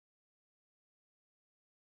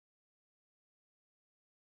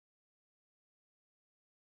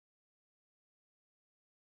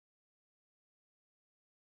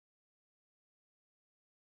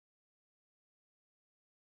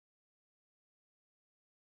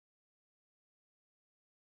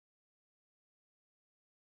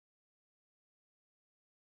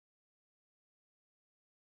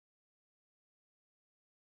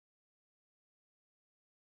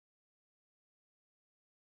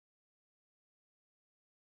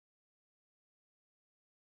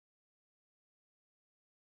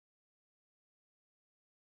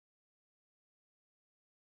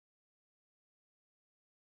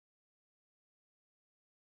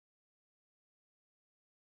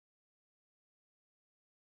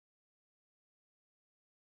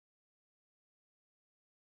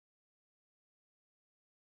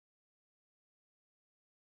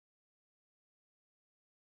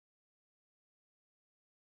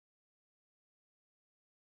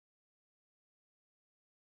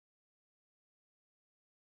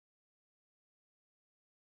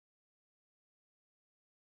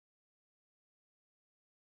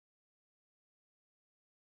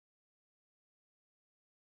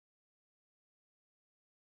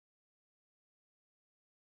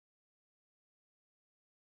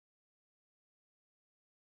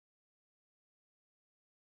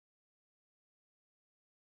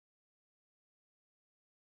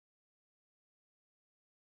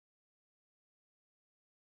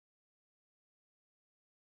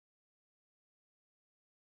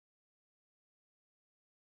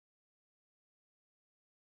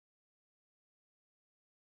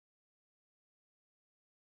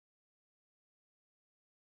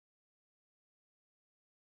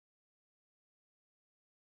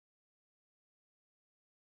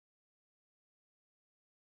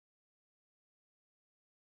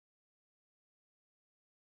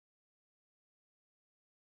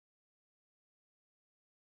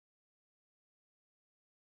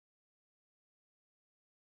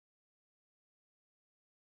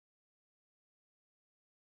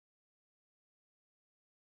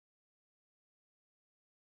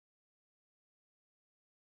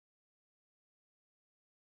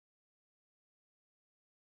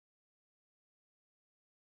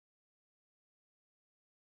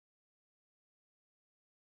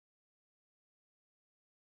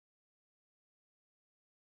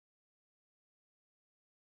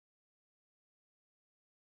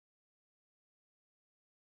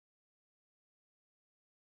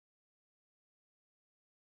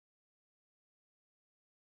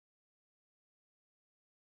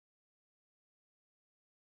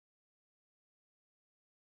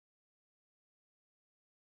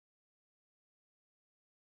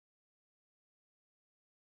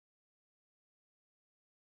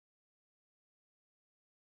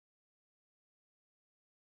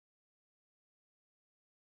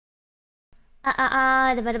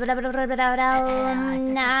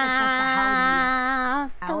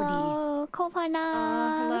Hello,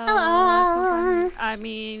 Kopana. Hello. I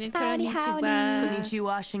mean, Howdy, Konnichiwa,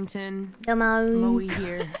 Washington. Moe Moe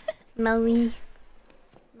here. Moe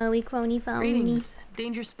Crony phone. Greetings.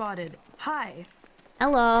 Danger spotted. Hi.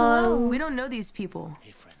 Hello. We don't know these people.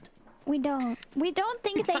 Hey, friend. We don't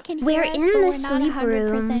think they can hear we're us, in but the we're sleep not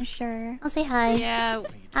 100% room. sure. I'll say hi. Yeah.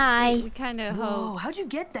 Hi. We kind of Whoa, hope. how'd you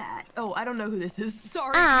get that? Oh, I don't know who this is.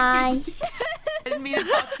 Sorry. Hi. Excuse me. I didn't mean to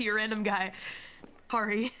talk to your random guy.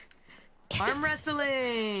 Sorry. Arm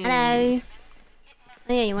wrestling. Hello.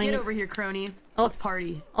 So yeah, you want to get over here, crony? Oh. Let's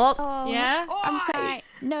party. Oh. Yeah? I'm sorry.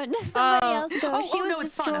 No, somebody else go. She was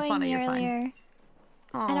destroying me earlier.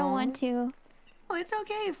 I don't want to. Oh, it's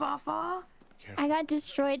okay, Fafa. I got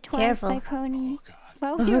destroyed twice by Crony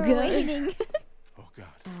while we were waiting. Oh god.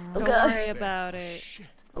 Don't worry about it.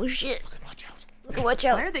 Oh shit. Watch out. Watch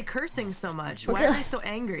out. Why are they cursing so much? Why are they so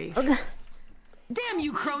angry? Okay. Damn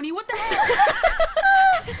you, crony! What the hell?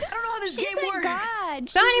 I don't know how this game works. God.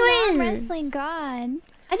 She's Crony an wins. wrestling god.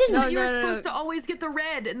 I just know you were supposed to always get the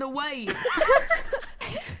red and the white.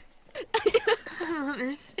 I don't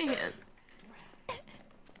understand.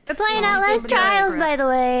 We're playing OUTLAST TRIALS, by the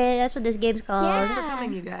way. That's what this game's called. Thanks for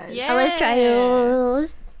coming, you guys. OUTLAST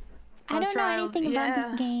TRIALS. I don't know Trials, anything about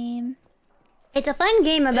this game. It's a fun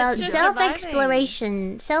game about just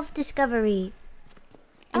self-exploration, self-discovery,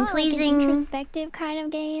 and pleasing. Like an introspective kind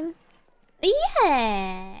of game.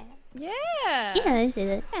 Yeah. Yeah. Yeah, I see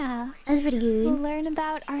that. Yeah. That's pretty good. We'll learn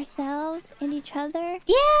about ourselves and each other.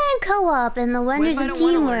 Yeah, and co-op and the wonders What if I of don't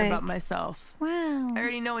want to learn teamwork. about myself? Wow. I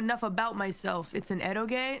already know enough about myself. It's an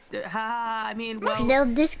edoge. Ha! I mean, well, They'll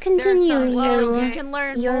discontinue you you can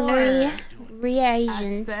learn your more.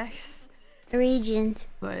 reagent. Reagent.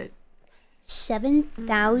 But 7,000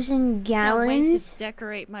 Can't wait gallons. to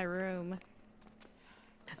decorate my room.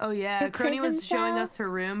 Oh yeah, The Crony was prison showing cell? us her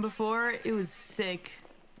room before. It was sick.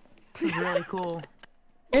 It was really cool.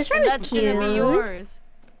 This room is cute. Gonna be yours.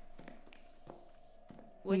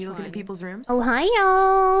 Are you looking at people's rooms? Oh hi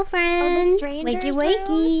y'all, friend. strangers' Wakey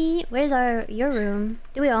wakey. Where's your room?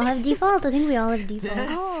 Do we all have default? I think we all have default.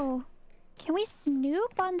 Oh. Can we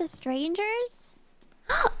snoop on the strangers?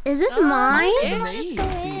 Is this Oh, mine? yeah. Let's go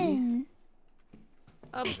in.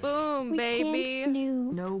 A boom, We baby. can't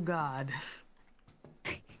snoop. No god.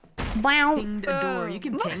 Wow. Pinged a door. You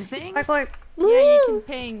can ping things? Parkour. Yeah, you can Woo!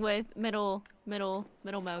 ping with middle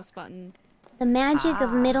mouse button. The magic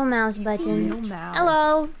of middle mouse button. Middle mouse.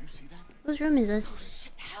 Hello. You see that? Whose room is this? See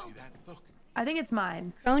that? Look. I think it's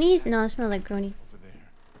mine. Cronies? No, it smells like crony. Over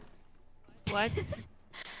there. What? What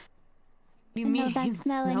do you I know mean? that It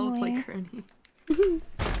smell smells anywhere. like Crony.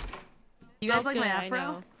 You guys That's like good, my I afro?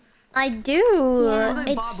 know. I do. Yeah. Like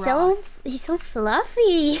It's Bob so Ross. he's so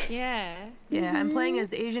fluffy. Yeah. Yeah, I'm playing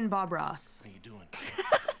as Asian Bob Ross. How you doing?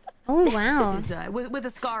 Oh wow. He's, with a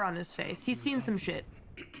scar on his face. He's seen some shit.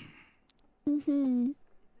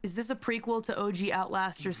 Is this a prequel to OG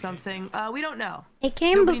Outlast or something? We don't know. It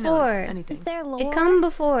came Nobody knows before. anything. Is there lore? It come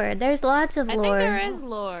before. There's lots of I lore. think there is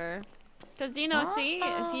lore. Cause you know, see,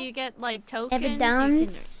 if you get like tokens,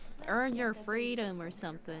 Evidence. you can earn your freedom or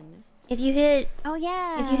something. If you hit Oh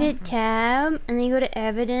yeah. If you hit tab and then you go to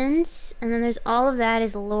evidence and then there's all of that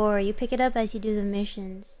is lore. You pick it up as you do the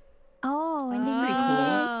missions. Oh, and then pretty you cool.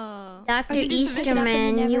 Oh. Dr. you just pick it up and you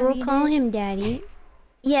Easterman, you never will read call it? him daddy.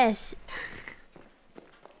 Yes.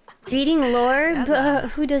 Reading lore? That's But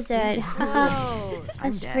who does that? Oh.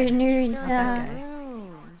 I'm That's dead. for nerds. that guy.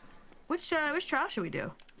 Which trial should we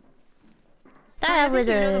do? Start I out think with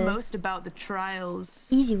you know the a most about the trials.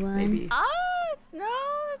 easy one. Maybe. No.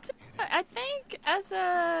 I think as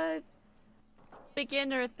a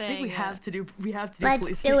beginner I thing. think we have to do. We have to do. Let's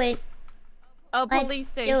police do it. Oh, Let's police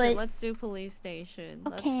do station. it. Let's do police station.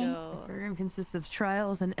 Okay. Let's go. The program consists of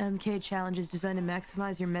trials and MK challenges designed to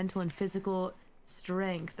maximize your mental and physical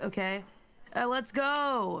strength. Okay, let's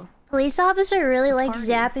go. Police officer really likes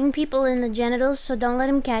party. zapping people in the genitals, so don't let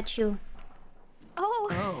him catch you. Oh,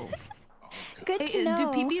 Oh. good Hey, to know. do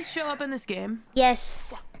PPs show up in this game? Yes.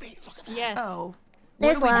 Fuck me. Look at that. Yes. Oh.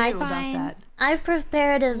 There's what do we do lots. about Fine. that? I've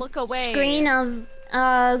prepared a Look away. screen of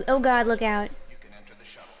oh god, look out. You can enter the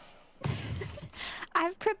shuttle.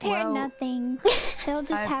 I've prepared Well, nothing. They'll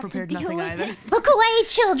just I've have to prepared deal nothing with either. it. Look away,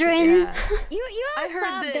 children! Yeah. You I all heard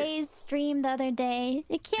saw that- Bay's stream the other day.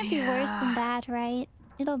 It can't be worse than Yeah. that, right?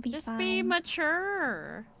 It'll be Just fine. be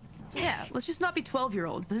mature. Yeah. Let's just not be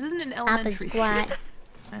 12-year-olds. This isn't an Papa elementary. squat.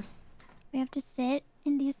 We have to sit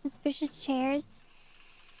in these suspicious chairs.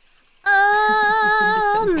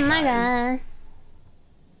 Oh my god.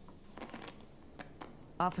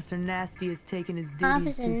 Officer Nasty has taken his duties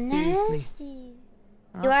Officer too seriously. Nasty.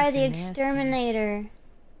 You are Officer the Nasty. exterminator.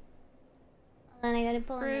 Hold on, I gotta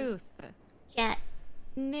pull in Truth. the chat.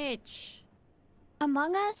 Niche.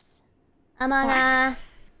 Among Us? Among Us.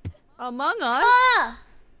 Among Us? Oh!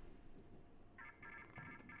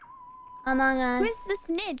 Among Us. Who's the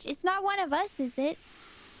snitch? It's not one of us, is it?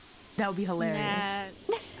 That would be hilarious.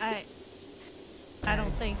 Nah, I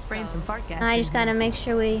don't think so. Spraying some fart gas. I in just here. gotta make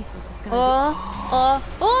sure we. What's this gonna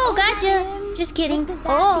Oh, gotcha! Just kidding. With the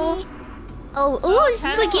Oh, zappy. oh, tentacles.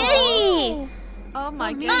 spaghetti! Oh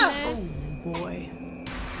my do? goodness. Oh boy.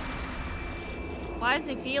 Why is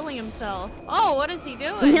he feeling himself? Oh, what is he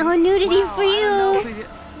doing? No nudity Wow, for I don't know you. if we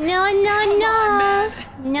do- No, no,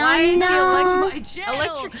 no. Why is he No, My jail.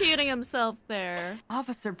 electrocuting himself there?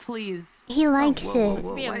 Officer, please. He likes whoa, whoa, it.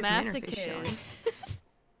 Must be a why is my interface showing? masochist.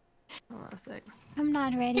 Hold on a sec. I'm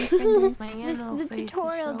not ready for this. My The face is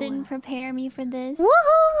tutorial showing. didn't prepare me for this.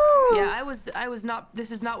 Woohoo! Yeah, I was not.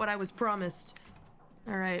 This is not what I was promised.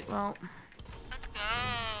 All right, well.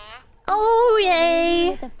 Oh,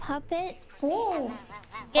 yay! The puppet. Oh,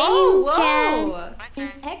 Game chat. there's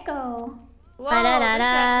Echo. Whoa,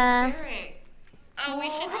 Ba-da-da-da. this spirit. Oh, we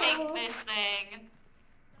should take this thing.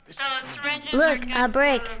 So syringes Look, are good a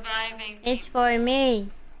brick. for reviving. It's for me.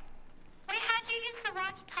 Wait, how'd you use the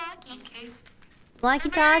walkie-talkie?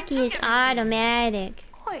 Walkie-talkie is automatic.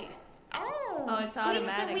 Wait. Oh, it's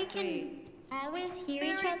automatic. Wait, so we Sweet. can always hear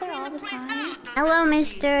each other all the time. Hello,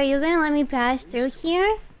 mister. You gonna let me pass through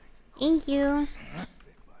here? Thank you.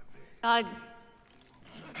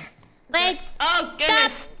 Wait, Oh,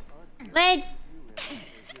 goodness. wait.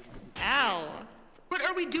 Ow. What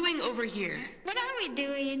are we doing over here? What are we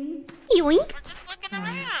doing? Yoink. We're just looking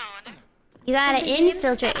around. You gotta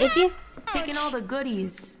infiltrate. If you Taking all the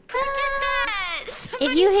goodies.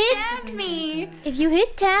 if you hit Stabbed me. if you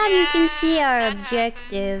hit tab, you can see our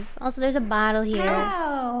objective. Also, there's a bottle here. I'm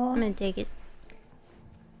Wow. gonna take it.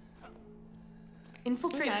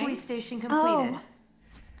 Infiltrate Nice. police station completed. Oh.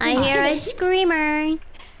 I hear a screamer.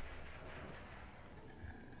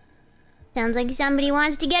 Sounds like somebody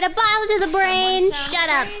wants to get a bottle to the brain. Shut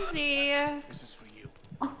up. Crazy. This is for you.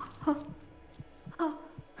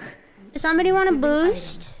 Does somebody want a Moving item,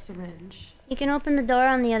 boost? Syringe. You can open the door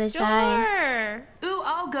on the other side. Sure. Ooh,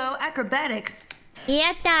 I'll go acrobatics.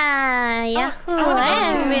 Yatta! Yahoo!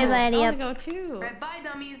 I Everybody wanna up. go too. Right, bye,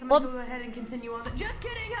 dummies. I'm Whoop. gonna go ahead and continue on. Just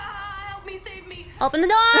kidding. Ah, help me, save me. Open the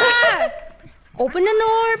door! Open the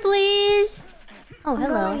door, please. Oh,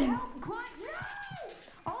 hello.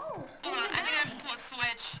 Hold on, I think I have to pull a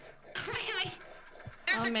switch. Really?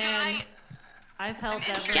 There's Oh a man. guy. I've helped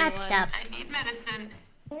Shut everyone. up. I need medicine.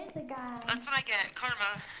 There's a guy. That's what I get.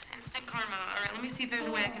 Karma. Instant karma. Alright, let me see if there's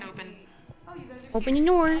a way I can open. Open your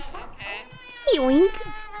door. Okay. Yoink.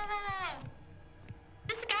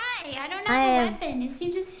 This guy. I don't I have a have- weapon. Is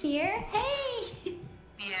he just here? Hey.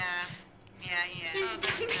 Yeah.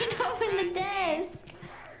 You can open the desk.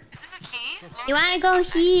 Is this a key? You wanna go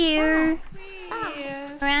here?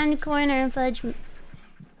 Yeah. Around the corner and fudge.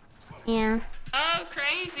 Yeah. Oh,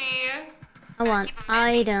 crazy. I want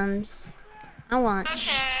items. I want Okay.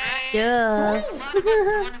 stuff.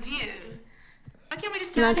 One of you. Why can't we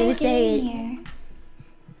just I'm not do gonna it? say Get in it. here.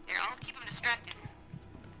 Here, I'll keep him distracted.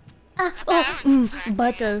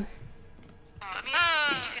 Butter. Oh, let me see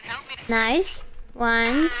if you can help me. Nice.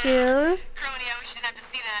 1, 2. Crony, I wish you didn't have to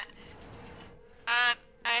see that.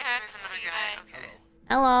 I have to see that. Okay.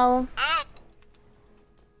 Hello. Oh,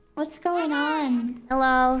 What's going on?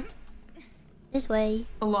 Hello. This way.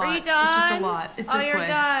 A lot. Are you It's just a done? lot. It's Oh, this you're way.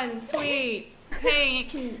 done. Sweet. hey, you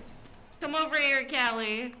can come over here,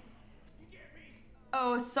 Callie.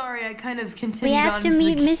 Oh, sorry. I kind of continued We have on to the-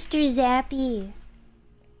 meet Mr. Zappy.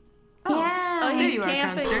 Yeah. Oh, there he's you are,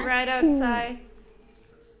 camping Conster. right outside.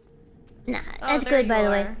 Nah, Oh, that's there good, by you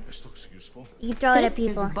the way. are. This looks useful. You can throw it at This is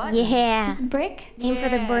people. a button. Yeah. This brick. Aim for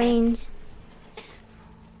the Yeah. brains.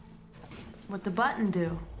 What the button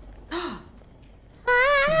do? Ah!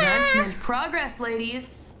 Advancement progress,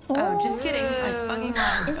 ladies. Oh, just kidding. I fucking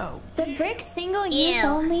lied. Is Oh. the brick single use Ew.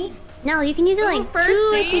 only? No, you can use it Ooh, like first 2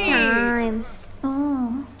 or 3 aid. times.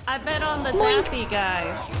 Oh. I bet on the Boink. zappy guy.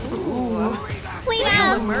 We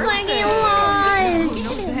got immersive. fucking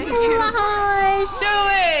lost! Thank you. Lost! Do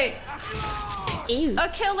it! Ew. A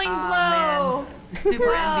killing Aw, blow. man. Super envious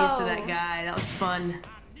Wow. of that guy. That was fun.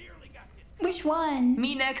 Which one?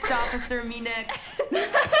 Me next, officer. Me next.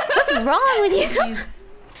 What's wrong with you? Jeez.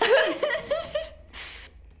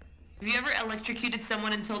 Have you ever electrocuted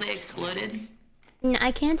someone until they exploded? No,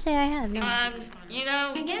 I can't say I have, no. You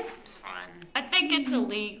know, I guess. It's fun. I think it's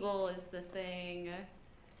illegal is the thing.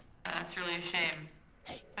 That's really a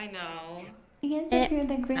shame. I know. I guess Eh. if you're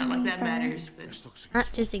the Grim Not like that Reaper. matters, but This looks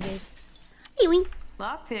Just a guess. Anyway,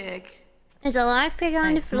 lockpick. there's a lockpick on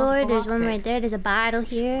the Nice, floor. multiple There's one right lockpicks. there. There's a bottle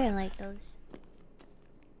here. I like those.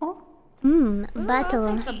 Oh, Ooh, I'll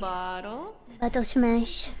Bottle. take the bottle. Bottle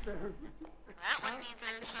smash. That one needs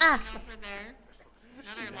something Ah. over there.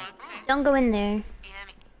 Another lockpick. Don't go in there.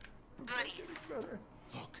 Goodies.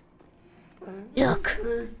 Look.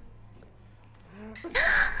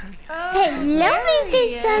 Hello,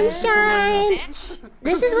 Mr. Sunshine.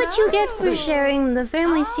 This is what you get for sharing the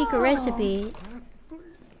family secret recipe.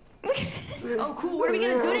 Oh, cool. What are we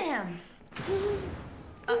gonna do to him?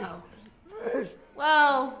 Uh-oh.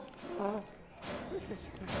 Well,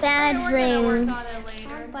 Bad we're gonna work on things. it later.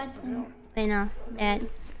 hard button. I know that.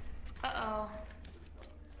 Uh-oh.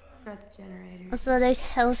 Got the generator. Also, there's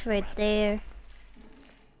health right there.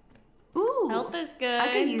 Ooh. Health is good. I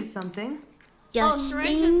could use something. Just Strength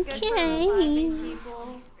in is good for case. reviving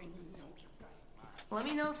people. Let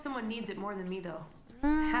me know if someone needs it more than me, though.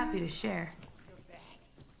 Happy to share.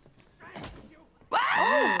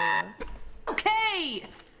 Wow! Okay!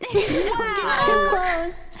 Too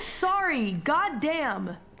close. Sorry,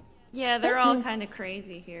 goddamn. Yeah, they're This all is- kind of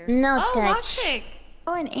crazy here. No oh, touch. lockpick.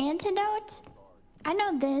 Oh, an antidote? I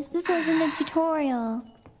know this. This was in the tutorial.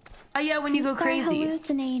 Oh yeah, when you go Start crazy.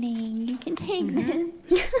 hallucinating. You can take this.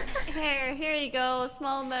 Here you go.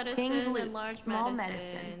 Small medicine King's Loot, and large small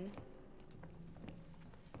medicine.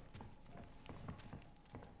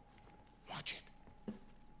 Watch it.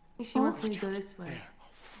 She wants me to go this way.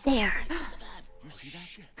 There. You see that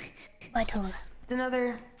shit? Bottle. It's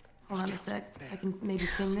another. Hold on a sec. I can maybe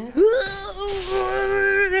ping this.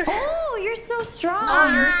 Oh, you're so strong.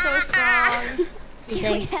 Oh, you're so strong.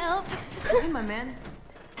 Can we help? Hey, my man.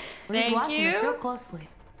 We're Thank watching this you. real closely.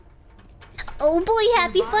 Oh boy,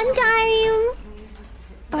 happy fun time.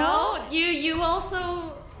 No, you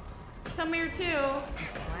also come here too.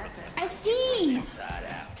 I see.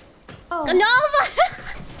 Oh, No.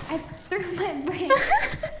 I threw my brain.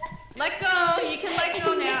 Let go. You can let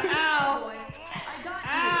go now. Ow.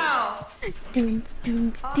 Ow. Dun,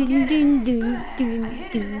 dun, dun, dun, dun, dun,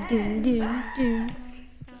 dun, dun, dun, dun.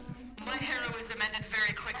 My heroism ended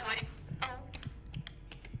very quickly. Oh.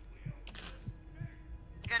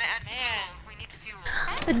 Gotta add fuel. We need fuel.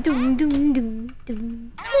 Dun, dun, dun,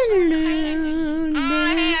 dun. Oh,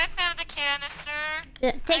 hey, I found a canister.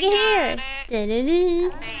 Take it here. Da-da-da.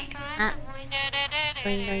 Hey. Ah.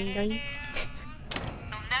 Doing, doing, doing.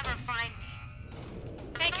 They'll never find me.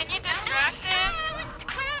 Hey, can you distract him?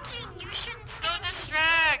 Crouching. You shouldn't. Go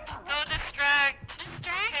distract. Go distract.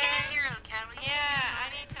 Distract him. Hero, Kelly. Yeah, I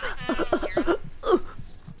need to know.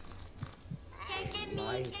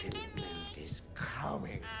 Enlightenment is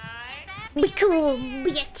coming. Be cool,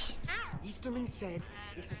 bitch. Easterman said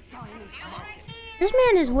if a sign is marked, This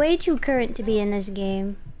man is way too current to be in this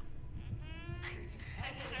game.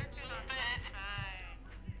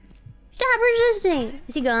 Stop resisting.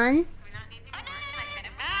 Is he gone?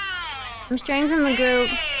 I'm straying from the group.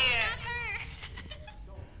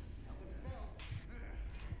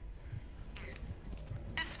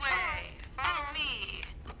 This way. Follow me.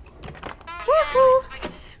 Woohoo!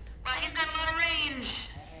 Well, he's got a lot of range.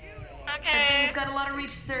 He's Okay. got a lot of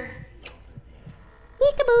reach, sir.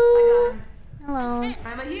 Peekaboo. Hello.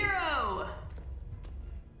 I'm a hero.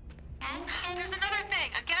 There's another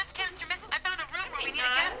thing. A gas canister missing. I found a room where we need a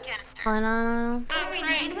gas canister. Oh, no. Oh, We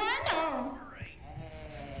great. need one? Oh.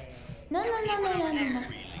 No.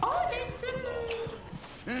 Oh, there's some.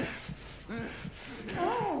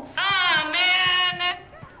 Oh. Oh, man.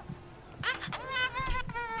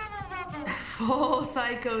 Full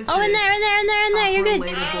psychosis. Oh, in there. You're good.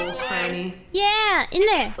 Relatable, Franny. Yeah, in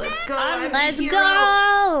there. Let's go. I'm the Let's hero.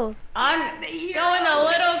 go. I'm going a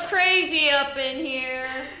little crazy up in here.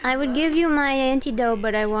 I would give you my antidote,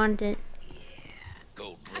 but I want it. I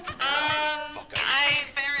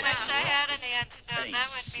very much I had an antidote. That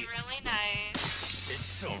would be really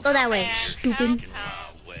nice. Go that way, stupid.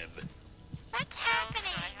 What's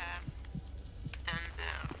happening?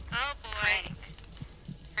 Oh boy.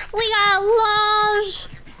 We got laws.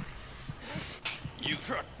 You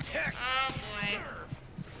protect. Oh boy.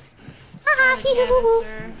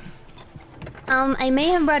 Canister. I may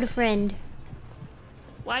have brought a friend.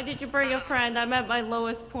 Why did you bring a friend? I'm at my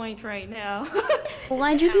lowest point right now.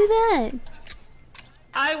 Why'd you do that?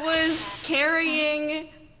 I was carrying.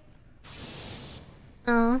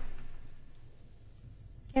 Oh.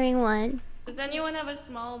 Carrying what? Does anyone have a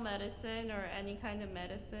small medicine or any kind of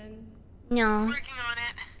medicine? No. Working on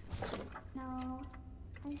it. No.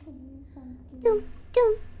 I could use something. Doom,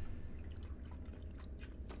 doom.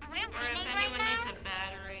 Or if anyone needs a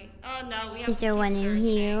battery. Oh no, we have Is to there keep one in searching.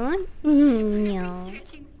 here? No.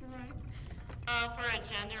 For a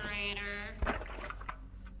generator. Don't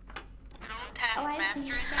test Oh, I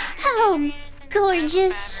see. Hello,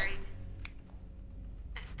 gorgeous. Battery.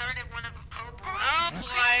 It started one of them. Oh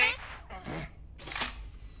boy.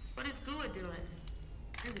 What is Gua doing?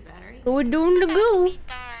 Here's a battery. Go doing the goo.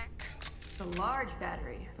 Dark. It's a large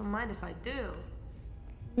battery. Don't mind if I do.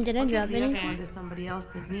 Did I I'll drop give the other anything? one to somebody else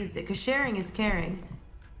that needs it, because sharing is caring.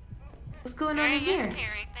 What's going on in Very here?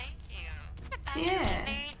 scary, thank you. The battery Yeah.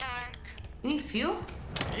 very dark. You need fuel?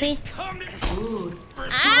 Wait. Ooh.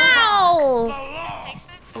 Ow!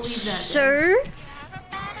 I'll leave that there. Sir? Have a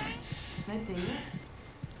battery? Can I pay you?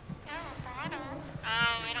 No, bottle.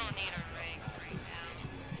 Oh, we don't need a ring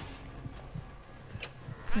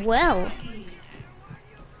right now. Well.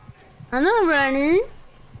 I'm not running. No.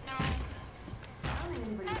 I don't think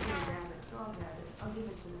anybody's gonna grab it, so I'll grab it. I'll give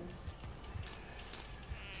it to them.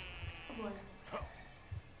 Oh boy.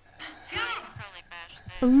 Probably bash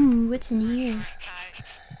this. Ooh, what's in here? Guy.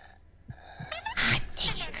 Ah,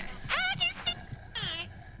 dang it. How do you see me?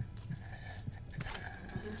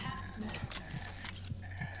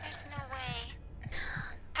 There's no way.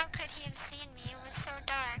 How could he have seen me? It was so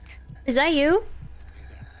dark. Is that you?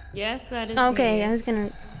 Yes, that is Okay, me. I was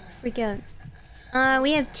gonna freak out.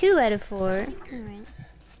 We have 2 out of 4. Alright.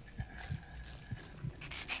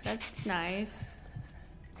 That's nice.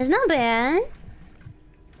 It's not bad.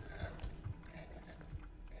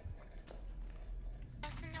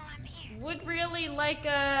 Doesn't know I'm here. Would really like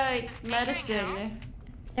a medicine.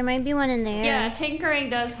 There might be one in there. Yeah, tinkering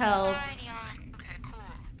does help. Already on. Okay, cool.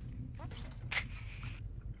 Oops.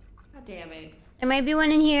 God damn it. There might be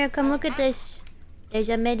one in here. Come look at this. There's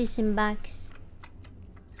a medicine box.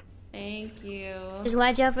 Thank you. Just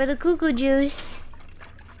watch out for the cuckoo juice.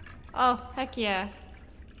 Oh, heck yeah.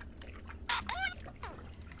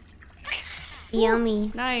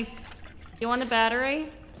 Yummy. Nice. You want a battery?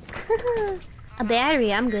 A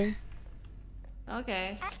battery, I'm good. There's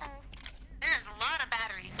Okay. a lot of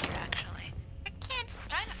batteries here, actually. I can't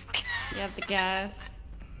stand it. You have the gas.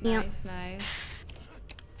 Yep. Nice, nice. Nice.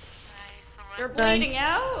 You're bleeding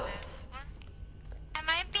out? I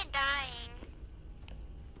might be dying.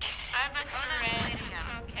 I have a syringe.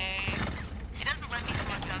 It's okay. He doesn't let me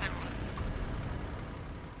select other ones.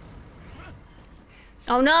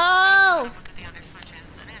 Oh no! To the other switches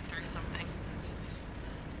and enter something.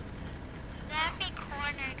 Daffy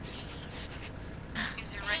cornered me.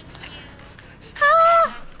 Use your right stick. Ah!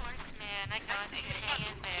 Of course, man. I got you. Hang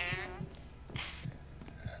in there.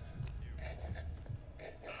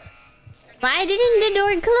 Why didn't the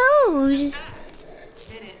door close? I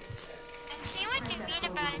see what you mean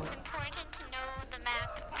about it's important to know the map.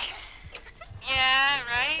 Yeah,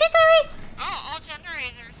 right? Hey, sorry! Oh, all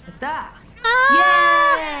generators. Yatta! Ah!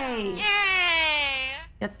 Yay! Yay!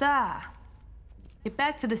 Yatta! Get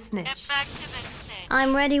back to the Get snitch. back to the snitch.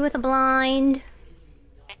 I'm ready with a blind.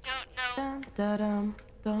 I don't know Dum, da-dum,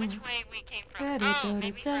 dum. which way we came from. Da-da-da-da-da. Oh,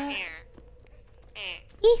 maybe from here. Hey,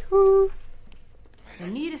 Yee-hoo. I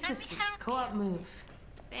need assistance. Co-op move.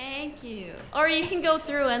 Thank you. Or you can go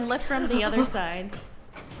through and lift from the other side.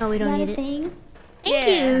 Oh, we Is don't that need a it. thing? Thank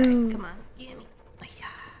Yeah. you. Come on, give me.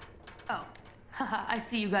 Oh, haha! I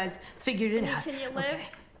see you guys figured it out. Can you lift? Okay.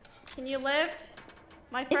 Can you lift?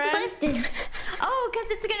 My It's friend? lifted. Oh, because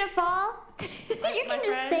it's gonna fall? You my can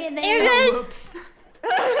just friend? stay You're there. good. Whoops.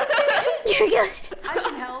 You're good. I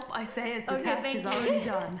can help. I say as the Okay, task thank is you. already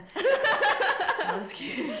done. Let's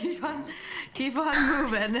keep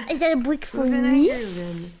on moving. Is that a brick for Moving and me?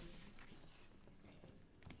 grooving.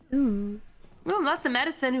 Ooh. Ooh, lots of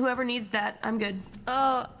medicine. Whoever needs that, I'm good.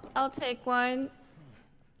 Oh, I'll take one.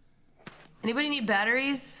 Anybody need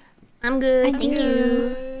batteries? I'm good. I Thank do. you.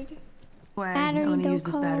 Good. Why? Battery I want to use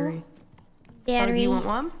this Doko. battery. Oh, do Battery. you want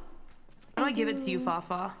one? How do I give it to you,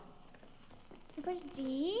 Fafa? Push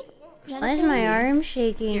G. Why is my arm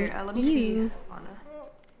shaking? Here, let me see. Ew. Anna.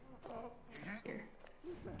 Here.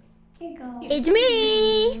 Here you go. It's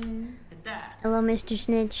me! Did that. Hello, Mr.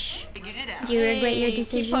 Snitch. Figured it out. Do you regret your Hey, keep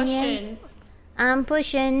decision yet? pushing. I'm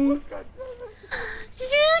pushing.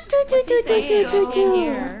 What's he saying? I can't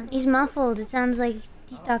hear. He's muffled. It sounds like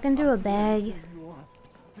he's talking through a bag.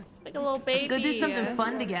 Like a little baby. Go do something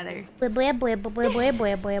fun together. Boy, boy, boy, boy, boy,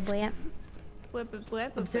 boy, boy, boy. Whip, whip,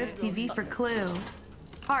 whip, Observe whip. TV for clue.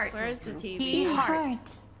 Heart. Where's the TV? He heart. Heart.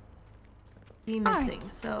 He missing.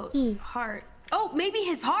 So He. heart. Oh, maybe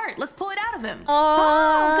his heart. Let's pull it out of him.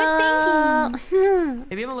 Oh, good thinking.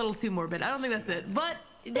 Maybe I'm a little too morbid. I don't think that's it. But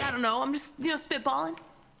I don't know. I'm just spitballing.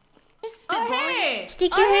 Just Oh, spitballing. hey!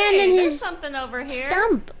 Stick Oh, your hand hey, in there's his something over here.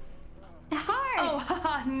 Stump. Heart. Oh,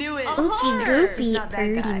 haha, knew it. Oopie heart. goopy, Not that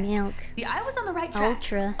birdie guy. milk. See, I was on the right track.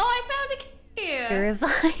 Ultra. Oh, I found a key.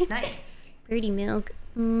 Purified. Nice. Birdie milk.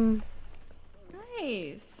 Mmm.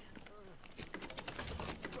 Nice.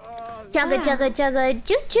 Chugga chugga chugga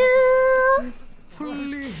choo choo.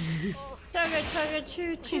 Chugga chugga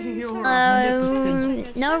choo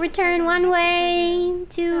choo. No return one way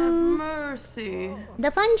to Mercy.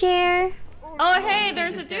 the fun chair. Oh, hey,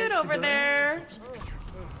 there's a dude over there.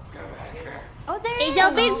 Oh, there He's is.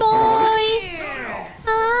 a big boy.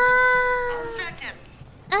 Distract him.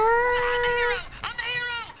 Ah. I'm the hero. I'm the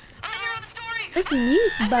hero of the story. Listen,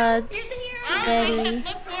 use bugs. Buddy. Look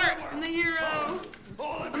for it. I'm the hero. I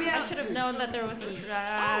should have known that there was a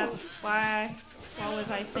trap. Why? What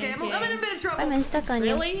was I Okay, thinking? I'm in a bit of trouble. I've been stuck on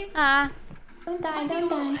you. Really? Ah. Don't die, don't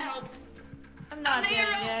die. Help. I'm not dead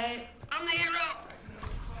yet. I'm the hero.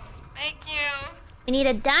 Thank you. We need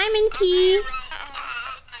a diamond key.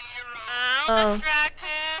 I'll Oh. distract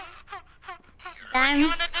him. You Diamond.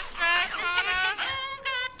 wanna distract him?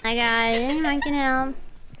 I got it. I can help.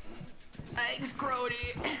 Thanks,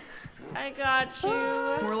 Grody. I got you.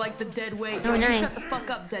 We're like the dead weight. Oh, You nice. Shut the fuck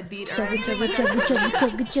up, deadbeat. Chugga Alright? chugga chugga chugga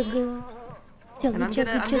chugga chugga. And Chugga I'm chugga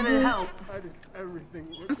gonna chugga. help.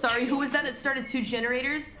 I'm sorry, who was that that started 2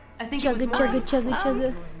 generators? I think it was Chugga Gawr. chugga chugga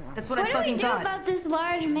chugga. That's what What I do we fucking do thought. about this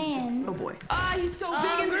large man? Oh boy. Ah, he's so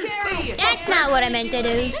big and scary! That's not what I meant to do.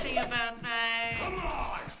 Anything about that?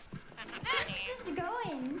 That's a penny. It's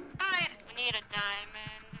going. Alright, we need a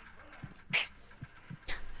diamond.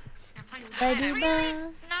 Replace the Buddy battery. bug.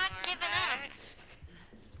 Not giving up.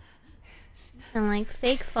 Sound like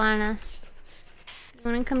fake fauna. You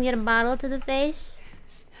wanna come get a bottle to the face?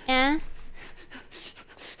 Yeah? You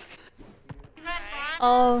got bond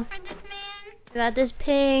Oh, for this man? I got this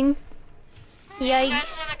ping. You guys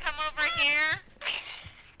Yikes. wanna come over here?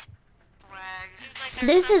 Swag. Seems like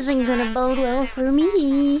This there's isn't gonna bode well for me.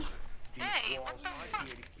 something- Hey, what the fuck?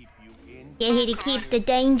 Get here to keep the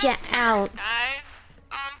danger out. Guys,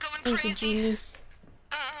 I'm going Thank you, crazy. genius.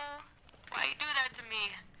 Why you do that to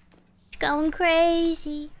me? It's going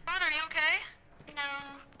crazy. Bond, are you okay? No.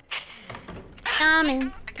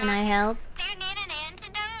 Coming. Can I help? Do you need an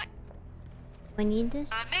antidote? Do I need this?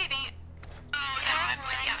 Maybe. Oh, no, I'm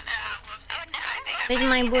bleeding out now. Whoops. Oh, no, I think Where's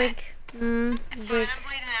my brick? It's fine, Brick. I'm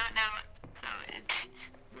bleeding out now. So,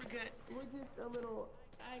 we're good. We're just a little...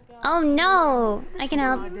 Oh no! I can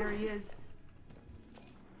help. Oh, there he is.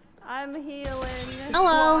 I'm healing.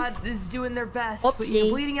 Hello. Squad is doing their best, but Oopsie.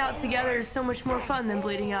 bleeding out together is so much more fun than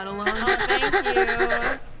bleeding out alone. Oh, thank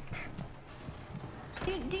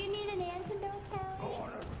you. Do you need an antidote,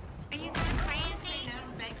 Callie? Are you going crazy? No,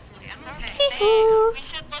 thankfully. I'm okay. Hee-hoo. We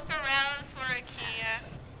should look around for a key.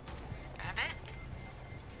 Grab it.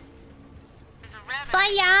 There's a rabbit.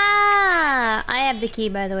 Fire! I have the key,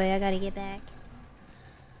 by the way. I gotta get back.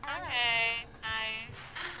 Okay, nice.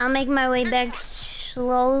 I'll make my way back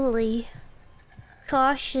slowly.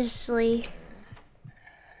 Cautiously.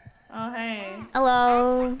 Oh, hey.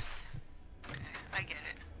 Hello. I get it.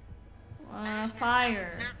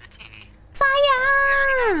 Fire. Serve the TV.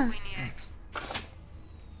 Fire! We need it.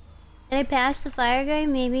 Did I pass the fire guy?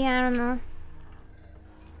 Maybe, I don't know.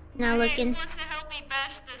 Not Hey, looking. who wants to help me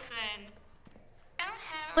bash this in? Don't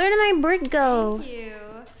help. Where did my brick go? Thank you.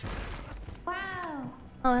 Wow.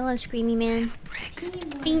 Oh, hello, Screamy Man.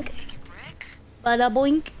 Bink. Brick? Bada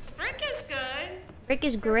boink. Brick is good. Brick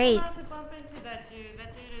is great. Not to bump into that dude.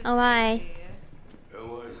 That dude is Oh, hi.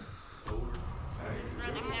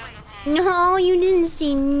 running down the hall. No, you didn't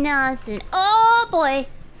see nothing. Oh, boy.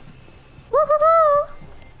 Woohoo!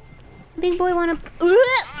 Big boy wanna...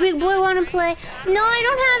 Big boy wanna play. No, I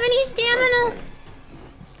don't have any stamina.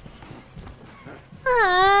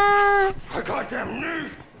 Ah. I got them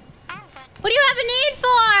knees! What do you have a need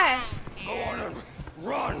for? Go on and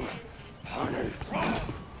run! Honey, run!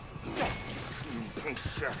 You pink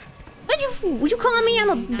shit. Would you call me? I'm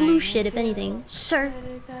a blue shit, if anything. Sir.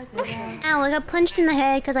 Ow, I got punched in the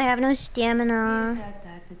head because I have no stamina.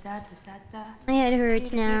 My head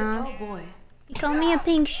hurts now. Oh boy. You call me a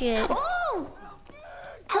pink shit. Oh!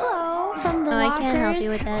 Hello from the Oh, I lockers. can't help you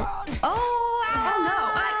with that. Oh, Oh no!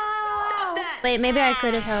 Stop that! Wait, maybe I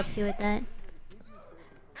could have helped you with that.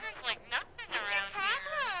 There's like nothing around here.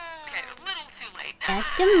 Okay, a little too late now.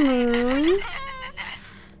 That's the moon.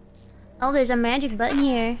 Oh, there's a magic button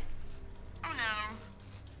here. Oh no.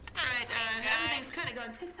 It's alright, Everything's kind of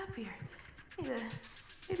gone tits up here.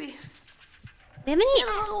 Maybe. We have any? Get a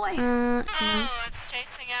little away. No. Oh, it's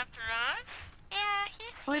chasing after us? Yeah,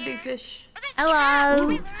 he's Oh, hey, here. big fish. Hello.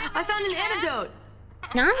 I found an antidote. I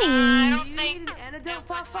Nice. don't think An antidote, it would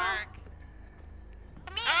Fafa? work.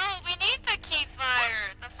 Oh, we need the key fire.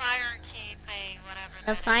 The fire key thing, whatever The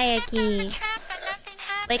that fire is. key. Trap, but nothing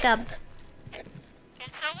happened. Wake up.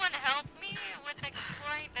 Can someone help me with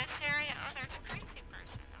exploring this area? Oh, there's a crazy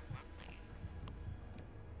person.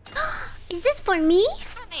 Oh, lovely. Is this for me?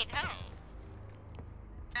 Still need help.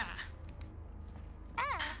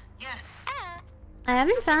 Yes. I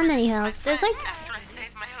haven't found any health. There's like... After I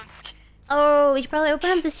save my own skin. Oh, we should probably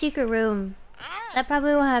open up the secret room. That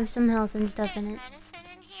probably will have some health and stuff in it. Medicine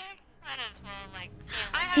in here? Might as well, like,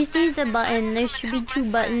 You see the button. There should be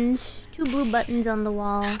 2 buttons. 2 blue buttons on the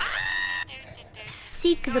wall.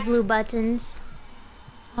 Seek the blue buttons.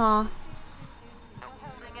 Aw.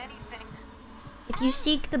 If you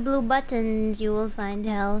seek the blue buttons, you will find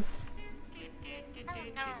health.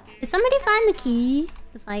 Did somebody find the key?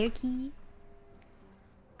 The fire key?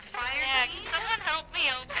 Yeah, can someone help me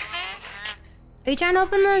open this? Are you trying to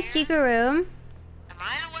open the secret room? Am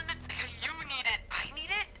I the one that's... You need it. I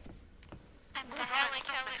need it? I'm Kelly.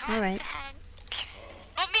 Alright.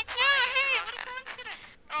 Oh, me too! Hey, what a coincidence!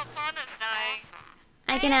 Oh, Fauna's dying.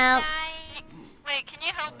 I can help. Wait, can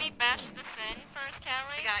you help me bash this in first,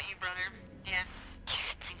 Callie? I got you, brother. Yes.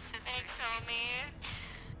 Thanks, homie.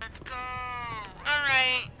 Let's go.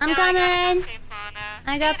 Alright. I'm coming.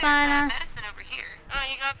 I got Fauna. Medicine over here. Oh,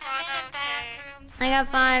 you got Fauna? Okay. I got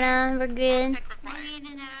Fauna. We're good.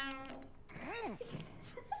 Bleeding out.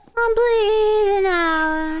 I'm bleeding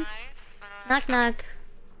out. Nice. Knock knock.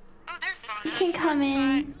 Oh, there's Fauna. You can come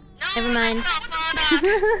in. No, Never mind. that's not Fauna.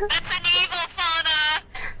 That's an evil Fauna.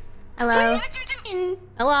 Hello. What did you do?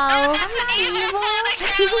 Hello. No, that's an evil Fauna,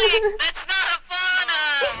 Kelly. That's not a Fauna.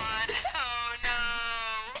 Oh, no.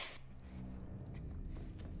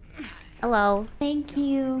 Hello. Thank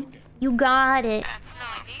you. You got it. That's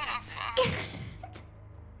not evil.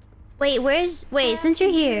 Wait, since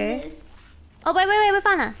you're here. Oh, wait,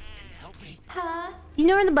 Fauna. Huh? You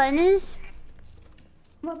know where the button is?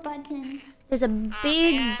 What button? There's a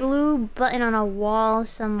big blue button on a wall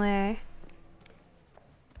somewhere.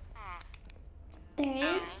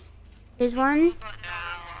 There is? There's one.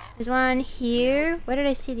 There's one here. Where did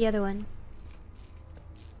I see the other one?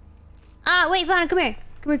 Ah, wait, Fauna, come here.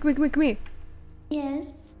 Come here. Yes.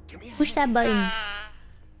 Push that button.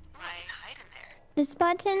 This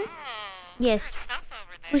button? Yes.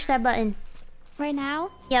 Push that button. Right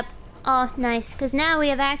now? Yep. Oh, nice. Because now we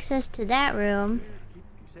have access to that room.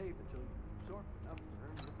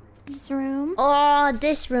 This room? Oh,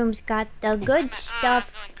 this room's got the good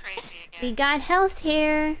stuff. We got health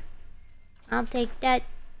here. I'll take that.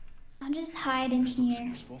 I'll just hide in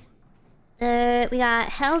here. We got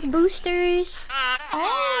health boosters.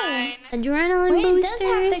 Oh! Adrenaline Wait, boosters. it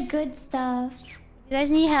does have the good stuff. If you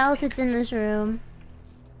guys need health, it's in this room.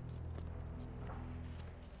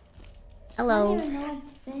 I Hello. don't even know what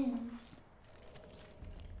this is.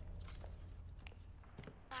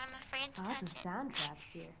 I'm afraid to touch it. Sound traps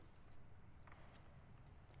here.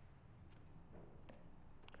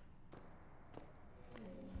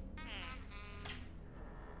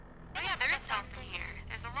 Oh yeah, there is health in here.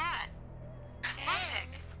 There's a lot.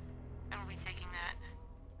 Lockpicks. I will be taking that.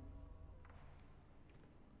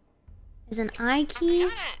 There's an eye key.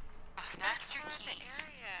 Got it. Master key. The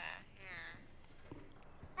area here.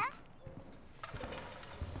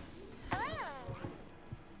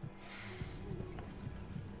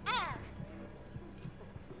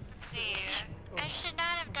 Let's see. I should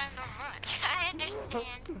not have done so much. I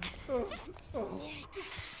understand.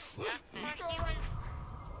 He was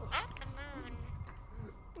at the moon.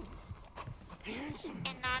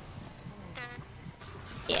 And not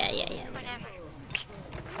the Yeah. whatever.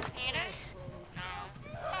 Need it? No.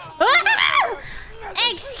 Ah!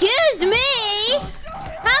 Excuse me?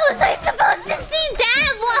 How was I supposed to see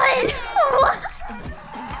that one? What?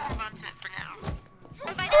 Hold on to it for now.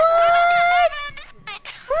 What?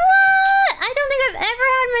 I don't think I've ever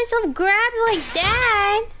had myself grabbed like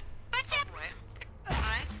that.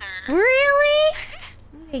 Hi, sir. Really?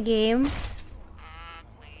 Okay, game. Please.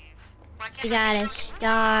 Why can't You I got get a on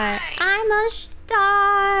star. the I'm a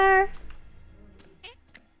star.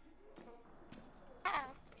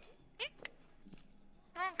 Uh-oh.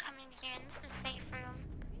 No one come in here. This is a safe room.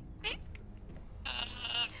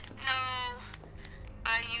 No. I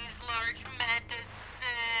use large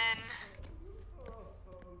medicine.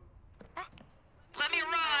 Let me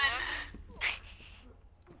run.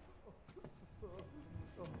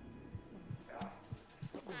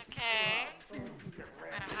 Okay.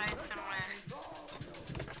 Gotta hide somewhere.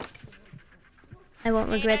 I won't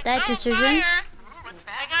regret that Oh, decision. fire! What's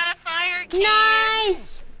that? I got a fire key.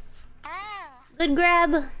 Nice. Oh. Good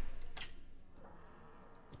grab.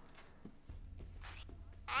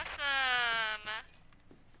 Awesome.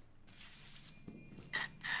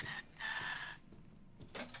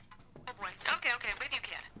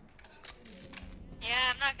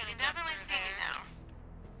 can definitely see me now.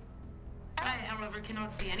 I, however,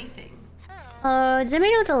 cannot see anything. Does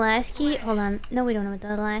anybody know what the last key? Hold on. No, we don't know what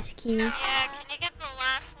the last key is. Yeah, can you get the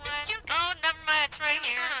last one? Oh, never mind, it's right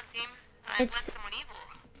here. Team. It's someone evil.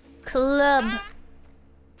 club.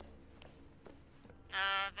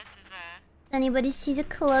 This is a... Anybody sees a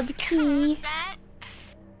club key?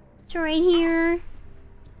 It's right here.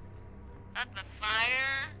 At the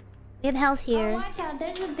fire. We have health Oh, here. watch out.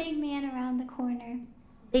 There's a big man around the corner.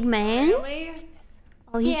 Big man? Really?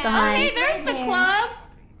 Oh, he's Yeah. behind. Hey, there's the there. club.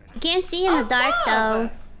 I can't see in the dark though.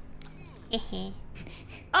 Oh,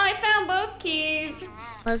 I found both keys.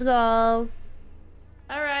 Let's go.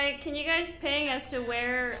 Alright, can you guys ping as to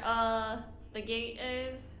where the gate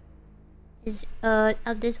is? Is out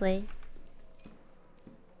this way.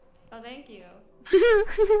 Oh, thank you.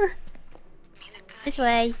 This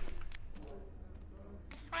way.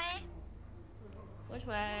 Which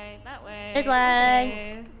way? That way. This way.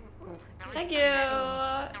 Okay. Thank you.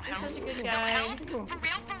 You're such a good guy. For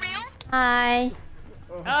real? Hi.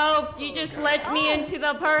 Oh, you just let me into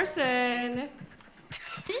the person.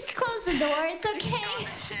 Just close the door. It's okay.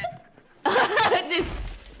 Just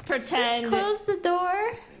pretend. Close the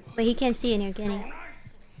door. Wait, he can't see in here, can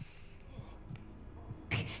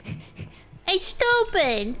he? Hey,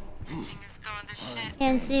 stupid!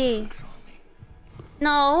 Can't see.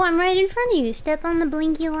 No, I'm right in front of you. Step on the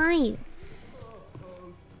blinky light. Is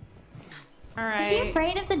he Alright.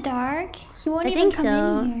 afraid of the dark? He won't I even think come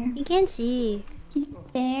so. in here. You can't see. He's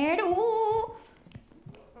scared. Ooh.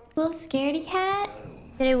 Little scaredy cat.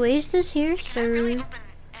 Did I waste this here, sir?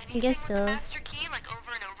 I guess so. Master key, like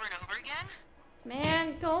over and over and over again?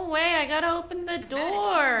 Man, go away. I gotta open the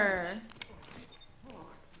door.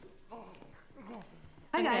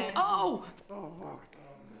 Hi guys. Okay. Oh!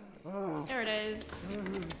 There it is.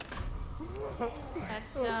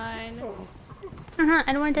 That's done.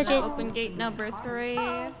 I don't want to touch it. Open gate number 3.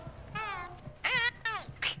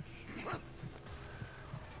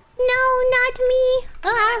 No, not me.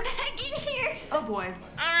 Ah. Back in here. Oh boy.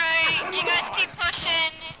 Alright, you guys keep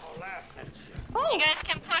pushing. You guys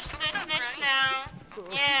can push this snitch now.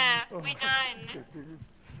 Yeah, we done.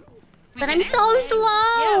 But I'm so Yeah, we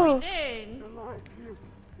slow. did.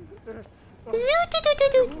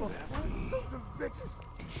 Zoo-doo-doo-doo-doo.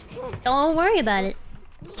 Don't worry about it,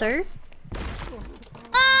 sir.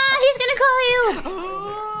 Ah, he's gonna call you.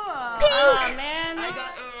 Aw, Pink, man.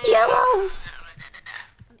 yellow.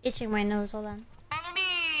 I'm itching my nose. Hold on. Follow me.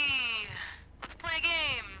 Let's play a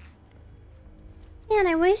game. Man,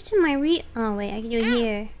 I wasted my Oh wait, I can do it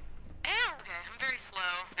here. Ow. Okay, I'm very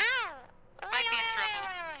slow. Ow. Might be in trouble.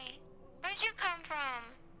 Where'd you come from?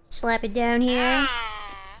 Slap it down here. Ow.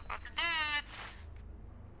 Lots of dudes.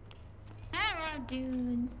 I love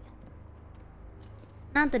dudes.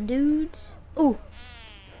 Not the dudes. Ooh.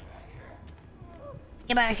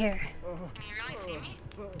 Get back here. Can you really see me?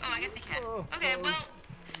 Oh, I guess you can. Okay, well,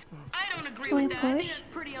 I don't agree Can we with that. push?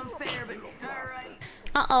 Pretty unfair, but alright.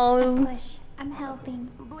 Uh-oh. Push. I'm helping.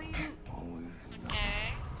 Okay.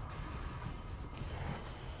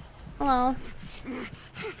 Hello.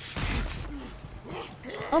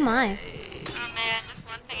 Oh my. Oh man, just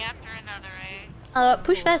one thing after another, eh?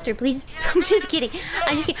 Push faster, please. I'm just kidding.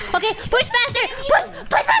 I'm just kidding. Okay, push faster!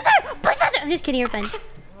 Push faster! Push faster! I'm just kidding, you're fine.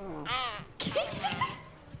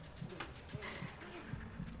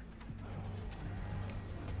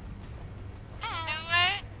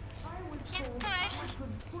 He's pushed.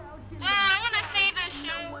 Wow, I want to save the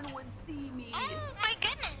show. Oh my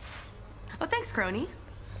goodness. Oh, thanks, Crony.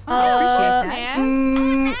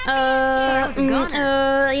 Man.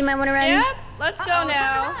 You might want to run. Yep, let's go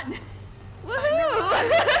now. Woohoo!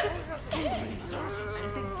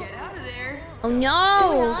 Get out of there. Oh I'll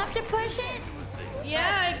no! have to push it.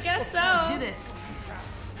 Yeah, I guess Do so. this.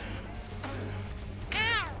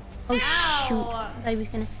 Oh shoot! Ow. I thought he was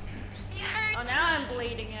gonna. Oh, now I'm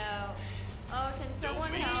bleeding out. Oh, can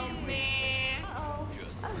someone help me?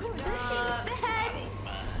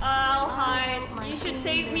 I'll hide. You should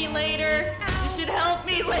save me later. You should help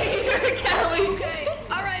me later, Kelly. Okay.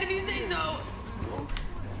 Alright, if you say so.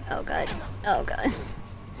 Oh god. Oh god.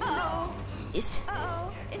 Uh-oh. Jeez.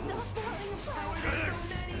 Uh-oh. It's all falling apart.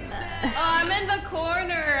 Oh, I'm in the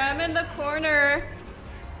corner. I'm in the corner.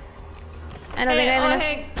 I don't think I have enough.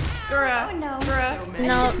 Hey, Gura. Oh, no. Gura.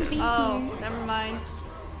 No. Be Oh, here. never mind.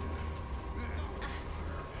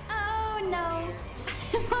 Oh no.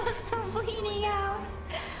 I'm also bleeding out.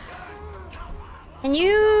 Can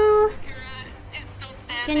you?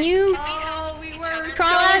 Can you? Oh, we were Crawl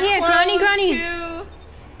so out here, close Crony. to-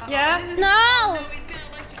 Yeah? No!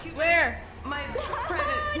 Where? My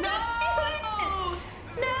private. No!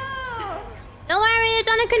 No. Don't worry, it's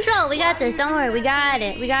on under control. We got this. Don't worry. We got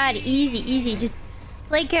it. We got it. Easy, easy. Just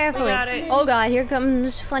play carefully. We got it. Oh god, here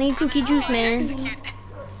comes funny cookie juice man.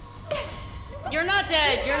 You're not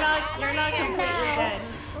dead. You're not completely dead.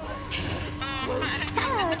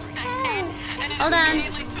 Hold on.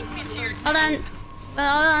 Hold on.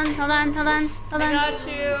 Hold on. I got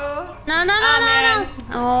you. No. man.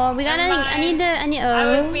 Oh, we gotta. Never I need. I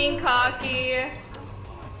was Oh. being cocky.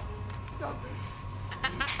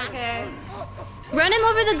 Okay. Run him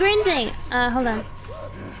over the green thing. Hold on. You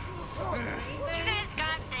guys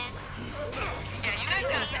got this. Yeah, you guys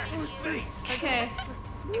got this. Okay.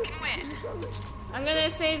 You can win. I'm gonna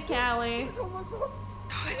save Callie.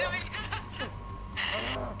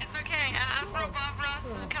 It's okay. Afro Bob Ross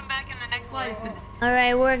will come back in the next Life. life. All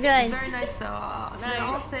right, we're good. Very nice though. Nice.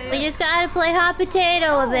 I'll say. We just gotta play hot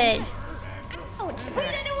potato a bit. Ouch. Wait,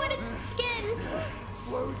 I don't want to again.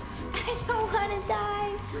 I don't want to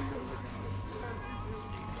die.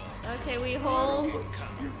 Okay, we hold.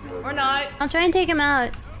 Or not. I'll try and take him out.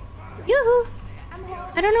 Yoo-hoo.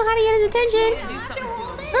 I don't know how to get his attention.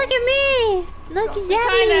 Look at me. Look, he's at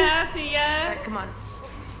Kinda me. have to, yeah. Alright, come on.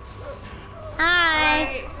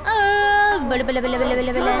 Hi. Oh. Blah, blah, blah, blah, blah,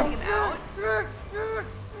 blah, blah.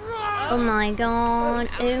 Oh my god.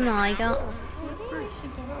 Oh my god.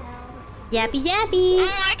 Zappy zappy.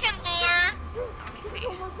 Oh, I can lure. So let me see.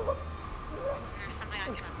 There's something I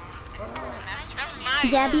can unlock.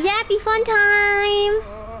 Zappy zappy fun time.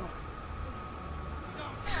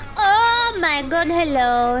 Oh my god,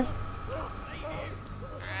 hello.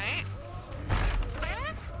 Alright.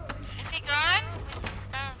 Is he gone?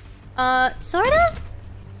 Stuff. Sorta?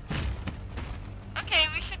 Okay,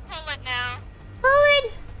 we should pull it now.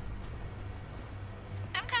 Forward.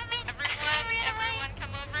 I'm coming. Everyone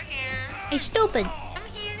come over here. Hey, stupid. I'm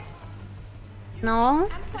here. No.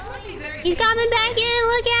 He's coming back in.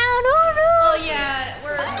 Look out. Oh Oh yeah,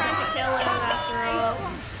 we're trying to kill him after all.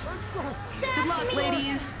 Good luck,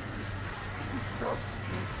 ladies.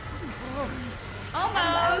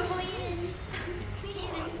 Almost.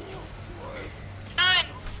 Done.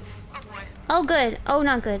 Oh boy. no. Oh, good. Oh,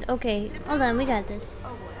 not good. Okay. Hold on. We got this.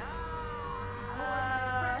 Let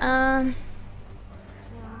me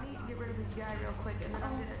get rid of this guy real quick, and then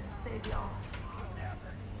I'm gonna save y'all.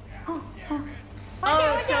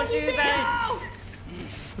 Oh, don't do that.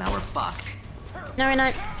 Now we're fucked. No, we're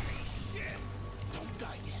not.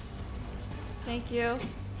 Thank you.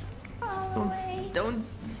 Don't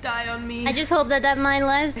die on me. I just hope that that mine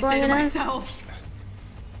lasts I long say to enough. myself.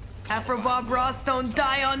 Afro Bob Ross, don't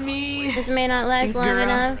die on me. This may not last Thanks, long Gura.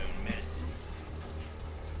 enough.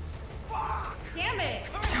 Damn it.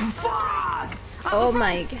 Fuck! Oh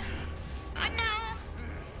my god. Oh no.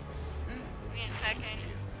 Give me a second.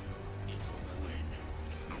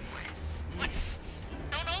 What?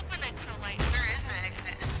 Don't open it so late. Where is the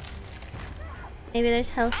exit? Maybe there's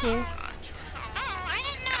health here. Oh, I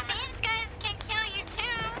didn't know these guys can kill you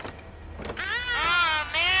too. Oh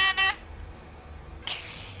man.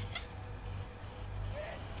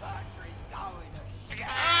 Oh,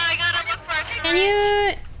 I gotta look for a syringe. Can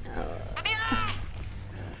you?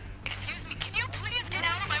 Excuse me, can you please get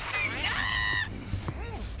out of my face?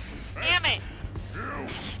 Damn it!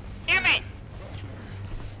 Damn it!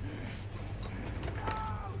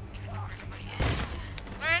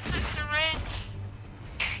 Where's the syringe?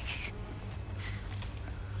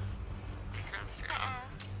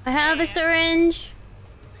 I have a syringe.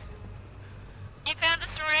 You found the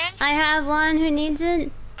syringe? I have one. Who needs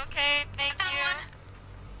it? Okay, thank you.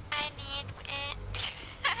 I need it.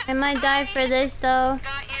 I might die for this though.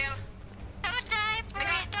 Got you. Don't die for it,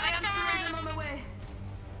 don't die. I'm on my way.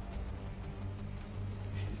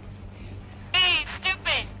 Hey,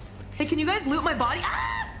 stupid! Hey, can you guys loot my body?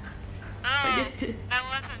 Ah! Oh, that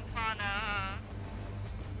wasn't fun,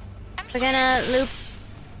 We're gonna loop.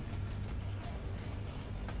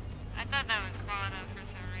 I thought that was fun for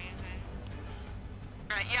some reason.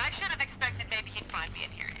 Right, yeah, I should have expected maybe he'd find me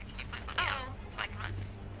in here. Can you please let me out so I can run?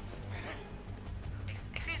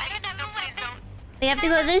 Excuse me, no, please don't. We have to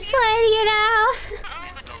go this way to get out.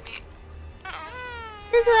 Please let go of me.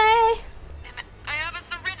 This way. Damn it, I have a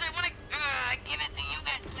syringe, I wanna give it to you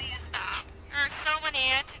guys, please stop. There are so many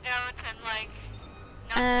antidotes and like...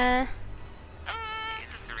 Use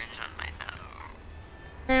a syringe on myself.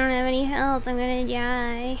 I don't have any health. I'm gonna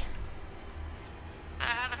die. I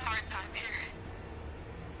have a hard time here.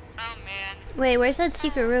 Oh man. Wait, where's that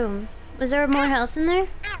secret room? Was there more health in there?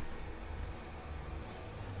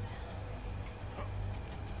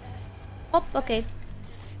 Oh, okay.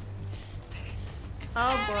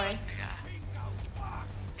 Oh boy.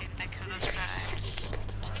 I could have died.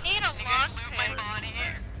 Need a long my body.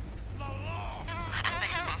 No, I don't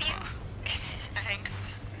have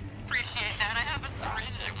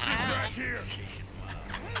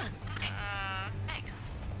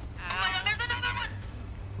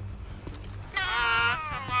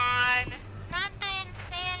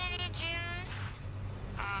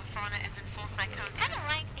my coast. I don't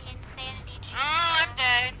like the insanity. Oh, I'm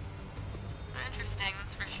dead. Interesting,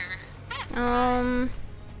 that's for sure.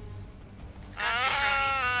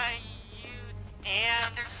 You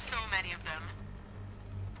damn. There's so many of them.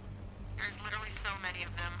 There's literally so many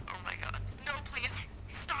of them. Oh my god. No, please.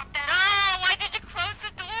 Stop that. No! Why did you close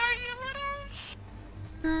the door, you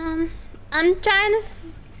little... I'm trying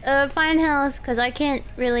to find health because I can't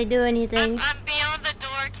really do anything. I'm beyond the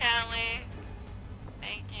door, Callie.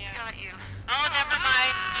 Thank you. Got you. Oh, never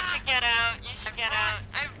mind. You should get out. You should get out.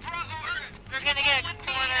 We're gonna get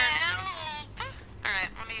cornered. Alright,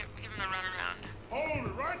 let me give him the run around. Hold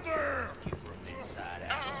it right there!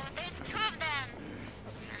 Oh, there's 2 of them.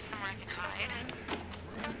 There's somewhere I can hide.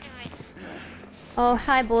 Don't do it. Oh,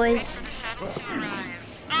 hi, boys. For the shuttle to arrive.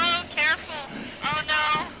 Oh, careful. Oh,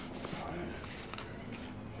 no.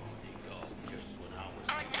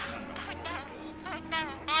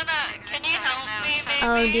 Anna, can you help me, maybe?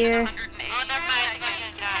 Oh, dear. Oh, never mind. I'm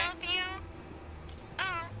gonna die. Help you?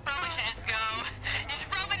 Oh, probably should just go. You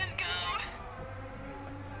should probably just go.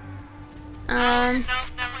 No,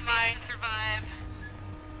 never mind. Survive.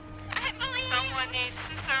 I believe someone needs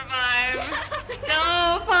to survive.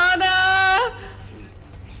 No, Fauna!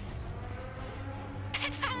 I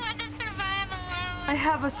don't want to survive alone. I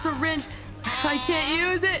have a syringe. I can't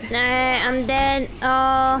use it. Alright, I'm dead.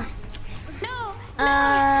 Oh. No.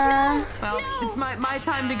 Well, it's my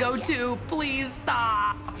time to go too. Please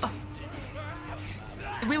stop.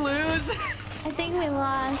 Did we lose? I think we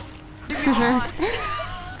lost. We lost.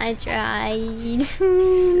 I tried.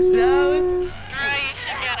 No. Right, you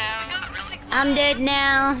should get out. I'm dead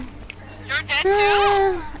now. You're dead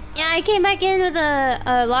too? Yeah, I came back in with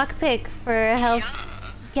a lockpick for a health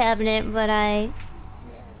cabinet, but I...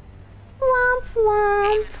 Womp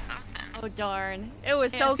womp. Oh darn. It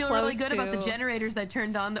was Hey, so I feel close really good to... about the generators I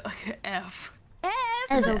turned on. The F.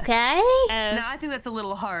 That's okay. No, I think that's a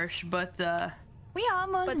little harsh, but We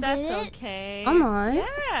almost But did that's it. okay. Almost.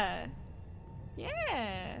 Yeah.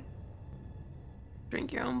 Yeah.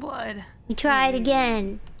 drink your own blood. We try it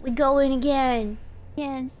again. We go in again.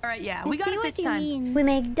 Yes. All right, yeah, I we got see it what this you time. mean. We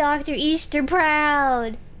make Dr. Easter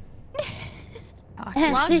proud.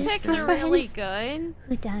 Lock His picks are really friends good.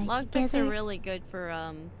 Who died Lock picks are together. really good for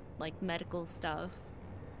like medical stuff.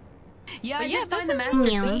 Yeah, But I yeah, did find this the is master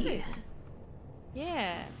really key.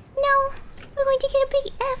 Yeah. No, we're going to get a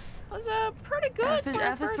big F. That was pretty good for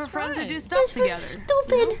F is for first friends who run. do stuff That's for together.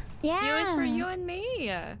 stupid. Yeah. U is for you and me.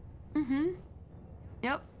 Mm-hmm.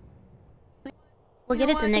 Yep. We'll get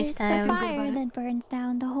it the next It's for time. fire that burns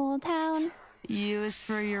down the whole town. U is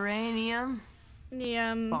for uranium.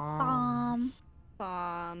 Bomb.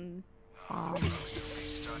 Bomb.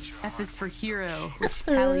 F is for hero, which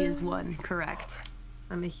Callie is one. Correct.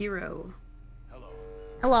 I'm a hero.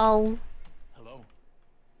 Hello.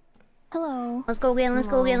 Hello. Let's go again. Let's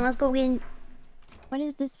go again. Let's go again. What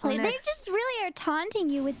is this place? They next. just really are taunting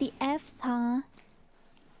you with the Fs, huh?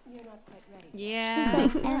 Yeah.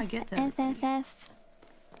 She's like I get that. F.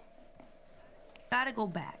 Gotta go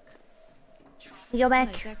back. We go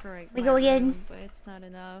back. Decorate We my go again. room, but it's not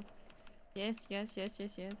enough. Yes.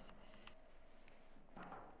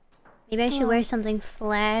 Maybe I should wear something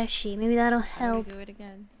flashy. Maybe that'll help. Do it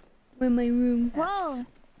again. In my room. Whoa.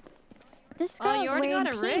 This Oh, girl's you already wearing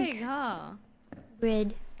got a pink. rig, huh?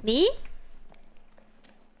 Red. Me?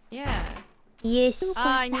 Yeah. Yes.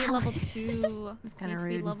 I need salad. level 2. It's kinda Need to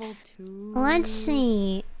be rude. level 2. Let's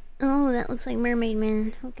see. Oh, that looks like Mermaid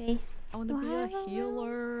Man. Okay. I want to be a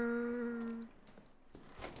healer.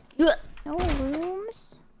 Ugh. No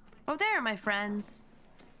rooms. Oh, there, my friends.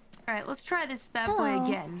 All right, let's try this bad boy Hello.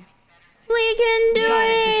 again. We can do got it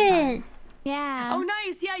this it! time. Yeah. Oh,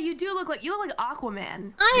 nice. Yeah, you do look like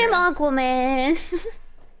Aquaman. I am Aquaman.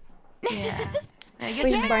 Yeah. I guess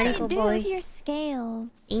Where's it makes Barnacle you sense. do Boy? with your scales.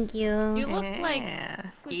 Thank you. You look like Yeah,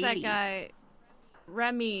 who's that ski. guy?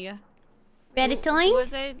 Remy. Ready Who toy?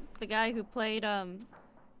 was it? The guy who played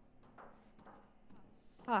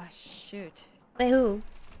Oh shoot. Wait, who?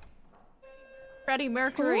 Freddie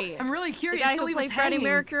Mercury. I'm really The curious. guy so who he was played Freddie hanging.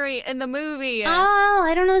 Mercury in the movie. Oh,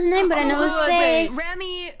 I don't know his name, but I know Who his was it? face.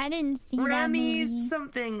 Remy. I didn't see that Remy movie.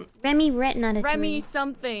 something. Remy Ratatouille. Remy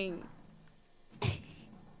something.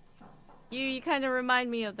 You kind of remind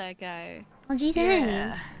me of that guy. Oh, gee,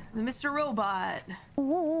 Yeah. thanks. The Mr. Robot.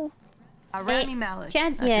 Ooh. Rami Malek.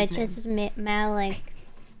 Chad, That's yeah, his name. Chad says Malik.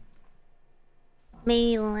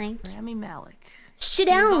 Malik. Rami Malek. Sit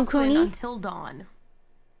He was down, also in Cooney. Until Dawn.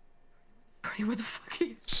 Brody, what the fuck are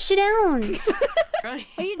you? Sit down. Brody,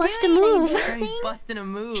 What are you Bust a doing? Are you move. dancing? Brody's busting a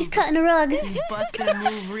move. She's cutting a rug. He's busting a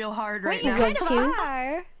move real hard right You now. go kind of too.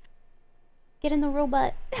 are. Get in the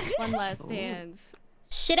robot. One last dance.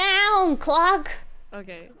 Sit down, clock.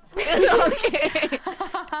 Okay. Okay.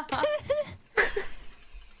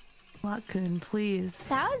 Lock-kun, please.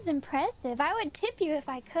 That was impressive. I would tip you if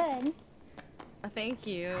I could. Thank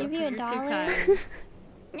you. Give you You're $1. too kind.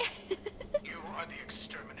 You are the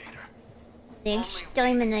exterminator. The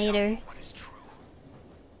exterminator. What is true?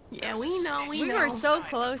 Yeah, we know, we know. We were so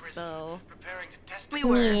close though. Preparing to test We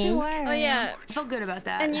were. Yes. Were. Oh yeah. I felt good about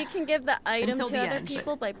that. And you can give the item Until to the other end, but-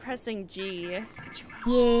 people by pressing G.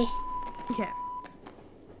 Yeah. Okay.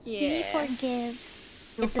 Be Yeah. forgive.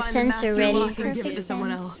 We'll Get the find sensor master ready. locker and give it to Perfect someone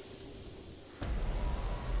sense. else.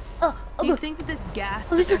 Oh, Do you oh, think that this gas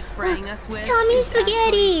Oh, that they're so- spraying us with Tommy is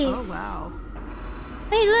spaghetti! actually- Oh wow.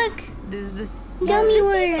 wait, look. This Gummy Is this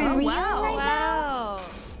worm. even Oh, real wow. right now? Wow.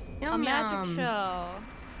 A Yum, magic yum. show.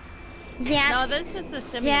 Zap. No, that's just a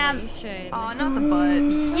simulation. Oh, not the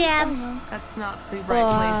butt. Zap. That's not the right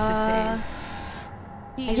place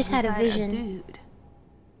to taste. I just had a He's inside vision. dude.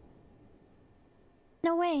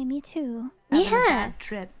 No way, me too. Having a Yeah. bad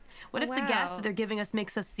trip. What if the gas Wow. that they're giving us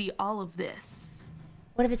makes us see all of this?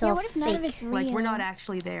 What if it's Yeah, all what if fake? none of it's real? Like we're not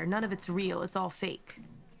actually there. None of it's real. It's all fake.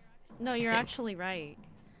 No, you're actually right.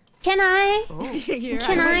 Can I? You're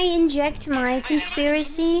Can I right. inject my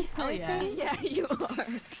conspiracy? Oh yeah. Yeah, you are.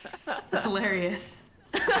 That's hilarious.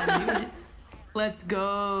 I knew it. Let's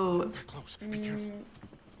go. Close. Be careful.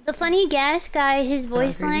 The funny gas guy, his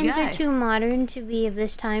voice crazy lines guy. are too modern to be of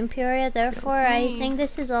this time period. Therefore, I me. think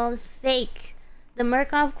this is all fake. The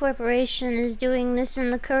Murkoff Corporation is doing this in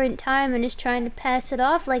the current time and is trying to pass it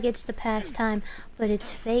off like it's the past time, but it's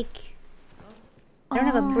fake. I don't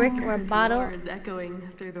have a brick or a bottle. Gawr is echoing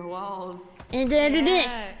through the walls.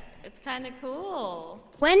 Yeah, it's kind of cool.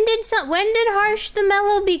 When did Harsh the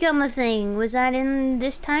Mellow become a thing? Was that in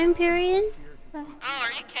this time period? Oh, are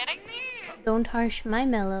you kidding me? Don't harsh my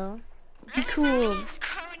mellow. Be cool.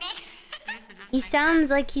 Crony. He sounds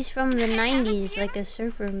like he's from the 90s, like a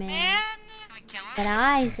surfer man. Man, can we kill him? But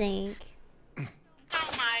I think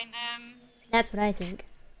Don't mind him. that's what I think.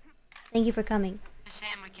 Thank you for coming. It's a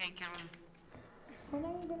shame we can't kill him. When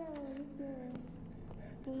are you gonna release your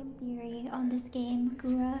game theory on this game,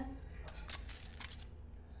 Gura?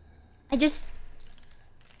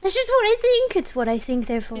 That's just what I think. It's what I think,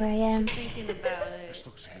 therefore I am. Thinking about it. This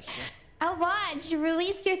looks useful. I'll watch.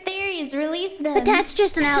 Release your theories. Release them. But that's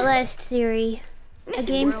just an Outlast theory. A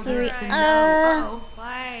game theory. Uh-oh.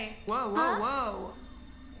 Why? Whoa, whoa, whoa.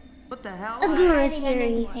 What the hell? A Gura Hiding under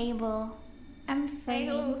theory. the table. I'm Hey,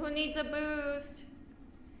 afraid. who needs a boost?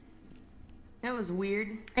 That was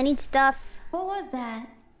weird. I need stuff. What was that?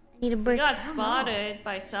 I need a We brick. got spotted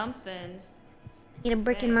by something. I need a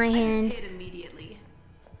brick in my hand. Hit immediately.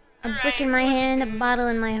 A brick in my hand, a bottle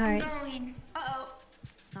in my heart. Going. Uh-oh.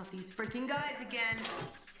 Not these freaking guys again.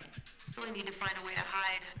 So we need to find a way to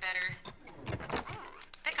hide better.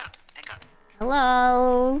 Pick up, pick up.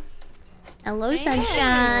 Hello. Hello,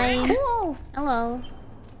 sunshine. Ooh, Hello.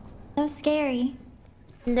 so scary.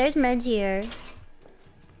 And there's meds here.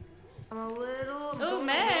 I'm a little Ooh, going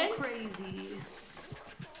meds. crazy.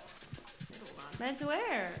 Meds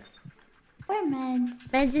where? Where meds?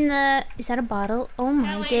 Meds in the... Is that a bottle? Oh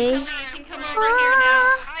my days. You can come over here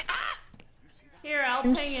now. Here, I'll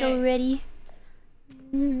I'm ping so it. ready.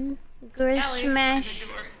 Gura Ellie. smash.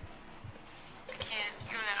 I can't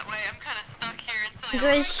go that way. I'm kind of stuck here until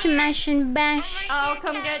Gura smash and bash. I'll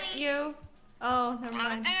come get you. Oh, never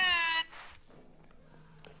mind. dudes.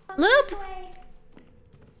 Loop!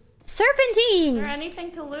 Is there Serpentine!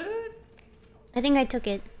 anything to loot? I think I took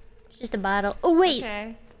it. It's just a bottle. Oh, wait.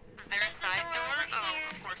 Okay. Is there a side door? Oh,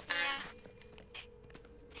 of course there is.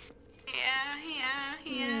 Yeah.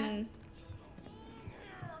 Hmm.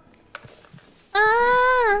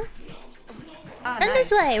 Ah! Ah, Run this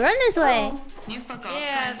way. Run this way. You fuck off.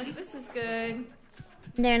 Yeah, kindly. this is good.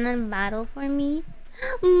 There's another bottle for me.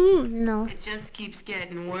 No. It just keeps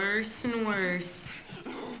getting worse and worse.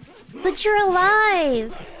 But you're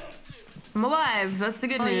alive. I'm alive. That's the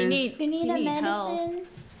good Oh, news. you need. You need a help. medicine?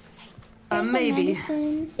 There's some Maybe.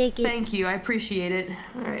 medicine. Take it. Thank you. I appreciate it.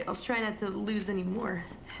 All right, I'll try not to lose any more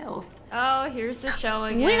health. Oh, here's the show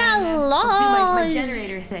again. We got I'll do my lost.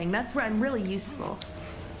 generator thing. That's where I'm really useful.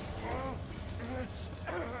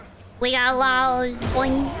 We got lost.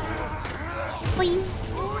 Boing. Boing.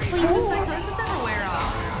 Wear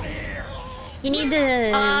off. You need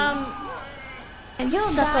to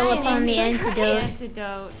suckle you upon the need antidote.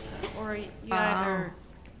 antidote, or you either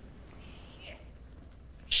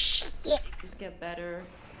Shit. just get better.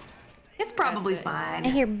 It's probably Okay. I fine.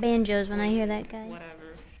 hear banjos when I hear that guy.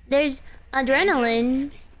 Whatever. There's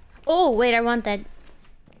adrenaline. Oh, wait, I want that.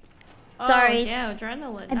 Sorry. Oh, yeah,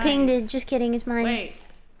 adrenaline. I pinged it. nice. Just kidding, it's mine. Wait.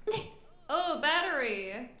 Oh, battery.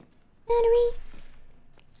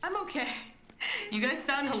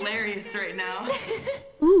 sound hilarious right now.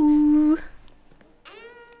 Ooh.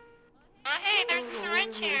 Oh, hey, there's a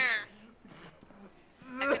syringe here.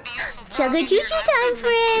 That could be useful for Chugga choo choo time,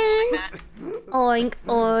 friend. Oink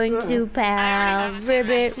oink, zoo pal.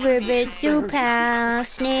 Ribbit ribbit, zoo pal.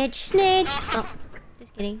 Snitch snitch. Oh,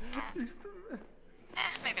 just kidding.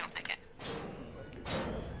 Maybe I'll pick it.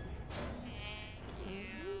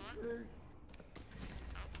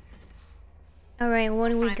 All right, what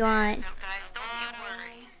do we got? No, guys, don't you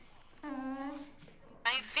worry.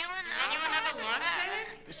 Are you feeling? Anyone have a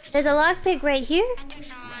lockpick? There's a lockpick right here.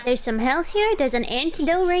 There's some health here. There's an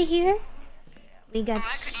antidote right here. We got I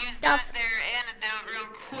could use that stuff. there antidote real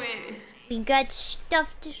quick. We got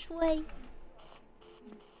stuff this way.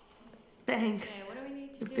 Thanks. What do we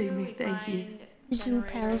need to The do? big We thank yous. find Zoo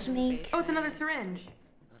pals generator make. Oh, it's another syringe.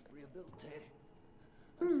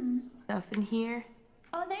 Stuff in here.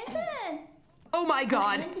 Oh, there's an Oh my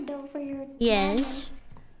god. antidote for your Yes.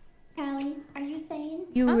 Callie, are you saying?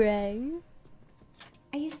 You rang.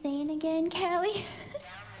 Are you saying again, Callie?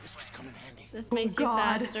 This makes you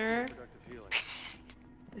God. faster.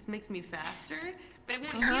 This makes me faster. But it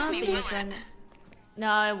won't Huh? heal me, But will you it? can-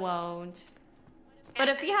 No, it won't. But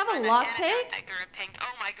if you have a Find an lockpick, antidote that Gura picked.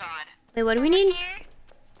 Oh my god. Wait, what do we need? Here?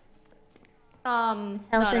 Health no,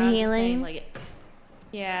 and I'm just saying, healing. like,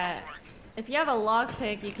 yeah, if you have a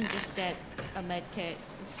lockpick, you can just get a med kit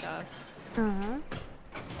and stuff. Uh-huh.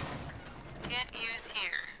 Can't use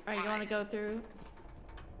here. Alright, you want to go through?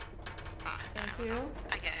 Thank you.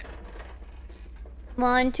 I get it.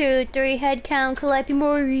 1, 2, 3, head count,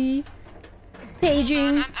 Kalepimori.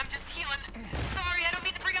 Paging. I'm just healing. Sorry, I don't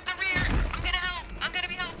mean to bring up the rear. I'm gonna help. I'm gonna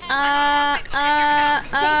be helpful.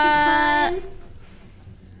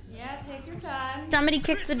 Yeah, take your time. Somebody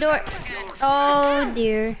kicked the door. Oh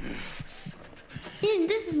dear.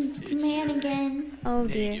 This is man again. Oh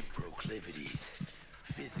dear. Negative proclivities.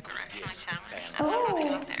 Physical Directional gifts. challenge.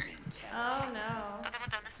 Oh, Up there. Oh no. Other one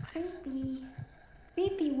down this way. creepy.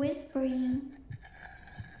 Creepy whispering.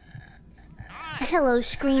 Hello,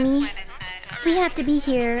 Screamy. Way they say. We have to be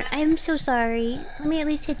here. I'm so sorry. Let me at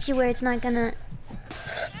least hit you where it's not gonna...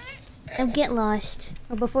 Oh, get lost.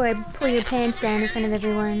 Or before I pull your pants down in front of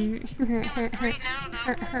everyone. Right now, though, I need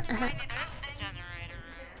this generator.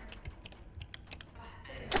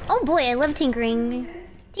 Oh boy, I love tinkering.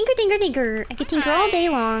 Tinker, tinker, tinker. I could tinker all day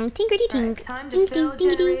long. Tinkerty Alright, tink. time to Tink, fill tink,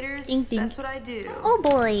 tinky, tink. generators. Tink, tink. That's what I do. Oh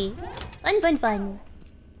boy. Fun, fun, fun.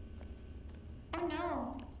 Oh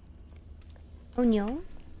no. Oh no.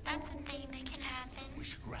 That's a thing that can happen. We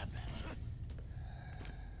should grab that.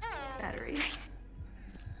 Battery.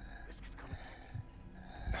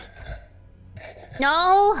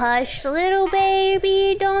 No, hush, little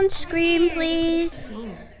baby. Don't scream, please.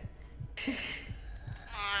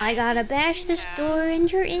 I gotta bash this door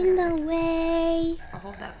and you're in the way. I'll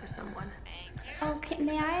hold that for someone. Okay,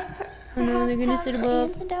 may I? Oh no, they're gonna perhaps sit have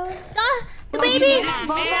above. the antidote? Ah, the Oh, you baby! need it?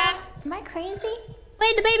 Man, Am I crazy?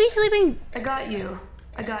 Wait, the baby's sleeping. I got you.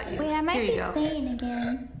 I got you. Wait, I might Here you be go. sane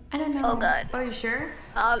again. I don't know. Oh god. Oh, you sure?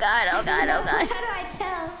 Oh god, oh god, oh god. How do I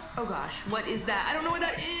tell? Oh gosh, what is that? I don't know what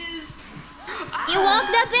that is. You woke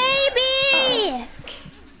the baby!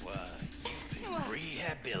 Why, you've been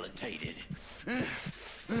rehabilitated.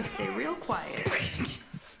 Stay real quiet.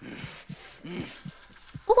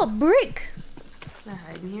 Oh, a brick. Can I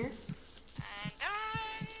hide in here? and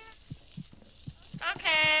done.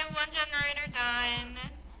 Okay, one generator done.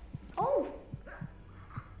 Oh.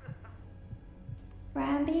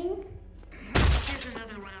 Grabbing. Here's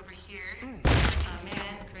another one over here. Oh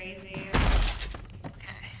man, crazy.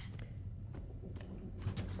 Okay.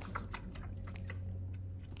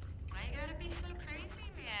 Why you gotta be so crazy,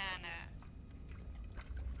 man?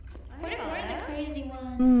 We're the crazy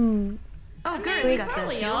ones. Hmm. Oh, good. We Got the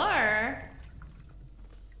probably fuel. are.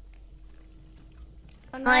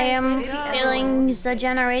 Oh, I nice, am way to go. filling the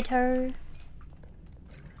generator.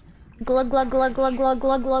 Glug glug glug glug glug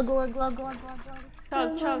glug glug glug glug glug glug glug.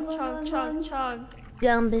 Chug, chug, chug, chug, chug.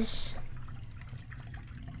 Gumbus.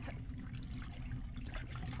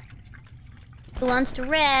 Who wants to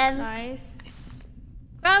rev? Nice.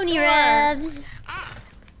 Brownie revs. I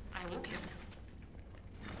woke him.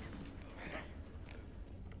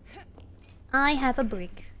 I have a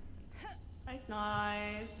brick. Nice,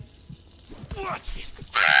 nice. Watch it.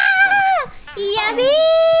 Ah! Yummy!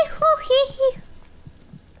 Hoo-hee-hee.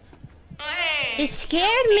 Hey! You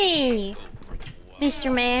scared me,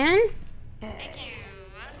 Mr. Man. Thank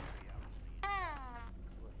you.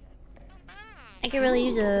 I could really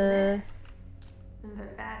use a... The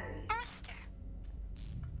battery.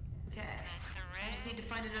 Okay. I just need to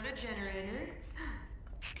find another generator.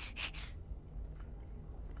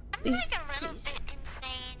 I'm like a little bit insane.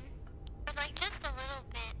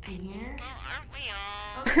 In here? Aren't we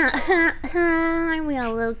all? Aren't we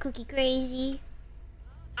all a little cookie crazy?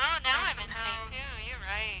 Oh, now I'm insane too. You're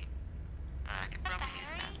right. I could probably use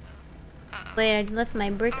that though. Uh-oh. Wait, I left my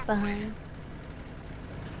brick behind.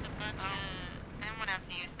 Just a bunch of... I don't want to have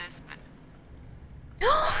to use this, but...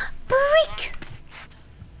 Brick!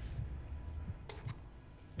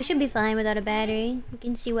 I should be fine without a battery. We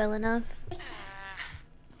can see well enough. Oh,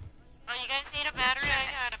 you guys need a battery? I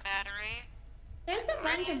got a battery. There's a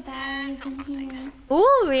bunch of batteries in here.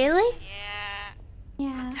 Ooh, really? Yeah.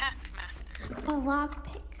 Yeah. Taskmaster. A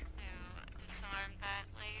lockpick. To disarm that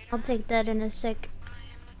later. I'll take that in a sec. I am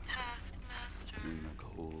the taskmaster. The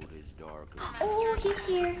cold is dark. Oh, he's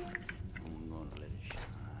here. I'm gonna let it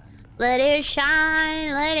shine. Let it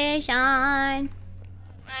shine, let it shine.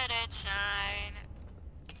 Let it shine.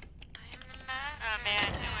 I am the master. Oh man,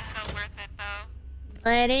 it was so worth it though.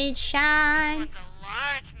 Let it This shine. one's a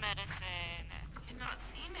large medicine. Cannot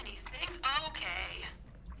see many things. Okay.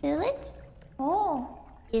 Feel it? Oh.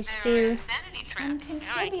 Yes, There are Phil. insanity I'm traps.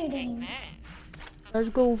 Now I can take contributing. this. Let's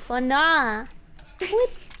go for now.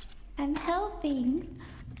 I'm helping.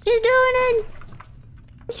 Just doing it.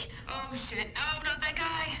 Oh shit. Oh, not that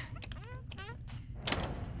guy.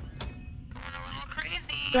 Going a little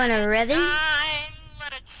crazy. You wanna rev it? Shine,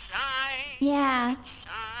 let it shine. Yeah. Shine.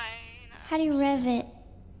 How do you rev it?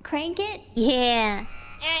 Crank it? Yeah.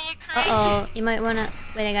 Yeah, you crazy. Uh-oh. You might wanna...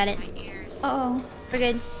 Wait, I got it. My ears. Uh-oh. We're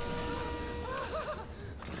good.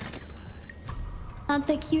 Not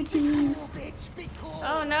the QTs.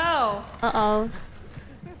 Oh no! Uh-oh.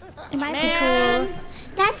 It might be Man! cool.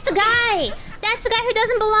 That's the guy! That's the guy who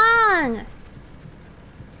doesn't belong!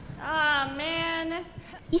 Ah man!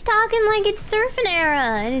 He's talking like it's surfing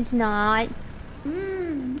era, and it's not.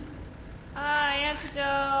 Mmm. Ah, antidote!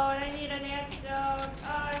 I need an antidote! Oh,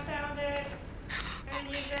 I found it! I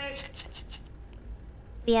need it!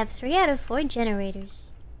 We have 3 out of 4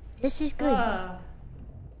 generators. This is good. Ugh.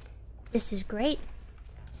 This is great.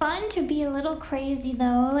 Fun to be a little crazy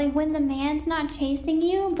though. Like when the man's not chasing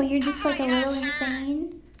you, but you're just like a little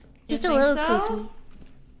insane. Just a think little so? kooky.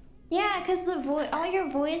 Yeah, cause all your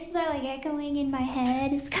voices are like echoing in my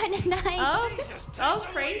head. It's kind of nice. Oh, oh,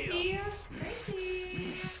 crazy!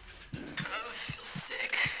 Crazy! Oh, I feel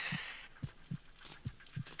sick.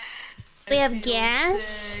 We have gas.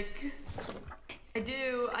 Sick. I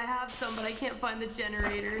do. I have some, but I can't find the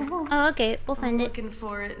generator. Oh. Oh, okay. We'll I'm find it. looking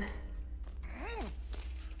for it.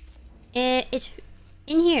 It's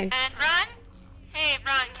in here. And run? Hey,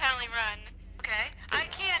 run, Callie, run. Okay. I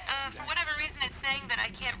can't, for whatever reason it's saying that I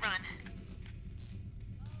can't run.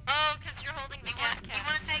 Oh, because you're holding the gas can. You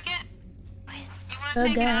want to take it? You want The to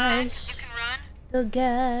take it back? gas. You can run? The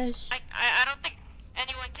gas. I don't think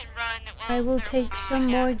anyone can run while I will they're take holding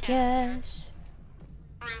some a more can. gas.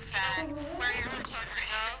 Proof that where you're supposed to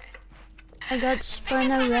go. I got I spun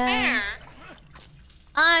think it's over around. there.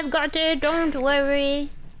 I've got it. Don't worry.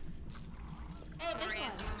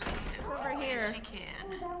 Over here. She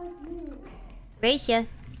can. Race ya.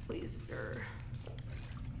 Please, sir.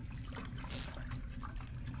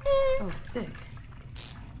 Oh, sick.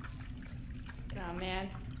 Oh man.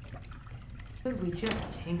 Could we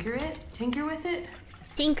just tinker it? Tinker with it?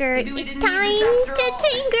 Tinker. Maybe we It's didn't need time this after to all.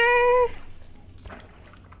 tinker.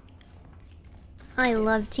 I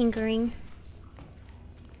love tinkering.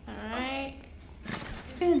 Alright.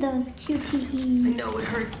 Through those I QTEs. know it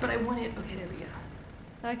hurts, but I want it. Okay, there we go.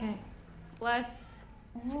 Okay. Bless.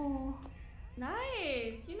 Oh.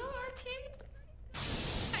 Nice! You know our team? I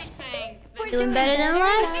think. We're Doing better than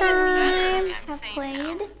last time. Have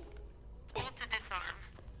played. Hold to disarm.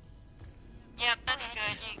 Yep, that's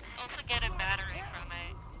good. You also get a battery from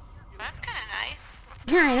it. That's kind of nice.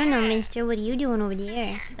 I don't know, mister. What are you doing over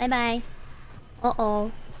there? Bye-bye.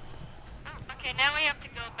 Uh-oh. Oh, okay, now we have to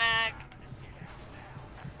go back.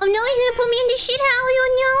 Oh no, he's gonna put me into shit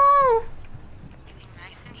hole, Anything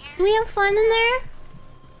nice in here? no! We have fun in there?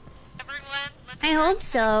 Everyone, let's I hope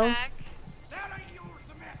so. back.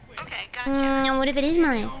 Okay, gotcha. Now what if it is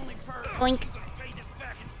mine? Boink.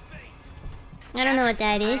 I don't know what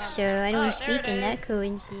that is, sir. I don't Oh, there speak it in that is.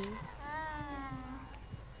 currency.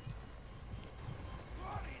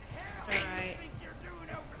 Alright.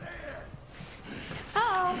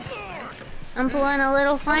 Oh. I'm pulling a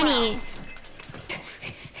little funny.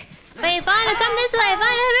 Wait, Fauna, come this way.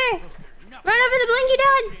 Fauna, over. Run over the blinky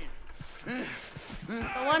dot.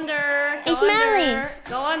 Go under! Hey, Go Smelly. under!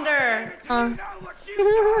 Go under! Oh.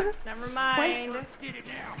 Never mind.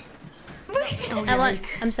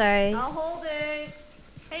 I'm sorry. I'll hold it.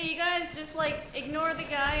 Hey, you guys just like ignore the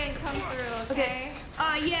guy and come through, okay?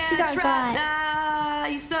 Yeah, You got trap. got. Ah,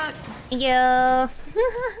 you suck. Thank you.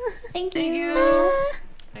 Thank Thank you. you.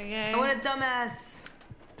 Okay. I want a dumbass.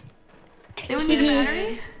 Anyone need a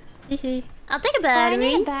battery? I'll take a I battery.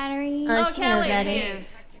 need a battery. Oh, Oh, she got a Kelly, battery. here.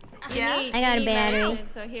 Yeah? You need- I got you a need battery. medicine,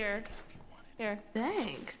 so here. Here.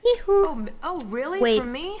 Thanks. Yee-hoo. Oh, really? Wait.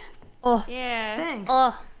 From me? Oh, Yeah. Thanks.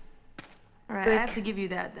 oh. Alright, I Brick. have to give you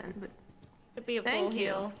that then. But Could be a full Thank you.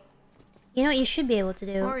 heal. You know what you should be able to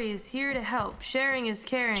do? Ori is here to help. Sharing is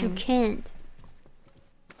But you caring. can't.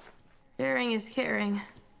 Sharing is caring.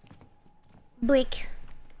 Brick.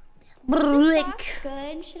 This Brick. box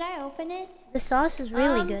good. Should I open it? The sauce is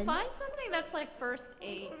really good. Find something that's like first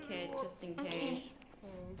aid kit, just in case.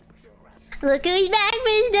 Look who's back,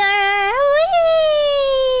 mister!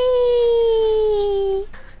 Whee!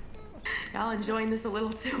 Y'all enjoying this a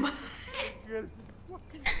little too much.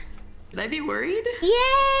 Should I be worried?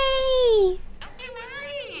 Yay! Don't be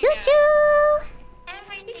worried. Choo-choo!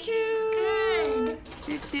 Everything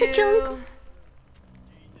is good. Choo-choo.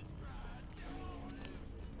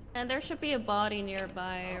 And there should be a body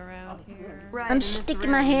nearby around here. Right, I'm in this sticking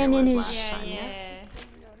room my hand there in was his last Yeah, time, yeah.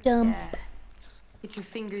 dump. Yeah. Get your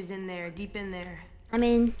fingers in there, deep in there. I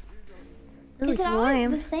mean, ooh, Is it's it always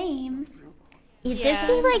warm. the same? Yeah, Yeah, this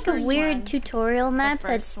is like a first weird one. tutorial map that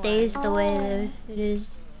first stays the way Oh. that it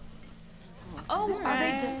is. Oh, are they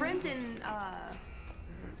Alright. different in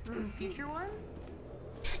future ones?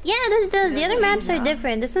 Yeah, the other maps are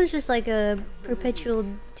different. This one's just like a perpetual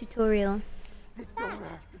tutorial.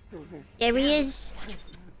 There he is,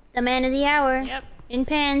 the man of the hour, Yep. in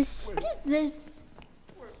pants. What is this?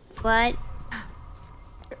 What?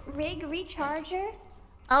 Rig recharger?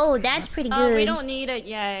 Oh, that's pretty good. Oh, we don't need it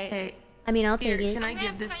yet. Hey, I mean, I'll here, take it. can I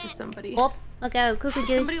give this to somebody? Oh, look out, cuckoo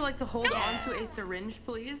juice. Somebody like to hold on to a syringe,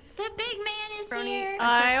 please? The big man is Brony, here.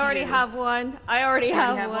 I already have one. I already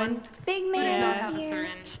have one. Big Does man not is have a here.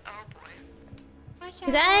 syringe. Oh boy. Watch You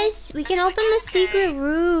out. guys, we can open the secret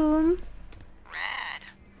room. Rad.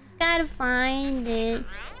 Just gotta find it.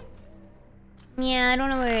 Yeah, I don't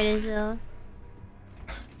know where it is though.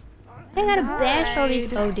 I gotta bash all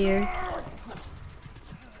these. Oh dear.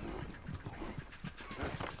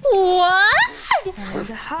 What? And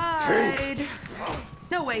hide.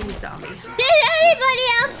 No way he saw me. Did anybody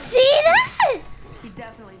else see that? He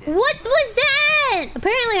definitely did. What was that?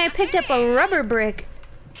 Apparently I picked up a rubber brick.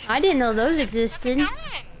 I didn't know those existed.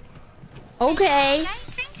 Okay. Okay.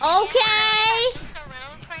 It's a little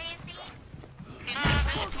crazy.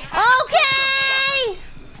 Okay.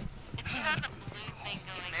 If you have the blue thing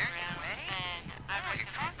going around, then I would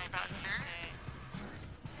talking about Thursday.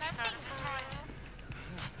 Nothing cool.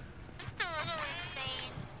 Just a little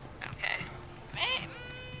insane. Okay.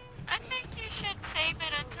 I think you should save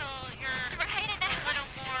it until you're a little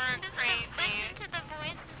more crazy. Listen to the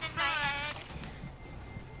voices in my head.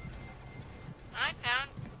 I found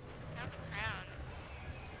the crown.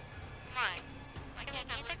 Come on. Like, you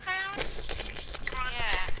need the crown?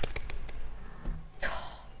 Yeah.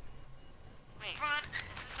 Wait, Ron, this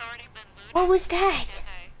has already been looted. What was that?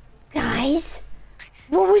 Okay. Guys,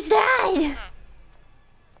 what was that? Narrow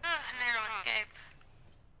escape.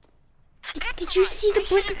 Did you see the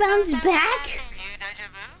brick bounce back? New deja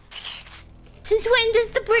vu? Since when does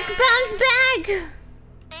the brick bounce back?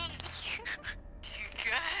 Thank you. You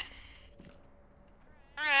good?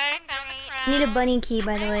 Alright, found the crown. I need a bunny key,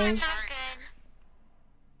 by the way. I'm good.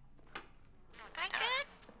 That good?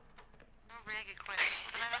 No rig equipment.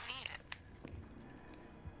 I haven't seen it.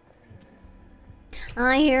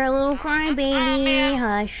 I hear a little cry baby.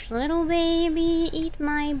 Hush, little baby, eat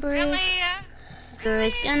my brick. Really?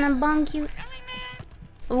 Gura's gonna bonk you.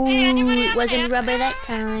 Really, man? Ooh, it wasn't rubber that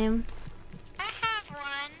time. I have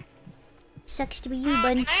one. Sucks to be you,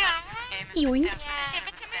 bud. Yoink. Yoink. Yeah. Give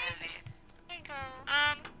it to me. Here you go.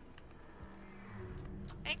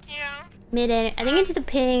 Thank you. Mid-air. I think it's the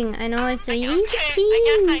ping. I know it's a Okay, I ping.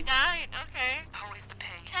 guess I died. Okay. Always the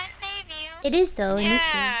ping. Can I save you? It is though in this game.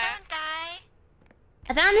 Yeah. Don't die.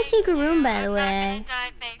 I found the secret room, by the I'm way. not gonna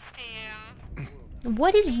die thanks to you.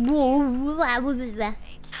 What is? Thank you. This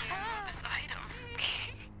item.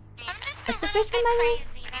 What's the first one, by the way? I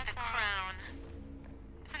need the crown.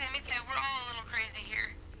 It's okay, me too. We're all a little crazy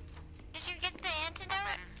here. Did you get the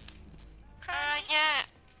antidote? Yeah.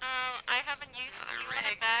 I haven't used it. You want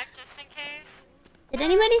it back just in case? Did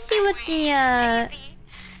anybody see what the Yeah,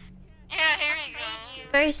 here you go.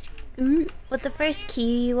 first what the first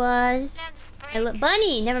key was?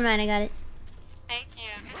 Bunny. Never mind. I got it. Thank you.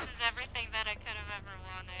 This is everything that I could have ever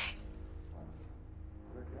wanted.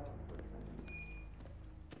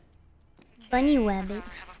 Bunny wabbit. I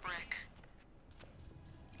have a brick.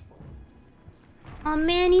 Oh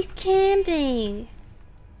man, he's camping.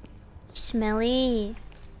 Smelly.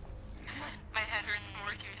 My head hurts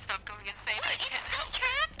more. Can you stop going insane? It's still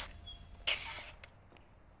trapped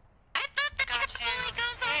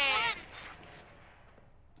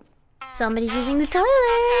Somebody's using the Not toilet.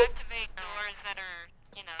 to activate doors that are,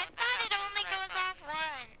 you know. I thought it only goes off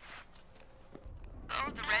once. Oh,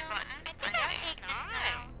 the red button. I think I'll take this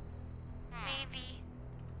now. Maybe.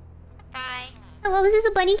 Bye. Hello, is this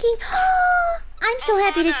a bunny key? I'm so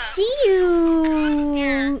happy to see you.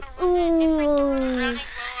 Here. Ooh. Running low on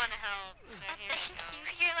health. So here you go.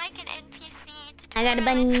 You're like an NPC. I got a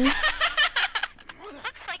bunny. Looks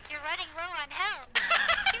like you're running low on health.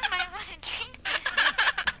 You might want to drink this.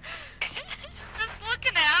 Just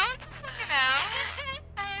looking out. Just looking out.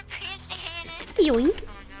 I appreciate it. Yoink. Oh,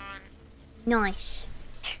 God. Nice.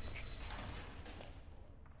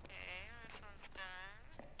 Okay, this one's done.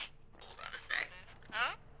 Hold on a sec.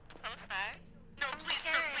 Oh? Close that. No, please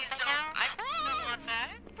don't. I don't want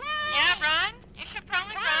that. Yeah, run. You should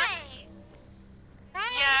probably run. Yeah,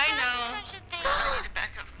 I know. I need to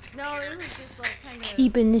back up from the No, computer. it was just like kind of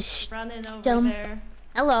Deep in the running over dump. there.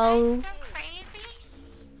 Hello. Crazy?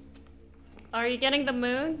 Are you getting the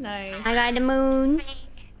moon? Nice. I got the moon.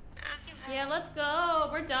 Yeah, let's go.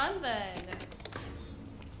 We're done then.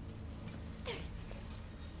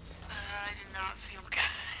 I did not feel good.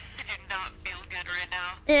 I did not feel good right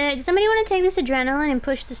now. Does somebody want to take this adrenaline and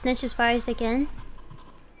push the snitch as far as they can?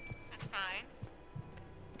 That's fine.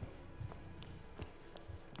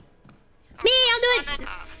 Me, I'll do it.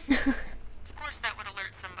 Of course that would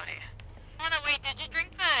alert somebody. Oh no, wait, did you drink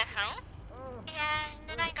the health? Yeah, and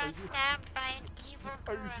then I got stabbed by an evil Gura.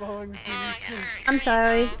 Are you following the I'm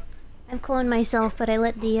sorry. I've cloned myself, but I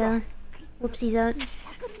let the whoopsies out.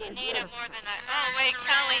 You need it more than that. Oh wait,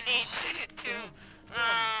 Kelly needs to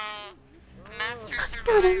master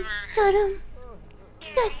Da-dum, survivor. da-dum.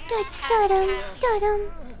 Da-da-da-dum, da-dum.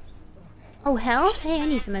 Oh, health? Hey, I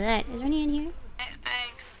need some of that. Is there any in here?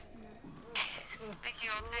 Thanks. Thank you,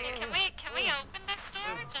 I'll take it. Can we open this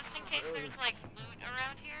door just in case there's like loot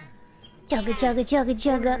around here? Jugga, jugga, jugga,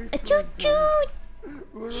 jugga. A toot toot.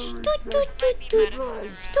 Stoot, toot, toot, toot.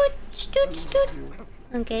 Stoot, stoot, stoot.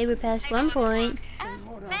 Okay, we're past one point.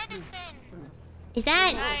 Medicine! Is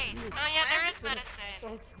that? Nice. Oh yeah, there is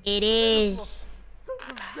medicine. It is.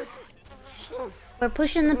 We're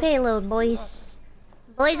pushing the payload, boys.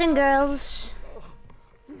 Boys and girls.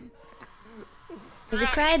 There's a Doing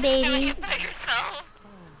crybaby. it by yourself.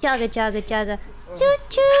 Jugga, jugga, jugga. Choo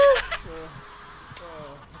choo.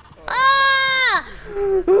 Ah!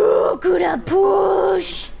 Ooh, Gura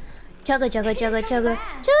push. Jugga, jugga, jugga, jugga.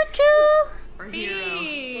 Choo choo.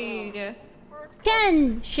 Speed.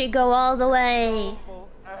 Can she go all the way?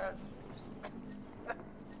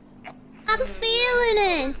 I'm feeling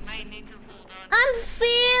it. Might need to hold on. I'm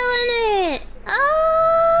feeling it.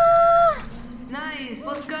 Ah! Nice,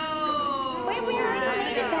 let's go. Wait, we already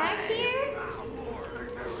made it back here?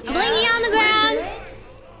 Blinky on the ground.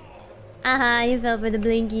 Aha, you fell for the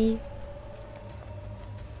blinky.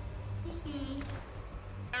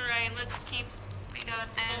 Alright, let's keep. We got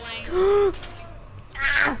that, like.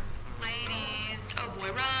 Ah! Ladies. Oh boy,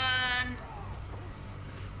 run.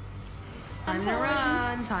 Time to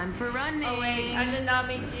run. Time for running. Oh wait, I did not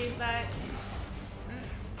mean to use that.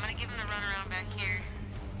 I'm gonna give him the run around back here.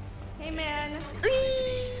 Hey man.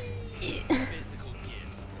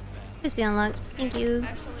 Just be unlocked. Thank you.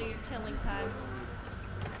 Actually, you're killing time.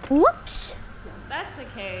 Whoops. That's the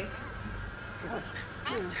case.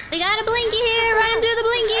 We got a blinky here. Run him through the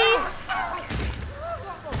blinky.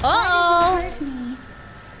 Uh-oh. Hurt me.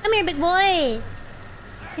 Come here, big boy.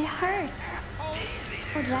 It hurts. Oh,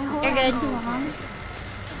 did I hold You're on good. too long?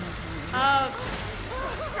 Oh.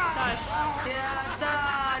 Gosh. Yeah,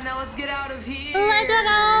 duh. Now let's get out of here. Let's go.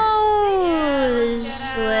 Yeah, let's This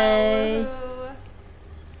get way.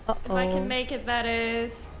 out. If I can Uh-oh. make it, that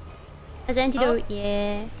is. As antidote,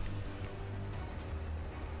 yeah.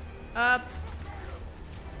 Up.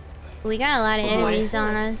 We got a lot of Oh, boy. enemies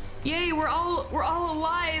on us. Yay, we're all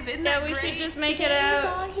alive. Isn't Yeah, that we great? should just make it Guys, out.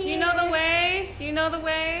 all Do you know here. the way? Do you know the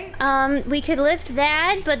way? We could lift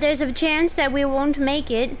that, but there's a chance that we won't make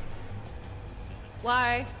it.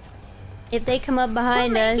 Why? If they come up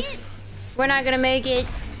behind us, we're not gonna make it.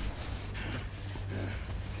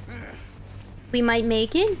 We might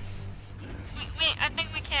make it. Wait, I think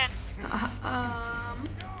we can. Oh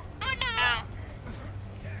no.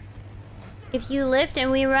 If you lift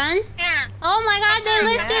and we run. Here. Oh my god, they're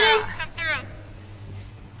lifting it! Come through.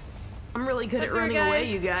 I'm really good at Come through, running away,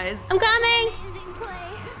 guys. you guys. I'm coming!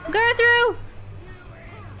 Go through!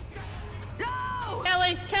 No!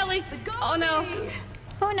 Kelly! Oh no.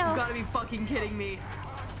 Oh You no. gotta be fucking kidding me.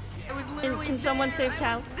 I was literally Can someone there. save I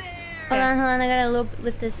Cal? was there. Hold on, I gotta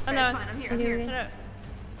lift this. Oh no. Fine, I'm here. Okay, Shut okay.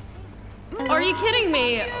 up. Are you kidding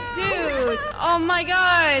me? Dude! Oh my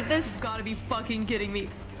god! You This. gotta be fucking kidding me.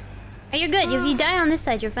 Oh, you're good. If you die on this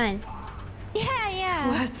side, you're fine. Yeah.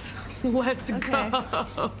 Let's Okay.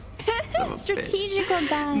 go. Strategical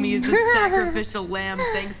dying. Me as the sacrificial lamb.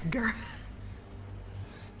 Thanks, Gura.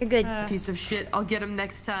 You're good. Piece of shit. I'll get him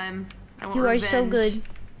next time. I want You are so revenge. good.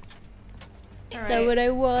 All Is that what right. I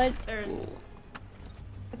want? There's.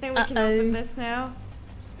 I think we can open this now.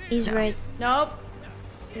 He's right. Nope.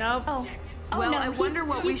 Nope. Oh. Well, no, I wonder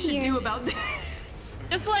what we he's should here. do about this.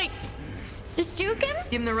 Just like. Just juke him?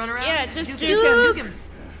 Give him the runaround? Yeah, just Juke juke him.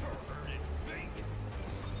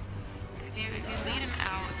 If you lead him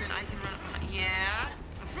out, then I can run. Yeah.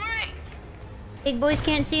 Right. Big boys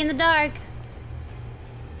can't see in the dark.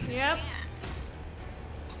 Yep.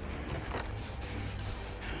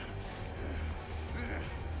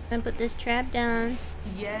 Gonna put this trap down.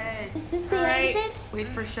 Yes. Is this the Alright. exit? Wait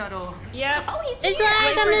for shuttle. Yep. Oh, he's This here. way,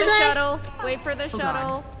 Wait come for this the way. shuttle. Wait for the Hold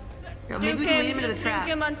shuttle. Yo, maybe we Juke can lead him. him into the Just trap.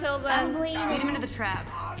 juke him until I'm then. Lead him bleeding. into the trap.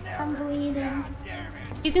 I'm bleeding.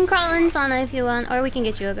 You can crawl in, Fauna, if you want, or we can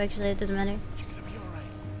get you up. Actually, it doesn't matter.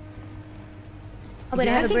 Oh wait,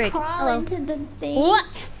 I have a I can brick. crawl Hello. into the thing. What?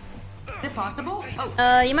 Is it possible?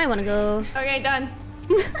 Oh, You might want to go. Okay, done.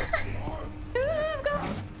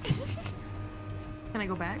 can I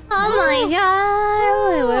go back? Oh my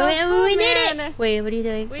god! Wait, we did man. it! Wait, what are you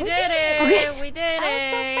doing? We did it. Okay. We did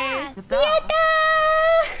That it. was so fast.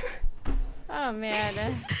 Yatta! Oh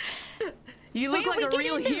man. You look Wait, we like a get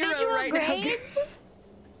real individual hero right grades?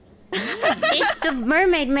 It's the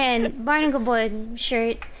mermaid man, Barnacle Boy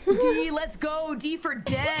shirt. now. D, let's go. D for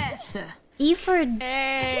death. D for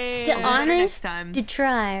Hey. to next honest, time. to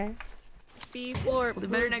try. Before. We'll do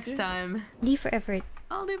better next time. D for effort.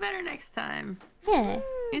 I'll do better next time. Yeah.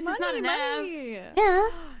 This is not an F. money. Yeah.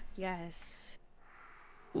 Yes.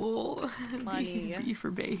 Cool. Money. B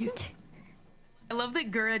for base. I love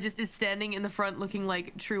that Gura just is standing in the front looking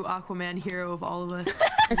like true Aquaman hero of all of us.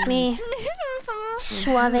 That's me.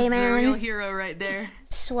 Suave This is a real man. hero right there.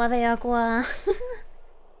 Suave aqua.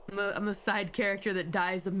 I'm the side character that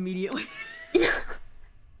dies immediately.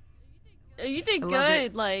 You did I love good,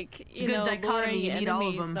 it. like, you Good know, dichotomy, luring you need all of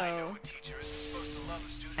enemies, them. though.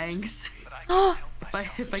 Thanks. Oh, If I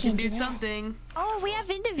Can't can do do that. something. Oh, we have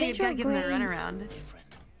Hey, you individual gotta give him the grades. runaround.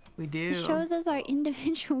 We do. It shows us our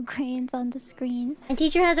individual grades on the screen. my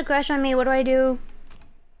teacher has a crush on me. What do I do?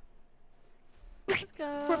 Let's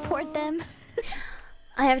go. Report them.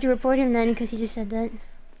 I have to report him then because he just said that.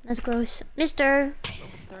 That's gross. Mister,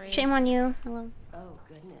 shame on you. Hello. Oh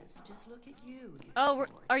goodness, just look at you. Oh,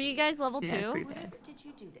 are you guys level Yeah, it's 2? pretty bad. What did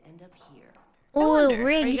you do to end up here? Oh, wonder. Are you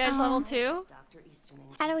rigs. guys level 2? Dr. Easton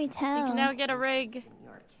and How do we Jason tell? You can now get a rig. in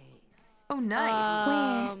your case. Oh,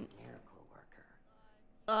 nice. Miracle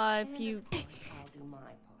worker. If you... I'll do my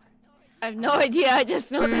part. I have no idea, I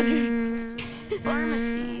just know that...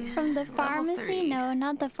 Pharmacy. From the Level pharmacy? 3. No,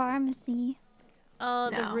 not the pharmacy. The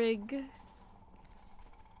No. rig...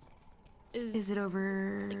 Is it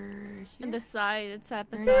over here? on the side, it's at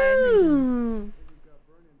the side. Hmm.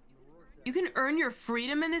 You can earn your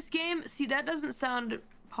freedom in this game? See, that doesn't sound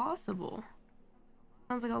possible.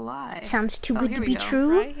 Sounds like a lie. Sounds too Oh, good here to we be go.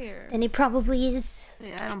 true. Right here. Then it probably is.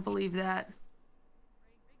 Yeah, I don't believe that.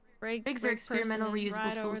 Rig, Rigs are rig person experimental is reusable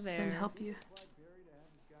right over tools to there. help you.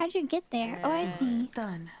 How'd you get there? Oh, I see.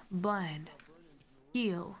 Stun, blind,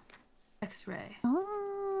 heal, X-ray.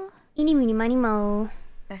 Oh. Eeny, meeny, miny, mo.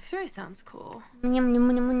 X-ray sounds cool. Nyam, nyam,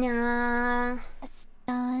 nyam, nyam. A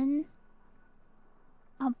stun.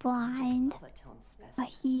 A blind. A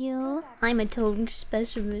heal. I'm a total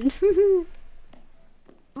specimen.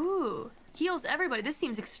 Ooh, heals everybody. This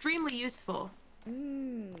seems extremely useful.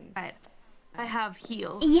 Alright, I have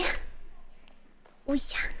heal. Yeah. Oh yeah.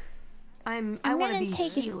 I I'm want to gonna be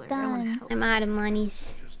take a healer. I want to stun. help. I'm out of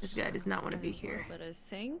monies. This guy does not want to be here. Let us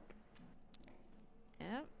sink.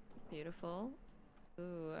 Yep, beautiful.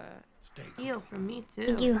 Ooh, Heal for me too.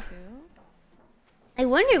 Thank you. 2 I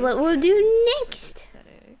wonder what we'll do next.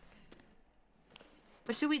 aesthetics.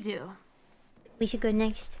 What should we do? We should go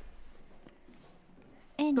next.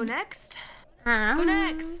 And Go next? Ah. Go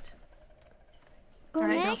next! Go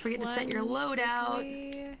Alright, don't next. forget to set your load out.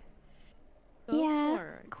 Yeah,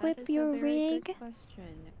 equip your rig.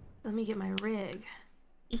 Question. Let me get my rig.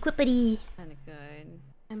 Equipity. Kind of good.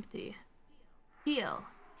 Empty. Heal.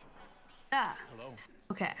 Ah. Hello.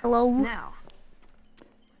 Okay. Hello. Now.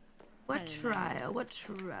 What Kinda trial? nice. What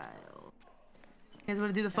trial? You guys want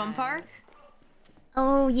to do the fun park?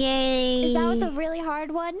 Oh yay. Is that the really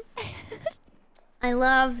hard one? I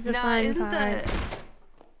love the No, fun isn't part. the...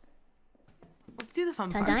 Let's do the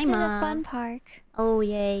fun park. Let's do the Tadaima. fun park. Oh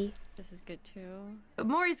yay. This is good too.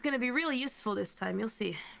 Mori's gonna be really useful this time. You'll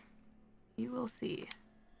see. You will see.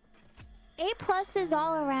 A pluses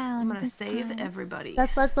all around. I'm gonna this save time. everybody.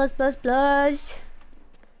 Plus, plus, plus, plus, plus.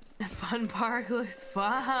 The fun park looks fun.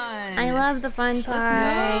 I love the fun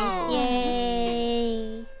part. go.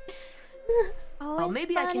 Yay. Always Well,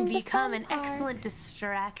 maybe I fun can in the become fun an part. excellent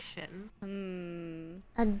distraction.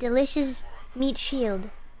 A delicious meat shield.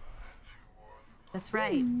 That's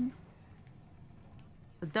right.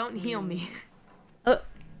 But don't heal me. Oh,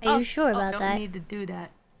 are you sure about Don't that? need to do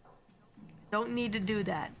that. Don't need to do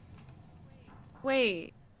that.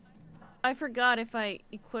 Wait. I forgot if I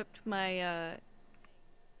equipped my,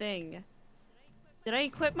 thing. Did I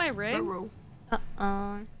equip my rig?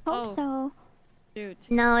 Uh-oh. Hope so. Shoot.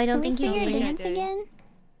 No, I don't Can we think you see your did. dance again?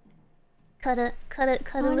 Cut a I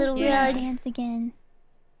wanna little see your rug. dance again.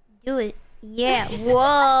 Do it. Yeah.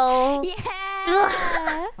 Whoa. Yeah.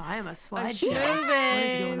 I am a I'm slideshow. moving. What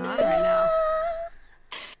is going on right now?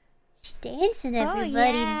 She's dancing, Oh,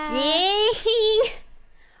 everybody. yeah. Dang.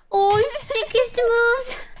 Oh, sickest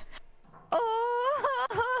moves.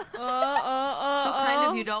 So kind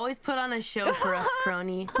of, you'd always put on a show for us,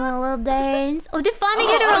 crony. A little dance. Oh, they finally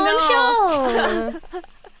get her own show.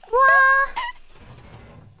 What?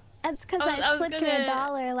 That's because I I was slipped her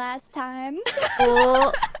gonna- $1 last time.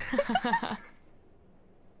 Oh.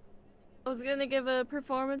 I was gonna give a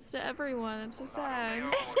performance to everyone. I'm so sad.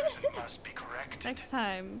 Must be corrected. Next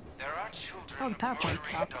time. There are children Oh, the PowerPoint wandering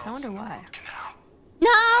stopped. I adults wonder in the why. root canal.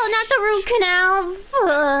 No, not the root canal.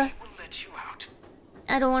 We'll let you out.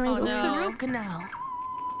 I don't want to Oh, go. no. The root canal.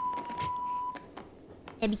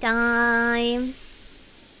 Every time.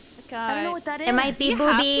 I don't know what that is. There might be You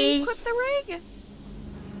have to boobies. equip the rig.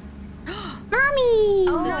 Mommy.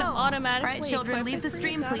 Oh, Does it no. automatically Alright, children, equip leave it the for you?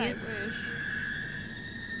 stream, God, I please. wish.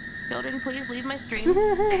 Children, please leave my stream. Need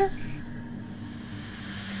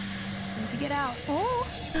to get out.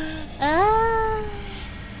 Ah.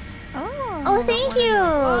 Oh. Oh, thank you.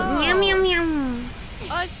 Yum, yum, yum.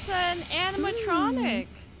 Oh, it's an animatronic.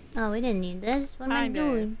 Oh, we didn't need this. What am I Kinda.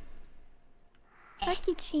 doing? Chuck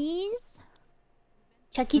E. Cheese?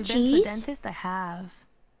 Chuck E. You've been to the Cheese? dentist? I have.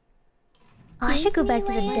 Oh, I should go back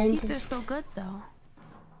to the Disneyland? My teeth are dentist. so good, though.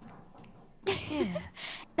 Yeah.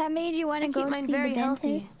 That made you want to keep go mine see the very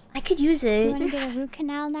healthy. dentist? I could use You want to it. get a root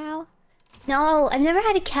canal now? No, I've never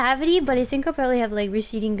had a cavity, but I think I'll probably have like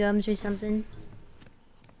receding gums or something.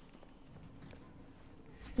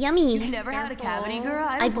 Yummy. You've never had a cavity, Gura?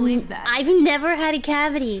 I don't I've believe that. I've never had a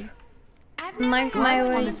cavity. I've Mark never my had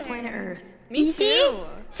on one words. this either. planet Earth. Me You too. see?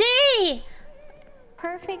 See?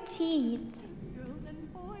 Perfect teeth.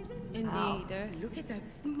 Indeed. Look at that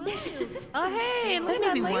smile. Oh, hey, look at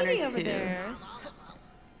that Maybe one or lady over two. there.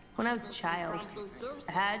 When I was a child,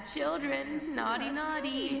 I had children. Naughty,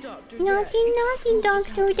 naughty. Naughty, naughty,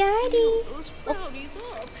 Dr. Daddy.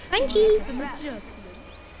 Crunchy.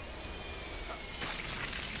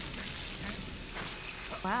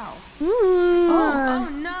 Wow. Ooh. Oh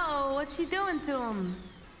no! What's she doing to him?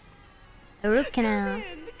 A root canal.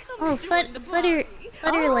 Oh, Flutterland.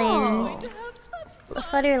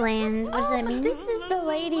 Flutterland. What does that mean? This is the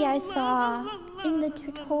lady I saw in the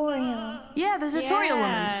tutorial. Yeah, the tutorial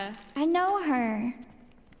woman. Yeah. I know her.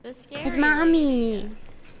 The scary It's lady. mommy.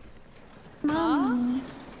 Mommy.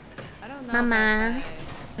 I don't know. Mama.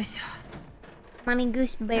 about that. Mommy Our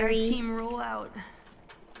Gooseberry. team roll out.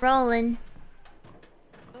 Rolling.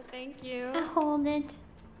 Oh, thank you. I hold it.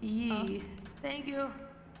 Yee. Thank you.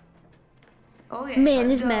 Okay. Man,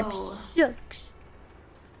 let's this map go. sucks.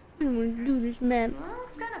 I don't want to do this map. Well,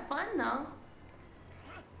 it's kind of fun though.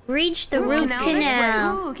 Reach the Ooh, root this way.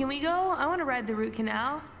 canal. Ooh, can we go? I want to ride the root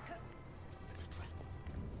canal.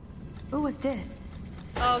 Ooh, what's this?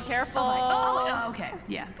 Oh, careful. Oh, okay.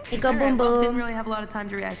 Yeah. Hey, go Alright, boom well, boom. didn't really have a lot of time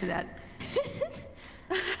to react to that.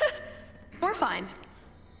 We're fine.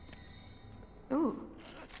 Ooh.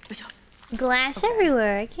 Glass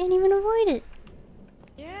everywhere. I can't even avoid it.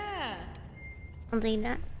 Yeah. I'll take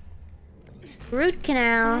that. Root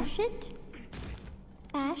canal. Bash it.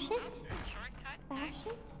 Bash it. Bash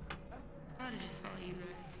it.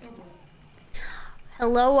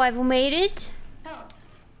 Hello, I've made it.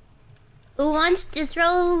 Who wants to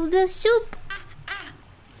throw the soup?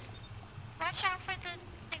 Watch out for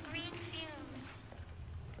the green fumes.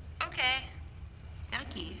 Okay.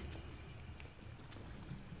 Yucky.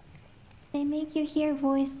 They make you hear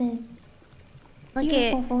voices. Look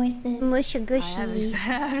Beautiful at voices. mushy I gushy.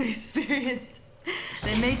 have experienced.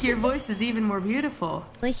 They make your voices even more beautiful.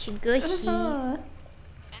 Mushy gushy. Oh,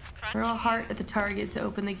 It's crunchy. Throw a heart at the target to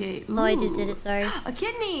open the gate. I just did Ooh. it, sorry. A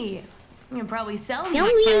kidney! You can probably sell these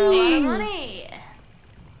Yummy! for a lot of money.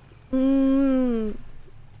 Mmm.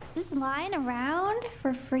 Just lying around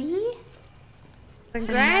for free? For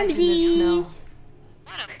Imagine the smell. grabsies.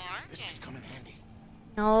 What a bargain. This is coming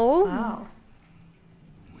No. Wow.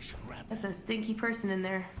 We should grab That's a stinky person in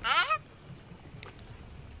there. Huh?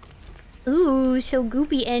 Ooh, so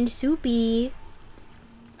goopy and soupy.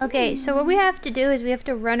 Okay, so what we have to do is we have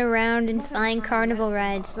to run around and find carnival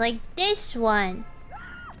rides like this one.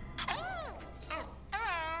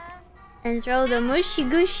 And throw the mushy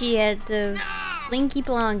gushy at the blinky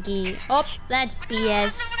plonky. Oh, that's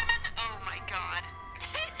BS. Oh my god.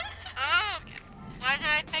 Oh, okay. Why did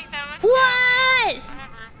I think that was What?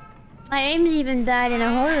 Whatever. My aim's even bad in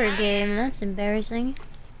a horror game. That's embarrassing.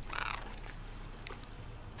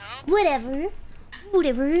 Whatever.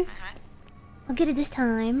 Whatever. I'll get it this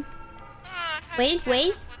time. Wait,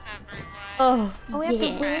 wait. Oh, Oh, we have to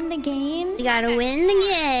yeah. win the games? You gotta win the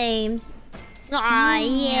games. Aw,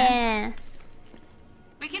 yeah.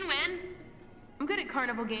 We can win. I'm good at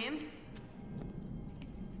carnival games.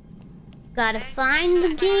 Gotta find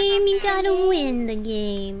the game, you gotta win the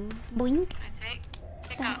game. Boink.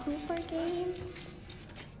 The super game?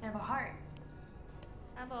 I have a heart.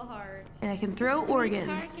 Have a heart. And I can throw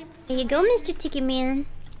organs. There you go, Mr. Ticket Man.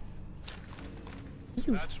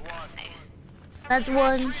 Ew. That's one. That's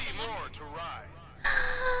one. 3 more to ride.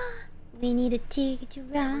 We need a ticket to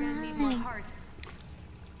We're gonna need more ride. hearts.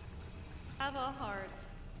 Have a heart.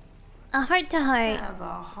 A heart to heart. Have a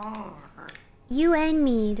heart. You and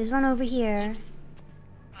me. There's one over here.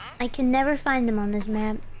 I can never find them on this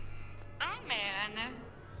map. Oh man.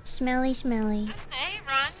 Smelly, smelly. Hey,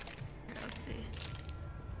 run.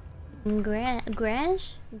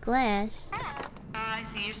 Grass? Glass. Oh, I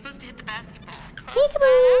see. You're supposed to hit the basketball.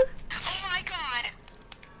 Peekaboo! Oh my god.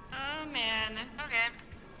 Oh man. Okay.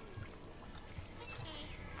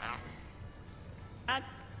 Well,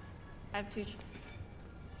 I have two.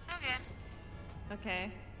 okay.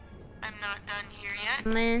 Okay. I'm not done here yet.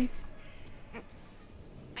 Man.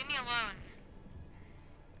 Leave me alone.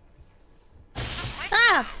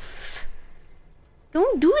 Ah!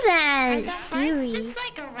 Don't do that! Are the hearts Scary. just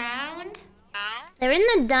like around? No? They're in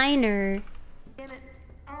the diner. Damn it.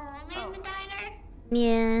 Oh, only in the diner?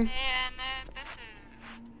 Yeah. Man, this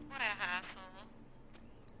is... What a hassle.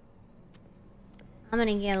 I'm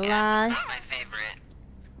gonna get Yeah, lost. that's my favorite.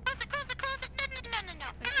 Close it, close it, close it.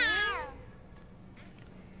 No.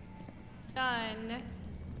 Done.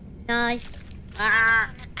 Nice. Ah!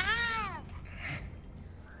 Ow.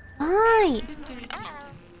 Why?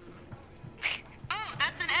 Oh,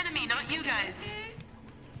 that's an enemy, not you guys.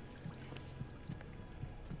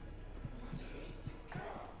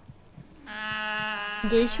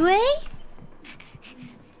 This way?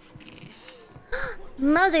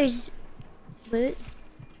 Mother's... What?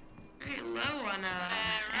 Very low on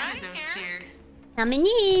antidotes here. Coming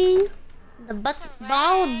in. The balls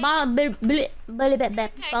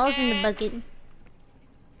in the bucket.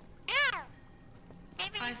 Yeah.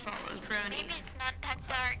 Maybe I follow crony. Maybe it's not that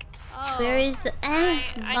dark. Oh. Where is the I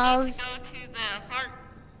need balls? to go to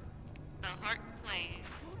the heart place.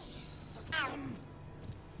 Ow.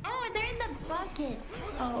 Oh, they're in the bucket.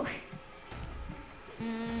 Oh.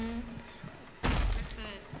 Where's the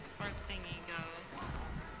heart thingy go?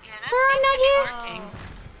 Yeah, that's I'm not here. working.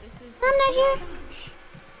 I'm not here.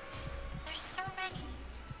 There's so many.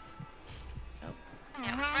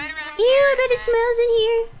 Yeah, right around Ew, here. I bet it smells in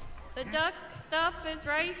here. The duck stuff is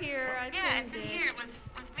right here. I Yeah, found it's in it. here with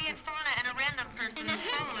me and Fauna and a random person who's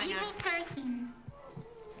following Evil us. person.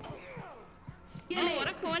 Oh, what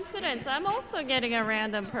a coincidence. I'm also getting a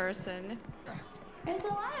random person. There's a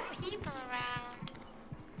lot of people around.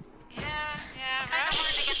 Yeah, I don't want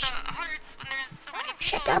to get the hearts when there's so many people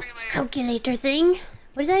Shut up, everywhere. calculator thing.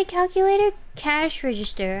 What is that, a calculator? Cash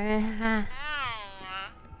register. Ow.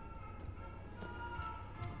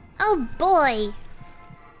 Oh boy.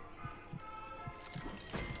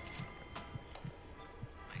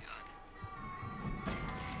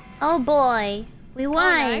 Oh boy. We Oh,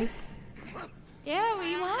 won. nice. Yeah,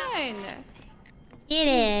 we won. It You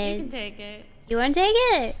can is. take it. You wanna take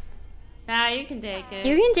it? Nah, you can take it.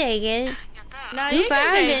 You can take it. Nah, You you can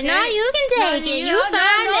found take it. No, you can take it. You no,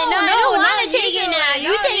 found it. No, I don't want to you take it do now. it.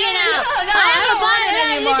 You take it now. No, I I don't want it No,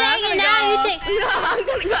 anymore. You take it now. You take. No, I'm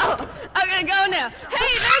gonna go. I'm gonna go now.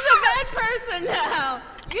 Hey, there's a bad person now.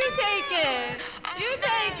 You take it. You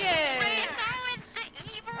take it. It's always the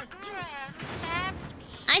evil Gura who stabs me.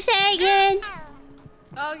 I take it.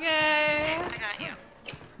 Okay. I got you.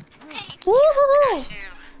 Woohoo! You.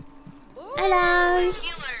 Hello.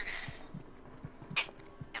 Healer.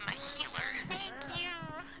 I'm a healer. Thank you.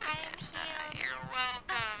 I am healed. You're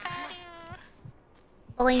welcome.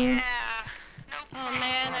 Boing. Yeah. No Oh problem.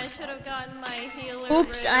 man, I should have gotten my healer.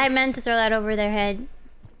 Oops, ring. I meant to throw that over their head.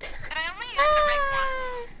 Did I only use the ring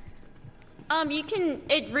once? You can.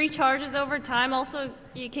 It recharges over time. Also,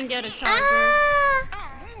 you can get a charger.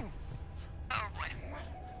 Oh boy.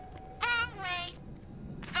 Wrong way.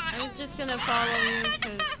 Sorry. I'm just gonna follow you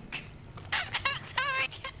because. Sorry.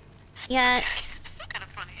 Yeah. It's kind of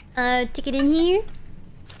funny. Ticket in here.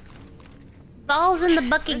 Balls in the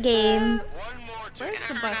bucket game. Where's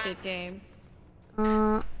the bucket game?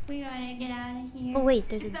 We gotta get out of here. Oh wait,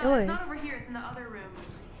 there's a No, door. it's not over here. It's in the other room.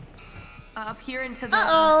 Up here into the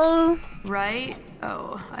Uh-oh. right.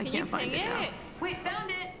 Oh, I Can can't you find ping it now. it? Wait, found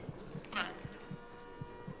it.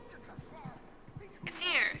 It's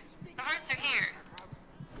here. The hearts are here.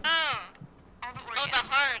 Oh. Oh, the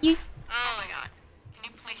hearts. You- Oh my god.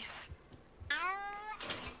 Can you please?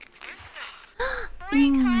 You're so...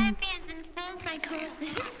 Frank Harvey is in full psychosis. There.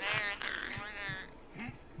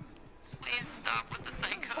 Please stop with the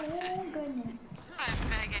psychosis. Oh goodness. I'm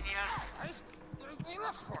begging you.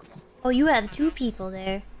 Oh, you have two people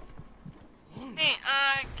there. Hey,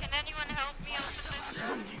 can anyone help me out with this?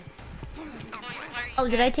 Oh,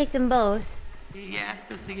 did I take them both? You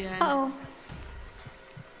asked us again. Oh.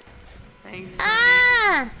 Thanks.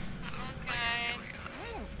 Ah!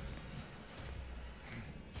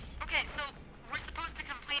 Okay, so we're supposed to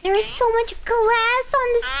complete There is game? so much glass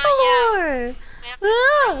on this Yeah. floor. We have to throw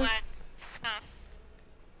Oh. that stuff.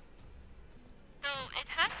 So it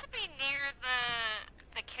has to be near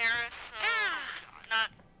the carousel, not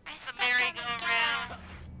the merry-go-round.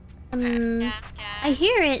 Gas. I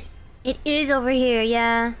hear it. It is over here,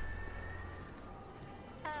 yeah.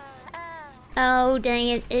 Oh, dang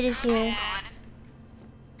it. It is here.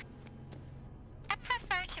 I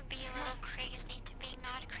prefer to be a little crazy to be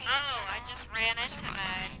not crazy. Oh, I just ran into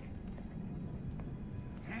that.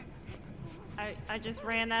 I just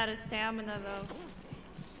ran out of stamina though.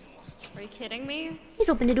 Are you kidding me? Please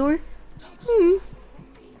open the door. Please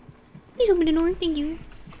open the door. Thank you.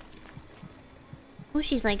 Oh,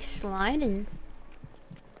 she's like sliding.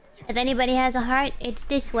 If anybody has a heart, it's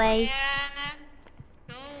this way.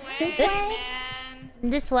 Go This away, way? man.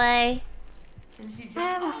 This way. I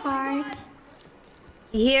have a heart.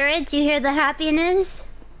 You hear it? You hear the happiness?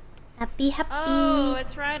 Happy, happy. Oh,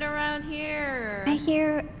 it's right around here. I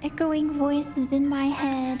hear echoing voices in my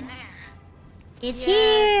head. It's Yeah.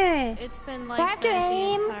 here. It's been Do like I have to that the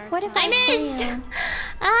aim? entire What if time. I missed. fail?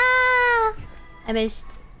 Ah! I missed.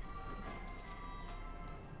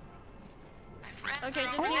 Okay,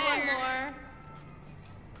 just need one more.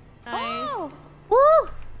 Nice. Oh! Woo!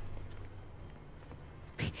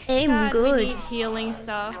 Aim God, good. we need healing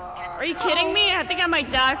stuff. Are you kidding me? I think I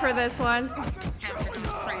might die for this one.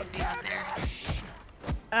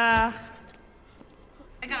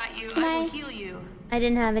 I got you. Can I will I- heal you. I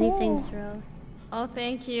didn't have anything to Oh. throw. Oh,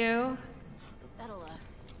 thank you. That'll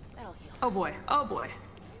heal. Oh boy. Oh boy.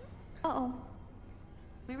 Uh-oh.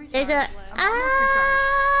 We recharged. There's a I'm almost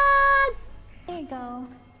recharged. There you go.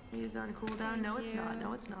 Use on cooldown. No, it's not.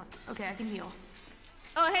 No, it's not. Okay, I can heal.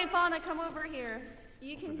 Oh, hey, Fauna, come over here.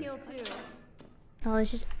 You can heal too. Oh,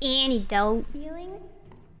 it's just antidote. Feeling?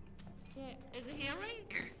 Yeah, is it healing?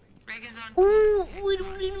 Here, Rig is on. Ooh, There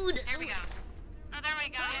we go. Oh, there we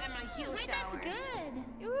go. Get in my heal shower. Good.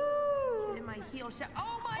 Get in my heal shower.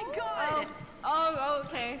 Oh my god! Oh,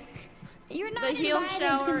 okay. You're not The heal invited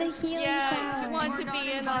shower. to the healing Yeah, shower. you want to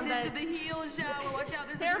be in on that. To the heal shower. Watch out,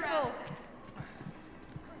 there's a Careful.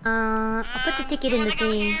 trap. I'll put the ticket in the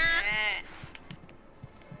thing. Yes.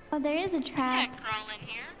 Oh, there is a trap. Can't crawl in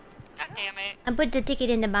here. God damn it. I put the ticket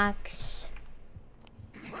in the box.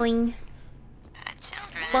 Boing,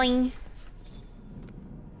 Children. boing.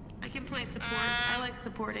 I can play support. I like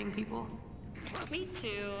supporting people. Me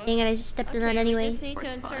too. Dang it, I just stepped in that We anyway. just need to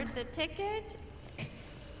Sport's insert fun. the ticket.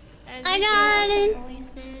 And I we got it.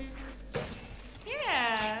 Voices.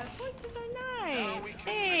 Yeah, voices are nice.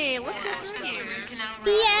 Hey, let's go through here.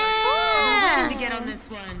 Yeah! To get on this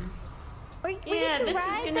one. We Yeah, get to this is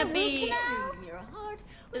ride gonna the be- roof now?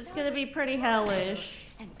 This is gonna be pretty hellish.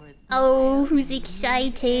 Oh, who's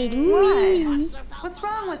excited? Whee! What's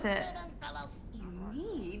wrong with it?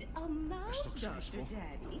 This looks useful.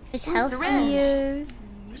 It's healthier.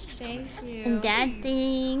 Thank you. And that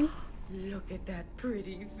thing.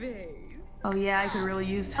 Oh yeah, I could really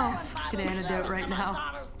use an antidote right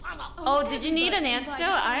now. Oh, did you need an antidote?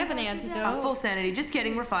 I have an antidote. Full sanity. Just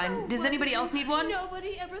kidding. We're fine. Does anybody else need one?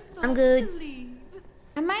 I'm good.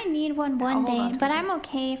 I might need one hold day, on. but I'm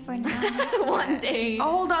okay for now. One day.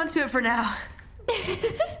 I'll hold on to it for now.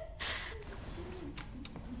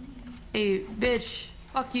 Hey, bitch.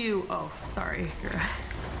 Fuck you. Oh, sorry. Gura.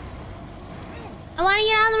 I want to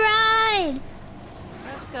get on the ride.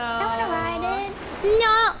 Let's go. I wanna ride it.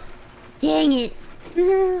 No. Dang it.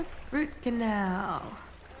 Root canal.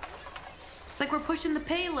 like we're pushing the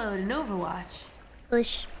payload in Overwatch.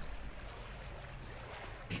 Push.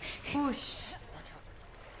 Whoosh.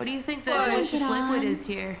 What do you think the Push. delicious liquid is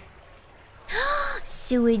here?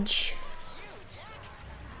 Sewage.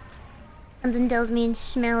 Something tells me it's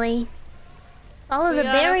smelly. Follow the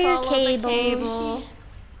barrier cables.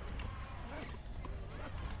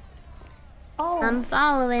 Oh. I'm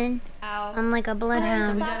following. Ow. I'm like a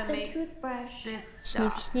bloodhound. Stop the toothbrush. This Sniffy,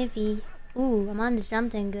 stuff. sniffy. Ooh, I'm onto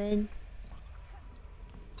something good.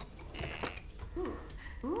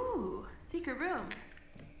 Ooh, secret room.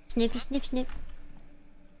 Sniffy, sniff, sniff.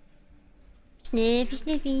 Sniffy,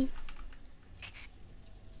 sniffy.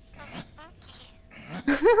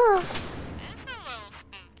 It's a little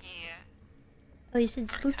spooky. Oh, you said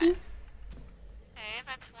spooky? Okay,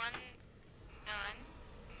 that's one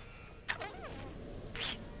done.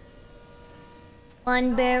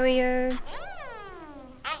 One barrier.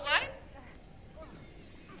 Oh, what?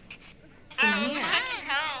 here. I can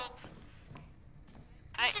help.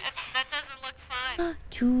 That doesn't look fun.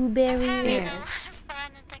 Two barriers. Having a lot of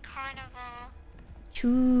fun at the carnival.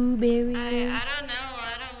 Two I barriers. don't know.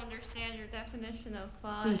 I don't understand your definition of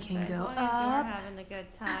fun. We can but go as long as you're up. having a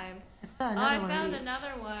good time. Oh, Oh, another I one of found these.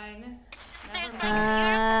 another one. There's Never like mind.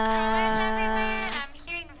 beautiful colors everywhere, and I'm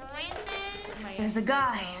hearing voices. My There's a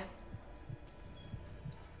guy.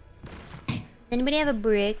 Does anybody have a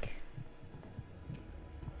brick?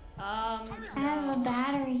 I have a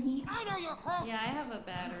battery. Yeah, I have a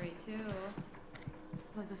battery too.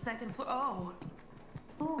 It's like the second floor. Oh.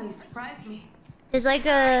 Oh, you surprised me. There's like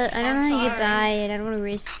a... I don't know how you get sorry. by it. I don't want to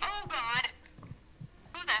risk... Oh God.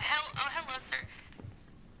 Who the hell? Oh, hello, sir.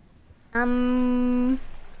 Um...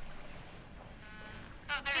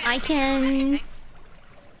 Oh, there I can...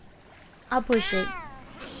 I'll push it.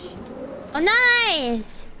 Oh,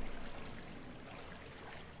 nice!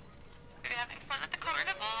 You're having fun at the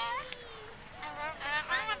carnival.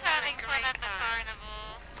 Everyone's having fun at the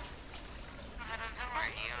carnival. I don't know where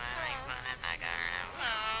you are having fun at the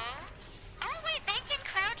carnival. Oh wait, they can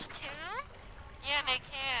crouch too? Yeah, they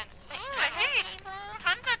can. Ooh, hey,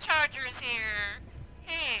 tons of chargers here.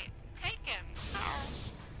 Hey, take him. Oh.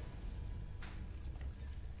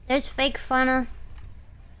 There's fake fauna.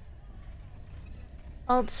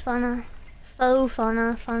 False fauna. Faux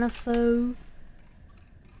fauna. Fauna faux.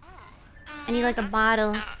 I need like a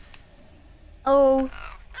bottle. Oh. Oh,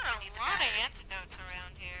 there are a lot of antidotes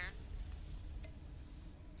around here.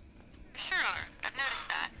 Sure are. I've noticed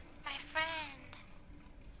that. My friend.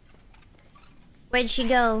 Where'd she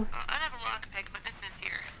go? Oh, I have a lockpick, but this is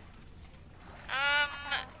here.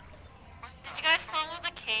 Did you guys follow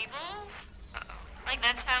the cables? Uh-oh. Like,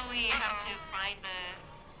 that's how we have to find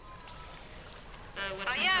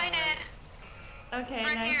oh, yeah, I did. Okay,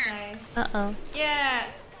 Right nice, here. nice. Uh-oh. Yeah,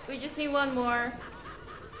 we just need one more.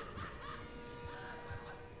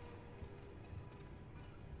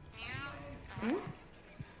 Hmm?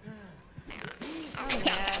 Oh,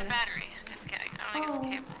 Yeah. battery. Just kidding. I don't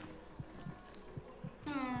think it's a cable.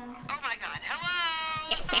 Oh my god.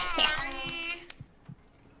 Hello! Sorry!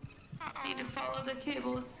 Need to follow the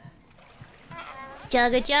cables.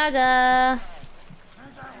 Jugga jugga.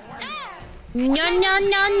 No, no,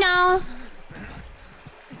 no, no.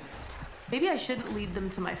 Maybe I shouldn't lead them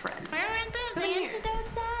to my friend. Where are those Come here.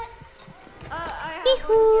 antidotes at? I have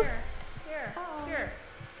Hee-hoo. one here. Here.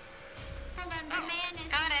 Hold on, the man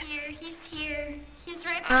is here. He's here. He's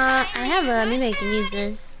right I behind have me. a... Maybe I can use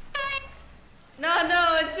this.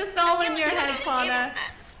 No, it's just all in your head, Fauna.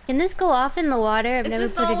 Can this go off in the water? I've It's never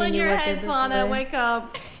just put all it in in your your water head, Fauna. before. Wake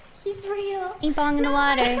up. He's real. Ping pong in the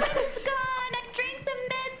water. It's gone. I drank the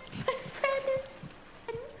meds. My friend is...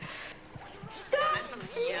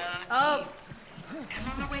 Oh,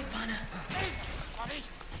 Come on away, Fauna.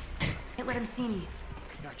 Can't let him see me.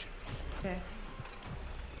 Gotcha. okay.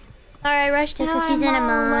 Sorry, I rushed it because Now he's in a I'm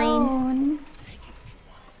all mine. alone.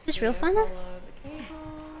 Is this real fun? Follow the cable.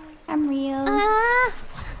 I'm real. Ah!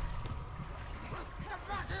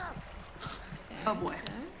 Oh boy.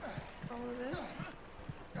 Follow this.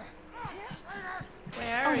 Wait,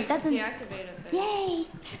 I already doesn't- deactivated this. Yay.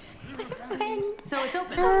 My friend. So it's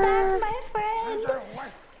open. Come back, my friend.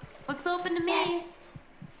 Looks open to me.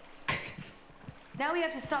 Now we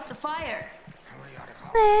have to stop the fire.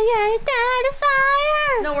 We're gonna start a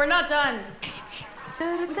fire. No, we're not done.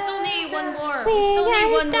 We still need one more. We We're still need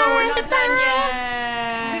gonna one more. We're start not the done fire.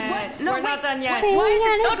 yet. Wait, what? No, We're not wait. done yet. We're Why is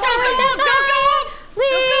gonna it Don't so go, start don't the go, don't go. fire.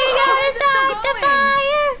 We're gonna start the going.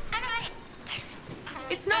 fire.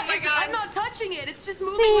 It's not. Oh my it's, God. I'm not touching it. It's just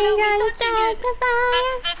moving We're without gonna me touching start it. the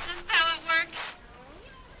fire. That's just how it works.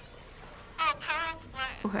 Oh, power up. What?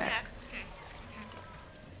 Okay. Yeah, okay.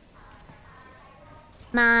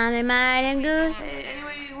 Mama, mama, good. Hey,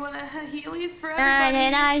 anyway, you want healies for And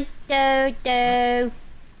everybody? I do.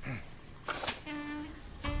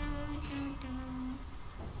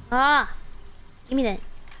 Ah, give me that.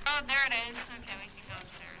 Oh, there it is. Okay, we can go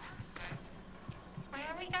upstairs. Where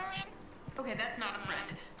are we going? Okay, that's not a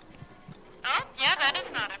friend. Oh, yeah, that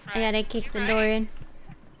is not a I friend. gotta kick the door in.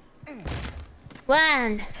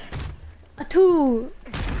 1, 2,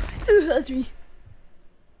 3. You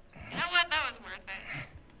know what? That was worth it.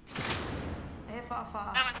 Hey,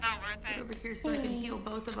 Fafa. That was not worth Get it. over here so I can heal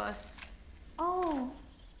both of us. Oh,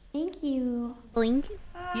 thank you. Blink.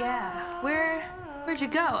 Yeah. Where'd you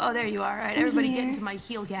go? Oh, there you are. All right, everybody get Here. into my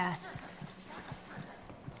heal gas.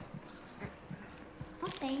 Oh,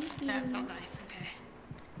 thank you. That felt nice.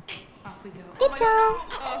 Okay. Off we go. Good my job. God.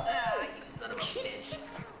 Oh, you son of a bitch.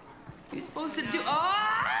 You're supposed to do.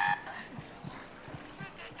 Oh!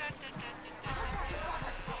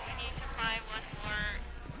 We need to buy one more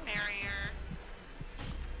barrier.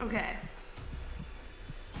 Okay.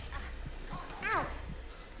 Oh,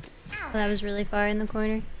 that was really far in the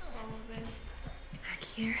corner. Back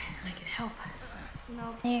here, and I can help.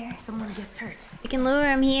 There. Someone gets hurt. We can lure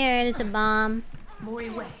him here. There's a bomb. More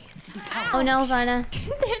way is to be called. Oh no, Vanna.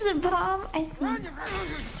 There's a bomb. I see. Gross.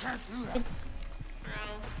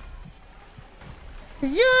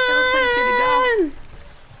 Zoom! It looks like it's good to go.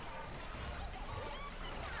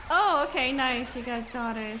 Oh, okay, nice. You guys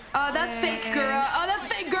got it. Oh, that's fake, Gura. Oh, that's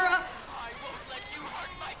fake, Gura.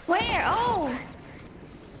 Where? Oh!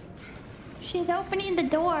 She's opening the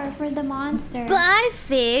door for the monster. Bye,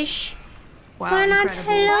 fish. Wow, We're not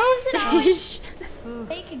hello, fish.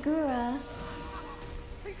 Fake Gura.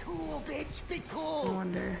 Be cool, bitch. Be I cool.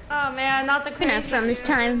 wonder. Oh man, not the We're not crazy. from this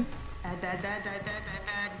time. Bad.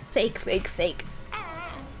 Fake, fake, fake.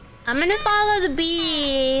 I'm gonna follow the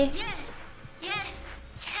bee. Yes. Yes.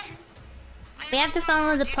 Yes. We have to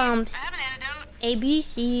follow the pumps. I have an antidote. A, B,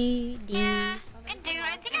 C, D. Yeah. I do.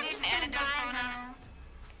 I think I'm just an antidote for now.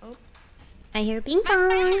 I hear ping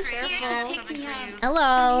pong. Careful. Pick me up.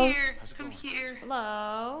 Hello. Here. Come here. Hello.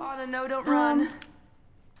 Oh, no, don't run.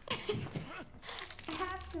 I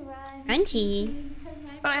have to run. Crunchy.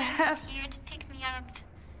 But I have. Here to pick me up.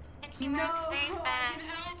 And he No. works very fast.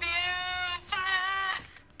 Help you. Fire.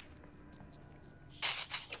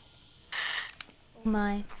 Oh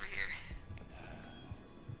my. Over here.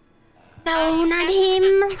 No, not You him.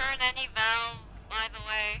 didn't turn any valve, by the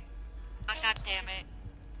way. Oh, God damn it.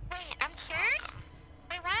 Wait, I'm cured?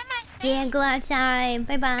 Wait, why am I safe? Yeah, go outside.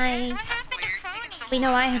 Bye bye. What happened to Crony? We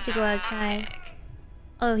know I have to go outside.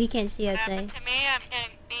 Oh, he can't see What outside. happened to me? I'm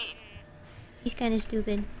getting beaten. He's kind of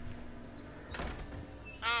stupid.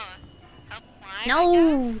 Oh, help climb, I guess?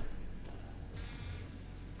 No.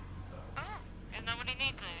 Oh, and nobody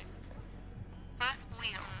needs it. Possibly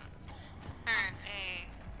turn a...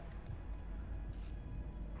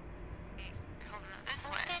 Hold on, this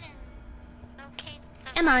way. Okay.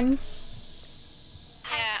 Come on.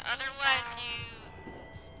 Yeah, otherwise you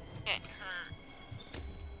get hurt.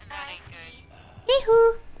 And that ain't good. Hee-hoo.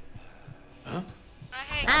 Huh? Oh,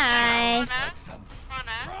 hey, Hi.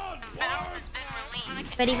 Mona, the valve has been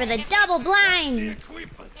released. Ready for the double blind.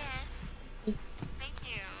 Equipment. Yes. Thank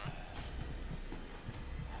you.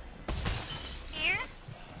 Here?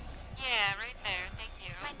 Yeah, right there. Thank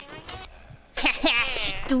you. Am I doing it?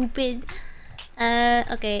 Stupid.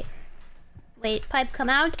 Okay. Wait, pipe come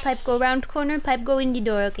out, pipe go round corner, pipe go in the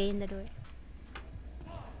door. Okay, in the door.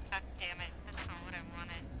 God damn it. That's not what I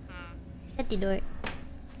wanted. Shut the door.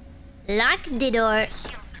 Lock the door.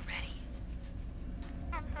 Heals are ready.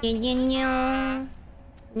 Yin yin yin.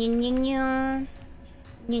 Yin yin yin.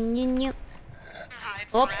 Yin yin yin. Hide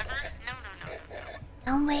Oh. forever? No, no, no, no, no.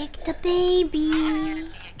 Don't wake the baby. Me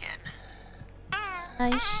again.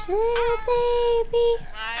 Hush, little baby.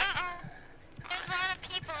 Why? There's a lot of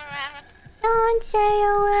people around. Don't say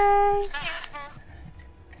a word. Careful.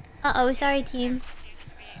 Uh-oh, sorry team. Seems to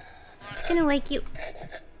be It's gonna wake you.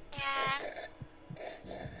 Yeah.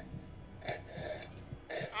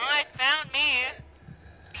 Oh, it found me.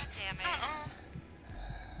 God damn it.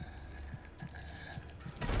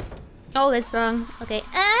 Oh, that's wrong. Okay.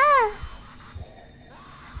 Ah!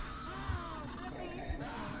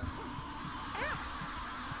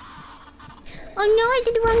 Oh no, I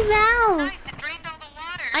did the wrong valve. Nice, it drained all the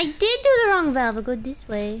water. I did do the wrong valve. I'll go this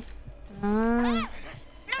way. Oh. No,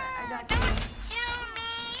 don't kill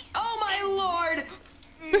me. Oh my lord!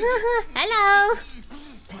 Hello.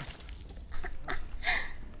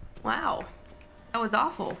 Wow. That was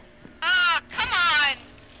awful. Oh, come on.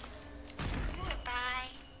 Goodbye,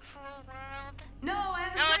 cruel world. No, I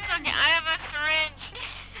have No, it's okay. I have a syringe.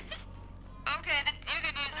 Okay, then you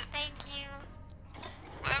can use it. Thank you.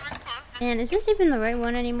 Man, is this even the right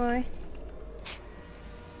one anymore?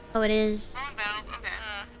 Oh, it is. Oh, valve. Okay.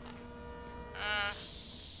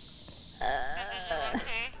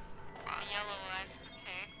 Okay. Oh, yellow eyes.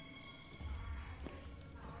 Okay.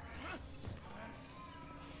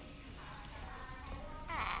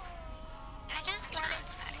 I just want to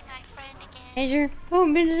see my friend again. Measure.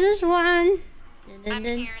 Oh, it's this one. Dun, dun, I'm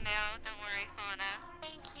dun. here now. Don't worry, Fauna.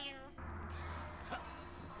 Thank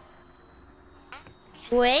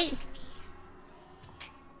you. Wait.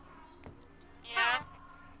 Yeah.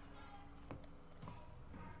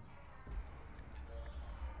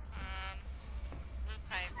 Blue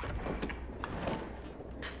pipe.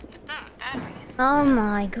 Battery. Oh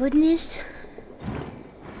my goodness.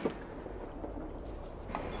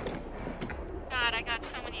 God, I got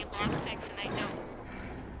so many lockpicks and I don't.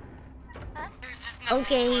 There's just no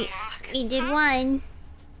Okay, one lock. we did one.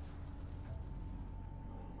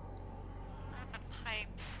 The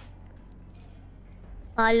pipes.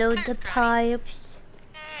 Follow the pipes.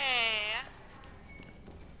 Hey.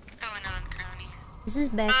 What's going on, crony? This is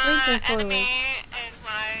backwards or forward? Enemy is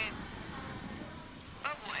my...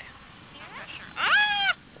 Oh boy. Pressure.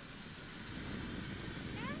 Ah!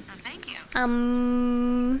 Oh, thank you. Oh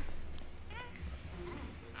man.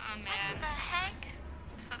 What the heck?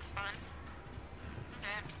 This looks fun.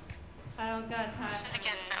 Okay. I don't got time. I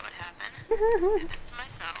guess that would happen. Did this to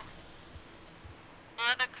myself.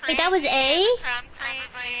 Oh, the Wait, that was A? crazy, the crowd crazy.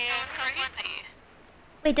 So crazy.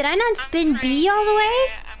 Wait, did I not spin B all the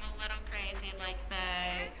way? I'm a little crazy like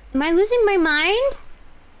that. Am I losing my mind?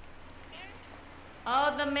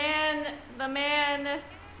 Oh, the man.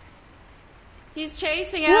 He's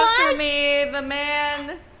chasing after me, the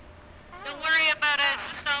man. Don't worry about it, it's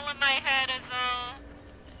just all in my head is all.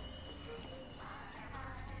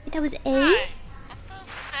 Wait, that was A? Hi. A full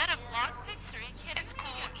set of lockpicks? Are you kidding? It's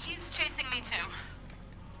cool. He's chasing me too.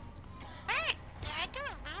 Hey, did I do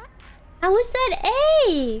a loop? How was that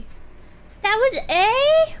A? That was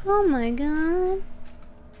A? Oh my god.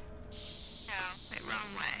 No, wait,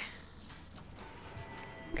 wrong way.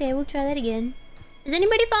 Okay, we'll try that again. Is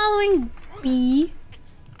anybody following B?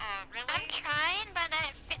 Oh, really? I'm trying, but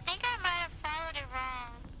I think I might have followed it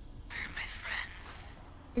wrong. Where are my friends?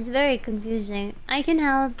 It's very confusing. I can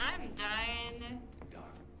help. I'm dying.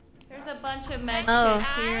 There's a bunch of med Oh.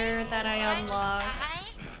 kits here that I unlocked.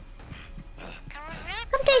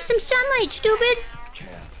 Come take some sunlight, stupid!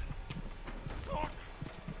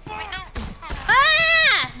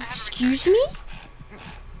 Ah! Excuse me?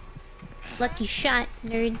 Lucky shot,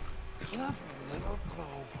 nerd.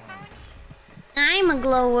 I'm a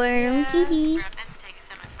glowworm, teehee. Grab this, take it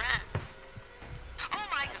to my friends. Oh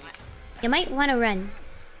my god. You might want to run.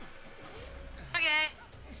 Okay.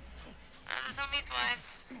 Tell me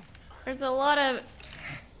twice. There's a lot of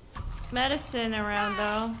medicine around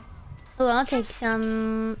though. Oh, I'll take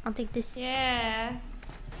some. I'll take this. Yeah.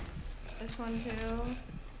 This one too.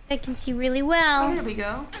 I can see really Oh, well. here we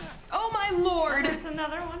go. Oh my lord! There's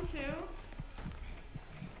another one too.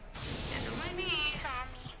 Handle my knee.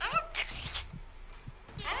 Oh!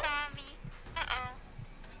 He saw me. Uh-oh.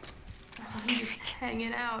 I'm just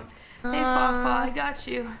hanging out. Hey, Fafa, I got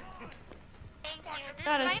you. Thank you. This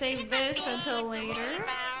Gotta might save be the this bee until with the later.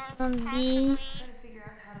 rebound, B. possibly. Gotta figure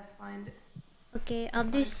out how to find it. Okay, I'll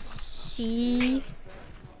do C.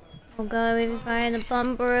 Oh god, we find the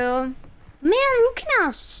pump room. Man, root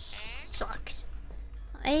canal sucks.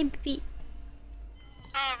 A, B.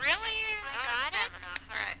 Oh, really? I got it?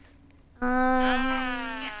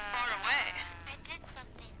 Um. It's far away. I did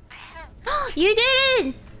something. I helped. You did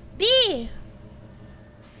it! B!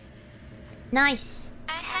 Nice.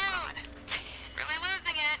 I helped. Really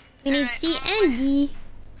losing it. We need Alright. C and D.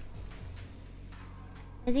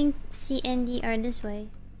 I think C and D are this way.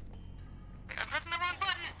 I'm pressing the wrong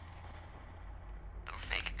button. Oh,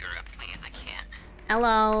 fake Gura, please. I can't.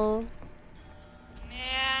 Hello.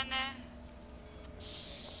 Man.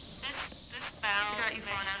 This foul. Got you,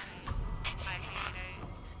 Fauna. I hate it.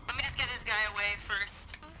 Let me just get this guy away first.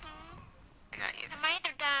 I got you. I might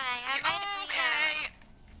either die. I might bleed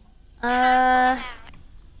out.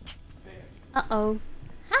 Uh-oh.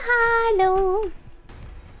 Haha, no.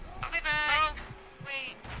 I'll be back. Oh,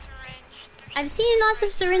 wait. Syringe. I've seen lots of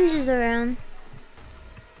syringes around.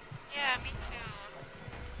 Yeah, me too.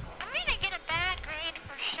 I'm gonna get a bad grade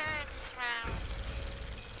for sure this round.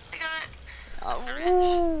 I got Oh,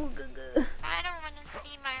 I don't want to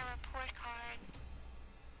see my report card.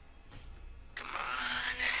 Come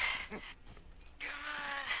on. Come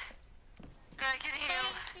on. I can heal.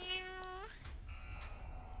 Thank you.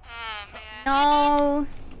 Oh, man. No.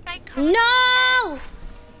 I could No!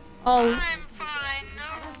 Oh. I'm fine. No,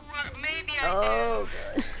 maybe I Oh, do.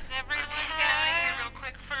 God. Is everyone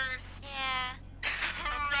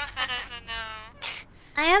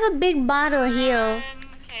have a big bottle here.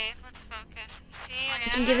 Okay, let's focus. See, I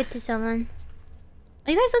can give it to someone.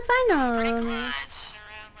 Oh, you guys look fine though. around like this.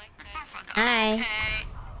 Hi. Okay.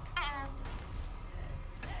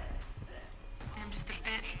 I'm just a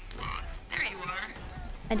bit lost. There you are.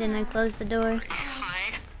 I didn't close the door.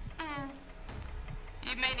 Hi.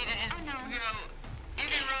 You may need to go. You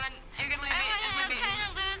can run. You can leave me. I'm trying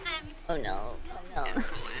to lose him. Oh no. Oh no.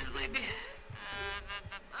 Leave me.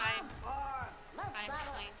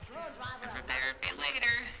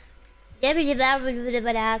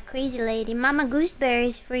 Crazy lady. Mama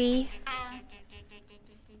Gooseberry's free.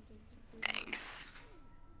 Thanks.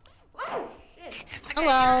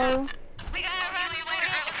 Hello. We gotta run for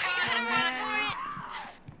it.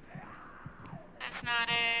 That's not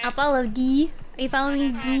it. I'll follow D. Are you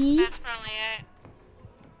following D? That's probably it.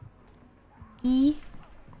 D.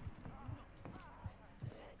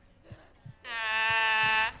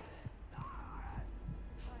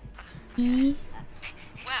 D.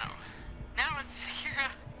 Well, now let's figure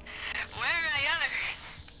out where are the others.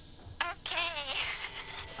 Okay.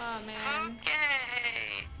 Oh man.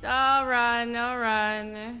 Okay. I'll run, I'll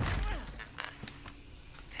run. What is this?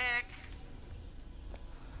 Pick.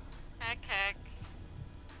 Pick.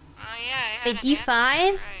 Oh yeah, I Wait, had D5?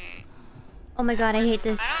 Right. Oh my god, I hate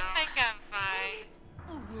this. I don't think I'm fine.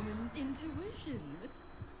 A woman's intuition.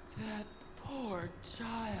 That poor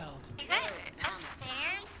child. You guys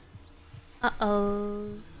upstairs? Uh-oh.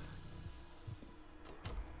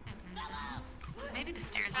 Maybe the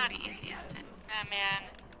stairs would be easiest. Nah, man.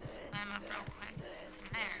 Climb up real quick. It's in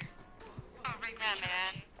there. Oh, right now,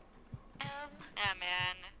 man. Yeah,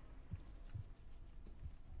 man.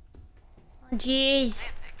 Oh, jeez.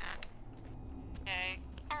 Okay.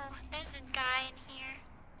 Oh, there's a guy in here.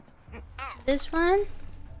 Oh, This one?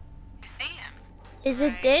 I see him. Is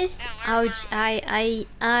it this? Ouch. Ah!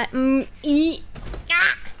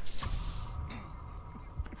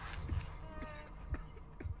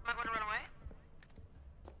 Might want to run away?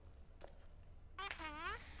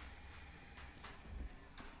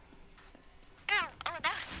 Oh,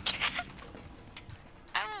 that was good.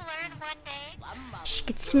 I will learn one day. She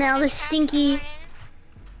could smell the stinky.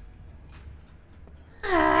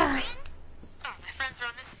 Ah. Oh, my friends are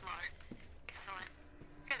on this floor. Excellent.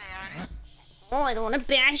 Here they are. Oh, I don't want to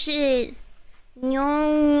bash it.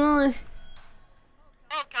 No.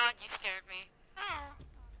 Oh god, you scared me. Oh,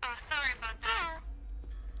 sorry about that.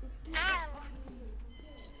 No.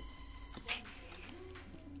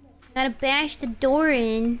 Gotta bash the door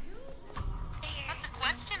in. What's the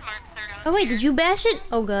question marks are Oh wait, did you bash it?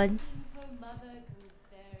 Oh god.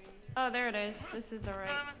 Oh, there it is. This is the right.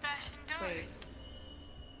 I'm a fashion door. Wait.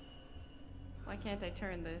 Why can't I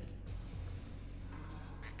turn this?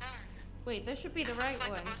 We're done. Wait, this should be the right Looks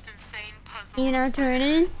like one. the most insane puzzle. You know, turn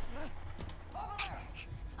it.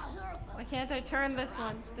 Why can't I turn this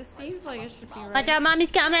one? This seems like it should be right. Watch out,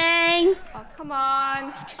 mommy's coming. Oh, come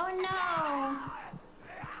on. Oh no.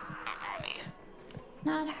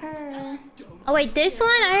 Not her. Oh wait, this one?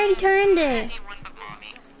 I already turned it. Anyone but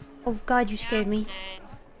mommy. Oh god, you scared me.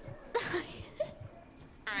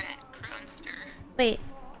 Alright, Crunster. Wait.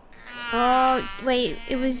 Oh, wait,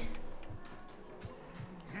 it was...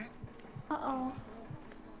 Uh-oh.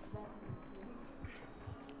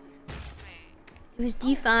 It was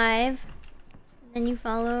D5. Then you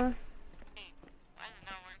follow. Why is it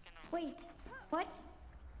not working on Wait. What?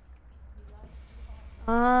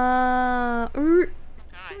 God.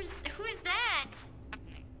 Who is that?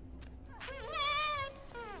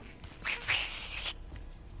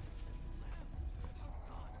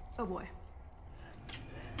 Oh boy.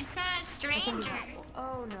 I saw a stranger.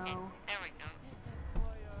 Oh no. There we go.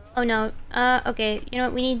 Oh no. Okay. You know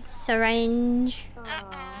what? We need syringe. Mother,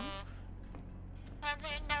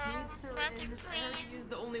 no. Mother, please. He's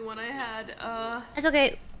the only one I had. That's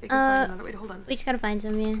okay. I can find another. Wait, hold on. We just gotta find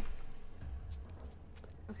some, yeah.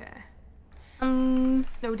 Okay.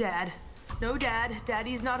 No, Dad. No, Dad.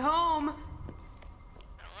 Daddy's not home. A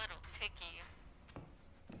little ticky.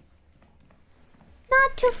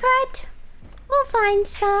 not to fret. We'll find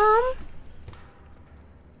some.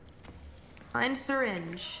 Find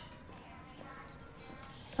syringe.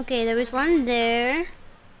 Okay, there was one there.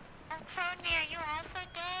 Crony, are you also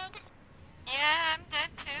dead? Yeah, I'm dead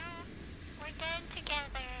too. We're dead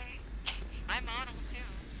together. I'm model too.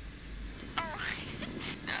 Oh. I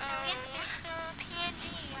guess there's still a PNG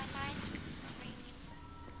on my screen.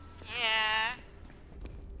 Yeah.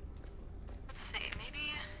 Let's see, maybe...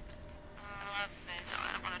 I love this. No, I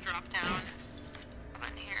don't want to drop down. Come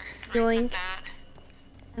on here. Yoink. That.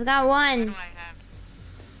 I've got What one. do I have?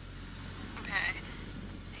 Okay.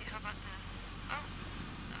 Hey, how about this? Oh.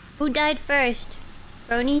 Who died first?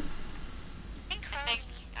 Crony? I think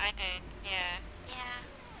I did, yeah. Yeah.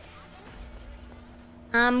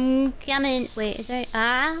 I'm coming. Wait, is there...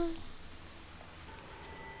 Ah?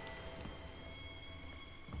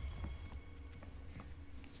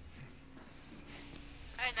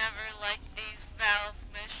 I never liked these valve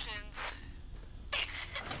missions.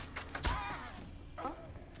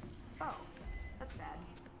 Oh, that's bad.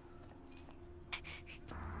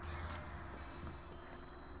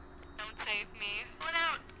 Don't save me. What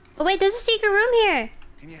out? Oh wait, there's a secret room here.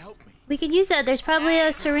 Can you help me? We could use that. There's probably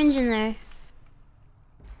a syringe in there.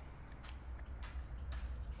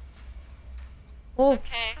 Oh.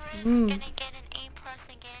 Okay. Mm. Gonna get an A plus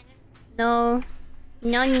again. No.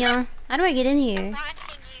 No, no. How do I get in here?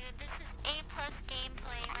 Watching you. This is A plus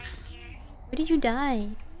gameplay right here. Where did you die?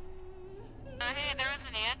 Hey, there was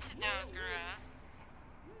an antidote, Gura.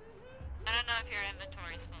 I don't know if your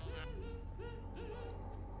inventory's full though.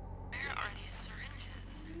 Where are these syringes?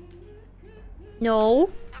 No.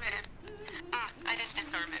 Okay. Ah, I didn't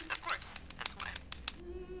disarm it. Of course. That's why.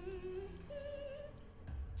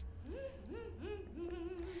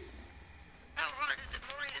 How hard is it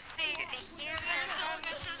for you to see? I hear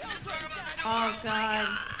this. Oh god.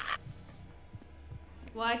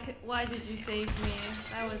 Why did you save me?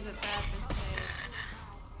 That was a bad mistake.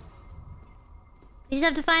 You just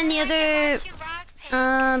have to find the other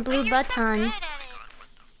blue button.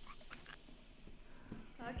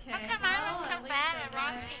 Okay. How come I was so bad at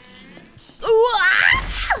rock picking? Ooh,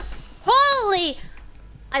 ah! Holy!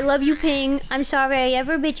 I love you, Ping. I'm sorry I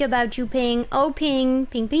ever bitch about you, Ping. Oh, Ping.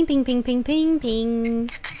 Ping, ping, ping, ping, ping, ping, ping.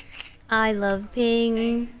 I love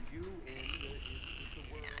Ping.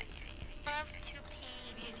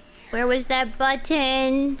 Where was that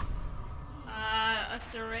button? A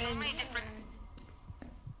syringe.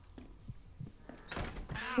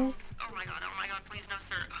 Oh my god, please no,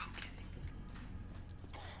 sir.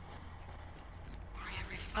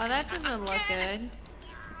 Oh, that doesn't look good.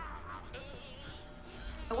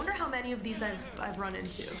 I wonder how many of these I've run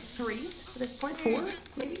into. 3 at this point? 4,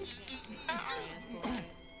 maybe?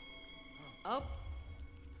 Oh.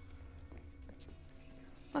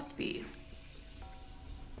 Must be.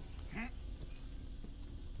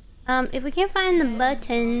 If we can't find the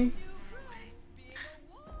button...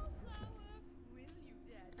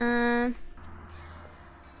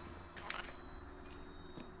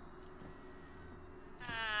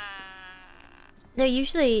 They're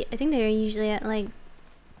usually... I think they're usually at, like,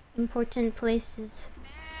 important places.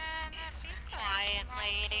 Be quiet,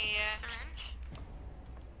 lady.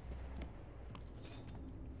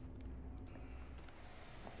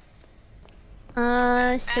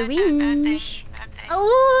 Syringe.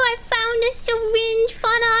 Oh, I found a syringe,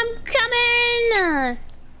 Fauna. I'm coming.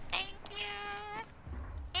 Thank you.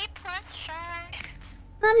 A plus shark.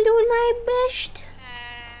 I'm doing my best.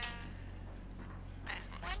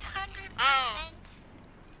 100%. Oh.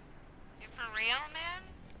 You for real, man?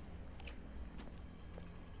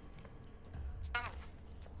 Oh.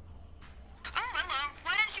 Oh, hello.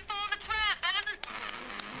 Why didn't you follow the trap? That isn't...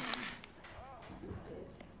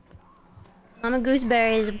 Mama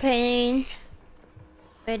Gooseberry is a pain.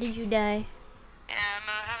 Where did you die? Yeah, I'm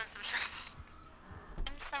having some trouble.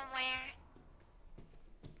 I'm somewhere.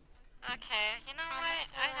 Okay, you know what?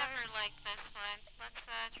 I never liked this one. Let's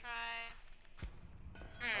try...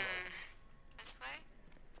 This way?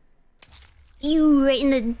 You right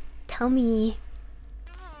in the tummy.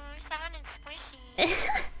 Ooh, sounding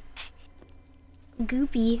squishy.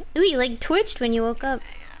 Goopy. Ooh, you like twitched when you woke up.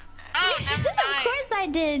 Oh, never mind. Of course I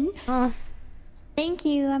did. Oh. Thank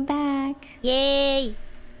you, I'm back. Yay!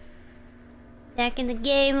 Back in the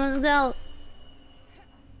game, let's go.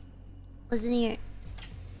 Listen here.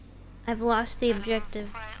 I've lost the objective.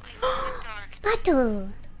 Battle!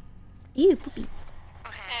 Ew, poopy.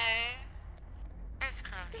 Okay. Where's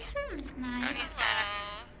Crony? This room is nice. Crony's back.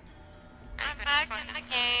 I'm back in the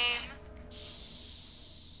game.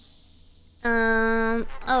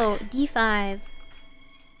 Oh, D5.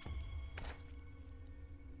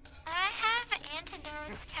 I have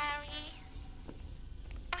antidotes, Callie.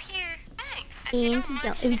 Oh, here. Thanks.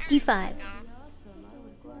 Antidote. It was D5.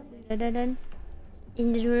 Dun-dun-dun.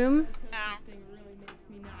 In the room.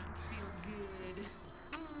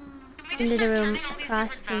 Into the room,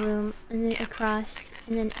 across the room, and then across,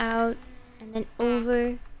 and then out, and then over,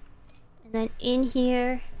 and then in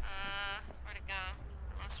here. Where'd it go?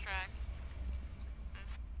 Lost track.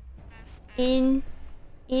 In,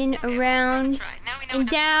 around, and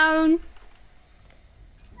down.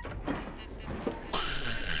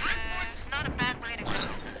 It's not a bad way to go.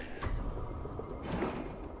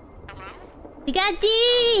 Hello? We got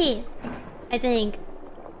D! I think.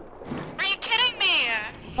 Are you kidding me?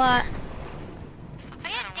 What? This looks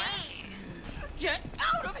kinda wacky. Get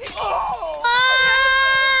out of here! Ah!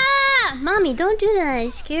 Mommy, don't do that.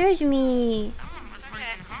 It scares me. Someone was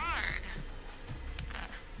working hard.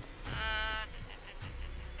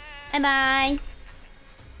 Bye bye.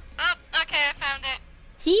 Oh, okay, I found it.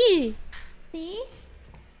 See? See?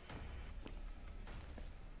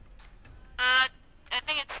 I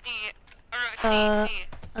think it's D. Or C, C.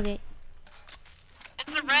 Okay.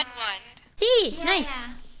 It's the red one. See? Yeah, Nice. yeah.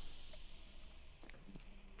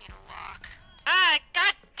 Need a lock. Ah,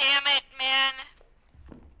 god damn it, man.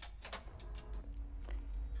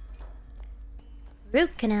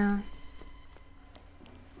 Root canal.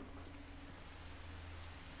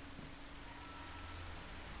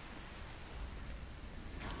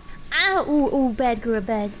 Ah, ooh, bad, Gura,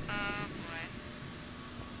 bad. Oh boy.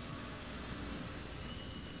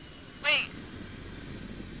 Wait.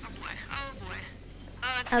 Oh boy. Oh boy.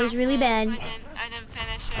 Oh, it's That was really helpful. bad. I didn't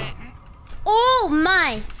finish it. Oh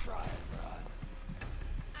my!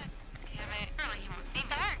 Damn it. Really, you won't see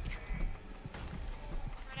dark.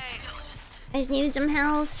 Where'd I I just needed some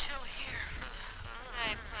health. chill here for where'd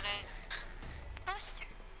I put it? Poster.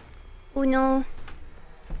 Oh no.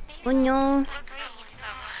 Oh no. Looks like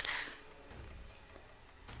someone.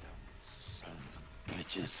 Sons of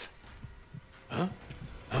bitches. And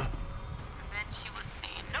then she was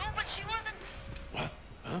seen. No, but she wasn't. What?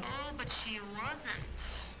 Huh? Oh, but she wasn't.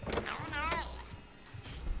 No, no.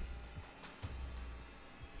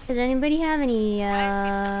 Does anybody have any,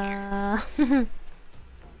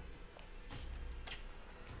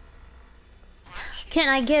 Can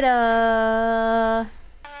I get a...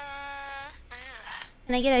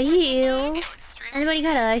 Can I get a heal? Anybody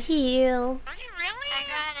got a heal? Are you really? I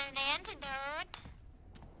got an antidote.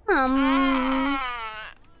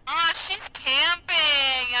 Oh, she's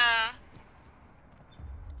camping.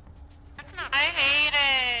 That's not. I hate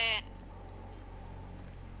it.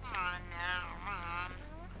 Oh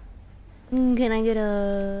no, Mom. Can I get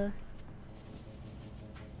a...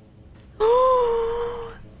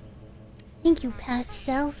 Thank you, past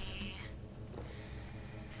self. This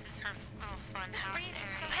is her little fun house area.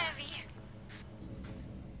 So heavy.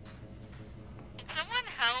 Can someone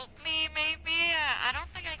help me, maybe? I don't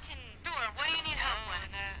think I can. Sure. What do you need help with?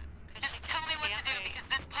 Just tell me what to do because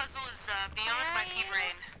this puzzle is beyond my pea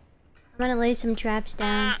brain. I'm gonna lay some traps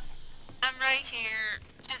down. I'm right here.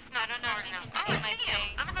 Just I don't know if you can see my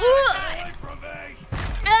thing. I'm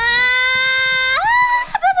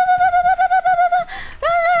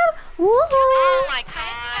Oh my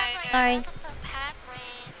god. Sorry.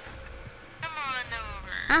 Come on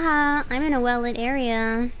over. Haha, I'm in a well-lit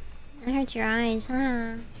area. That hurts your eyes,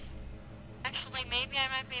 huh? Actually, maybe I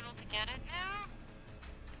might be able to get it now.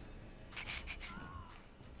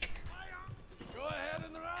 Go ahead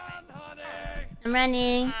and run, honey. I'm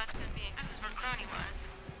running. It's gonna be. This is where Crony was.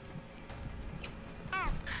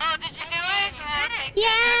 Oh, did you do it? Okay.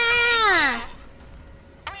 Yeah!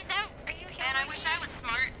 Oh, is that? Are you here? And I wish I was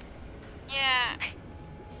smart. Yeah.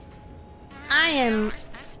 I am... Where's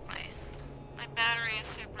this place? My battery is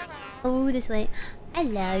super low. Oh, this way.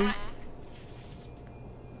 Hello.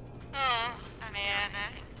 Oh, man.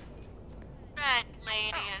 That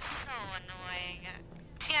lady is so annoying.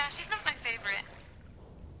 Yeah, she's not my favorite.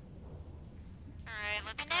 Alright,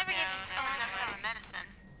 let's go down. Medicine.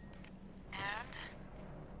 And...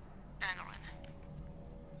 adrenaline.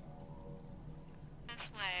 This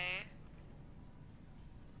way.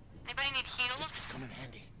 Anybody need heals? Come in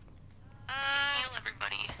handy. Heal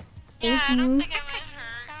everybody. Thank I don't you. think I was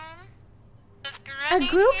hurt. Does A Gura need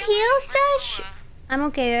group healing heal or sesh? Gura? I'm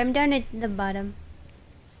okay, I'm down at the bottom.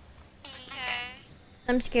 Okay.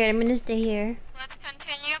 I'm scared, I'm gonna stay here. Let's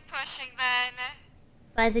continue pushing then.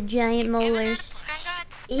 By the giant molars. I got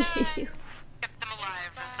stuns. Kept them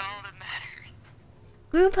alive, that's all that matters.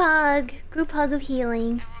 Group hug. Group hug of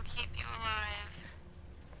healing. I will keep you alive.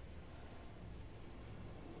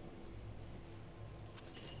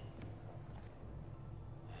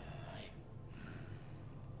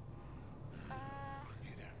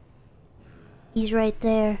 Hey there. He's right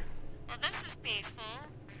there. Well, this is peaceful.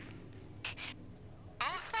 Oh,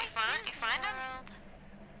 you find him?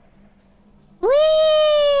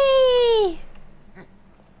 Whee!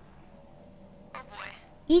 Oh boy.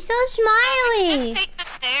 He's so Just smiley. take the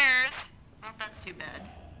stairs. Well, that's too bad.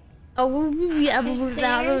 Oh, yeah.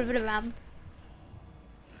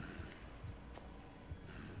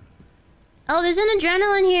 Oh, there's an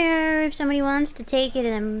adrenaline here. If somebody wants to take it,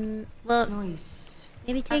 and well, Nice.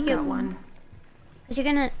 maybe take I've it. got one. Cause you're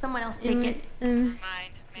gonna. Someone else take it. Mind.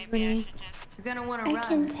 Maybe I should just. You're gonna want to I run.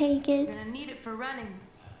 can take You're it. gonna need it for running.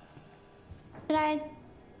 Should I?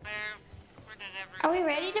 Where did Are we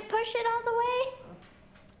ready to push it all the way?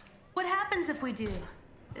 What happens if we do? Do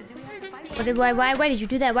we have to fight? What did, why did you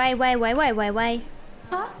do that? Why?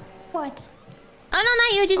 Huh? What? Oh, no,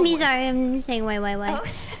 not you, just me, sorry. I'm just saying why. Oh.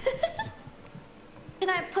 Can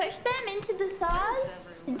I push them into the saws?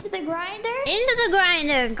 Into the grinder? Into the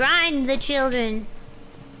grinder! Grind the children.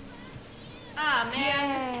 Ah,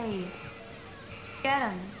 man. Yay! Get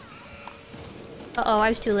him. Uh-oh, I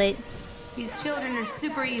was too late. These children are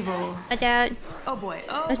super evil. Watch out. Oh boy.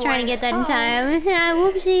 Oh, I was trying to get that in time.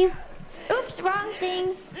 Whoopsie. Oops, wrong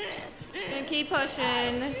thing. And keep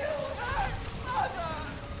pushing.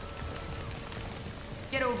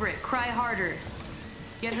 Get over it. Cry harder.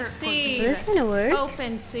 Get her. See. Well, this gonna work.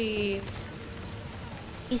 Open seed.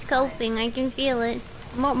 He's coping, I can feel it.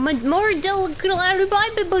 More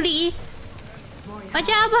delicate buddy. Watch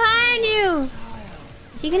out behind you!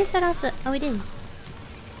 Is he gonna set off the... Oh, he didn't.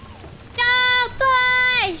 No,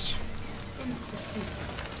 push!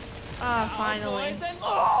 Ah, finally.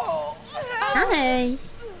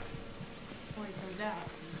 Nice.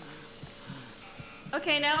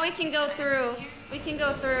 Okay, now we can go through. We can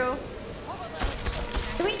go through.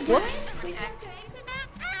 Whoops.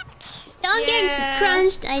 Don't get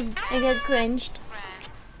crunched. I got crunched.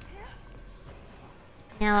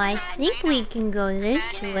 Now I think we can go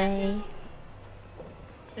this way.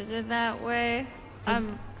 Is it that way?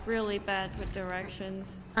 I'm really bad with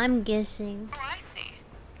directions. I'm guessing. Oh, I see.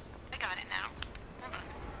 I got it now. Hold on.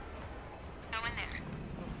 Go in there.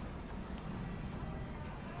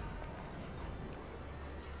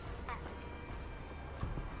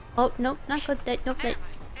 Oh, nope, not good. That, nope, that.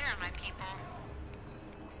 There are my people.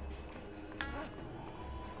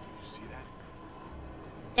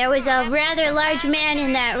 There was a rather large man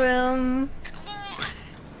in that room.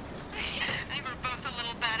 They were both a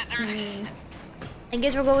little bad at their I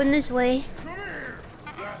guess we're going this way.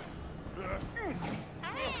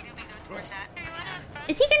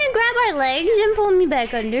 Is he gonna grab our legs and pull me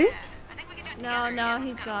back under? No,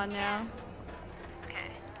 he's gone now.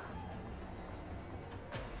 Okay.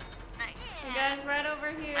 Nice. You guys right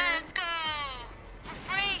over here. Let's go! We're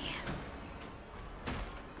free!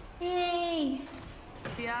 Yay.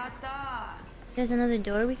 There's another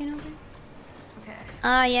door we can open? Okay.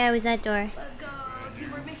 Oh, yeah, it was that door. Let's go.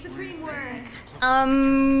 Teamwork makes the dream work.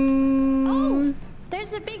 Oh,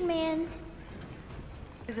 there's a big man.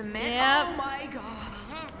 There's a man. Yep. Oh my god.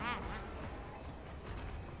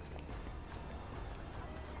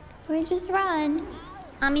 We just run.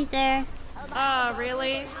 Mommy's there. Oh,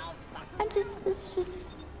 really? It's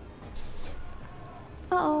just...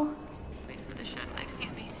 Uh-oh. Wait for the shot.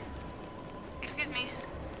 Excuse me. Excuse me.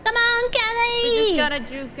 Come on, Kelly! We just gotta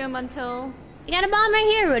juke him until... You got a bomb right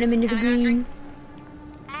here. Run him into the green.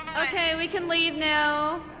 Okay, we can leave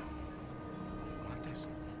now.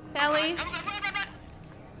 Kelly?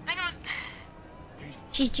 Hang on.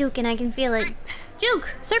 She's juking. I can feel it. Juke!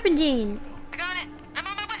 Serpentine! I got it. I'm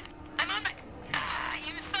on my way. I'm on my... Ah,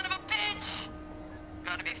 you son of a bitch!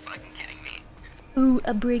 Gotta be fucking kidding me. Ooh,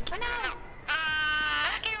 a brick. I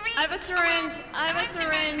I have a syringe. I have a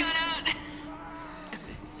syringe.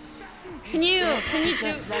 Can you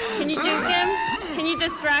juke him? Can you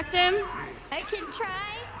distract him? I can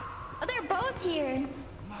try. Oh, they're both here.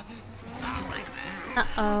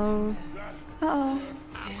 Uh-oh. Uh-oh.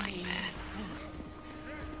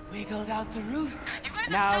 Wiggled out the roost.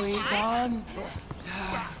 Now he's on.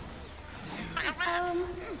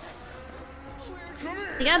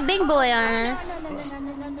 We got a big boy on us.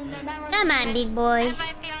 Come on, big boy.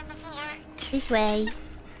 This way.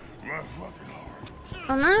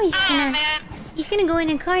 Oh no, he's gonna go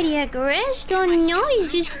into cardiac arrest. Oh no,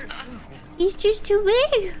 he's just too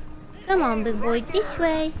big. Come on, big boy, this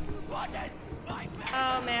way.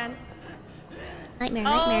 Oh man. Nightmare,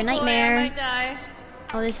 Oh, boy, I nightmare. might die.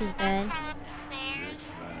 Oh, this is bad.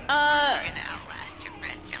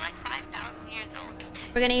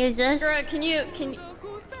 We're gonna use this. Gura, can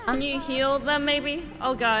you heal them maybe?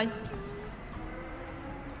 Oh god.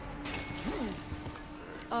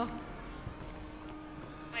 Oh.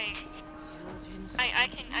 Wait. I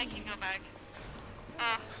can go back.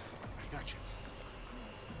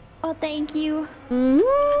 Oh, thank you. Mm-hmm.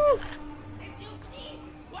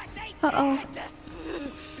 Uh-oh.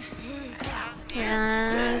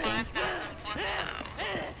 Yeah, okay.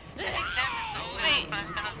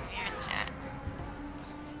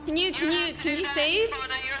 Can you save?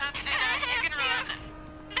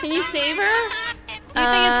 Can you save her? Do you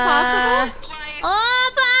think it's possible?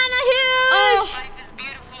 Oh, Banahoo! Oh!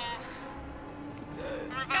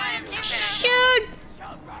 Shoot!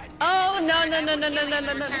 Oh no.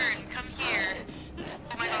 Come here.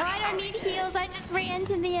 Oh, I don't need heals. I just ran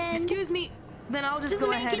to the end. Excuse me. Then I'll just Just go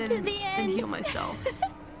make ahead it to and, the and end. heal myself.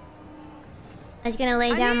 I was gonna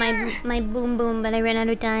lay down my boom boom, but I ran out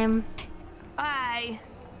of time. Bye.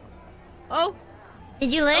 Oh,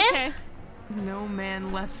 Did you live? okay. No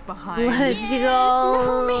man left behind. Let's No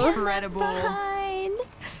go. man left Incredible. behind.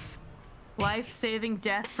 Life-saving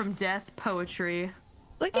death from death poetry.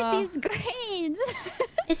 Look at these grades.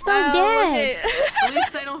 It spells Look dad. At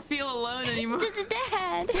least I don't feel alone anymore.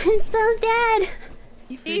 Dad. It spells dad.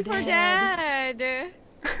 E for dad.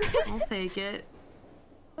 I'll take it.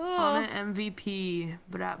 Oh. On an MVP.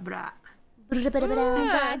 Bra bra.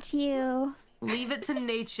 Got you. Leave it to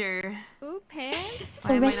nature. Ooh, pants. Why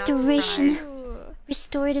The am I not restoration, surprised? Ooh.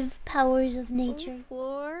 restorative powers of nature. Ooh,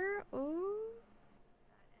 floor. Ooh.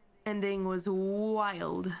 Ending was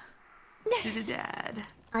wild. Dad.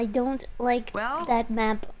 I don't like Well- that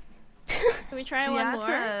map. Can we try one it's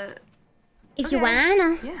more? If you Okay.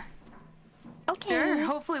 wanna. Yeah. Okay. Sure.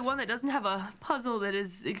 Hopefully one that doesn't have a puzzle that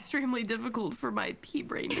is extremely difficult for my pea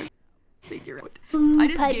brain to figure out. Ooh, I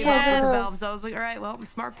just pipe gave up with the puzzle. valves. I was like, alright, well,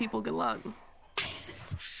 smart people, good luck.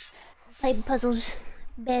 Pipe puzzles.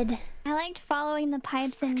 Bed. I liked following the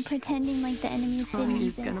pipes and pretending like the enemies Oh, didn't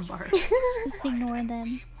he's exist. gonna bark. Just ignore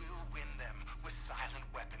them. We'll win them with silent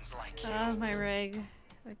weapons like Oh, my rig.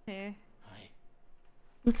 Okay.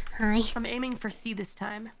 Hi. I'm aiming for C this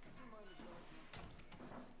time.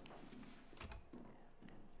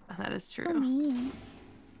 Oh, that is For true. me.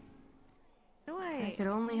 No I way. could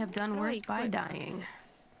only have done worse by dying.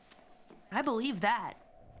 I believe that.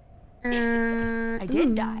 I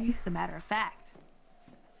did die, as a matter of fact.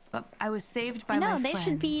 But I was saved by I know my they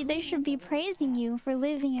friends. should be praising you for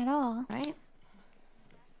living at all. Right?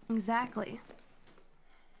 Exactly.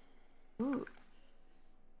 Ooh.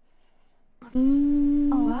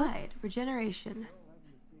 Wide. Regeneration.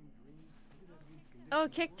 Oh,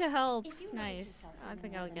 kick to help. Nice. I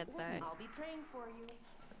think I'll get that.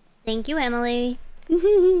 Thank you, Emily.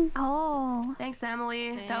 Oh. Thanks,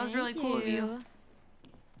 Emily. That was really Thank cool of you.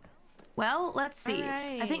 Well, let's see.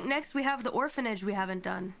 I think Alright. next we have the orphanage we haven't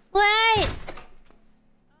done. What?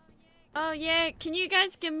 Oh, yeah. Can you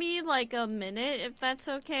guys give me like a minute if that's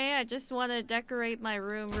okay? I just want to decorate my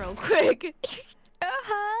room real quick.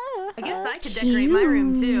 I guess I could decorate my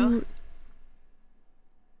room too. Cute.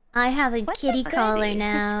 I have a What's kitty a good collar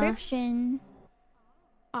now. prescription?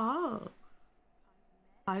 Oh.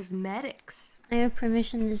 Cosmetics. I have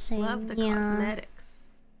permission to say Love the yeah. cosmetics.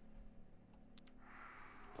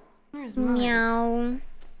 Here's mine. Meow.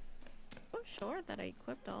 I'm sure that I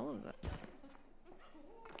equipped all of them.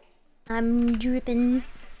 I'm dripping.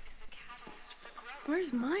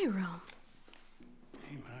 Where's my room?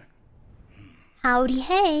 Howdy,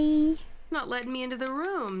 hey. Not letting me into the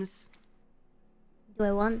rooms. Do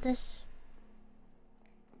I want this?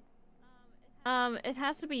 It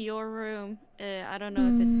has to be your room. I don't know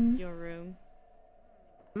if it's your room.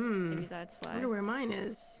 Maybe that's I why. wonder where mine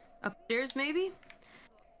is. Upstairs, maybe?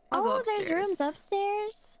 I'll go Oh, there's upstairs. rooms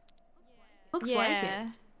upstairs? Looks like it.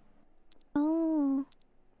 Oh.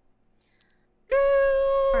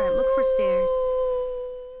 Alright, look for stairs.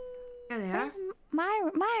 There they are.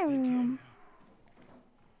 My room.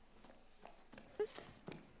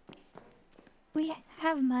 We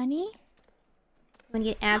have money? I'm gonna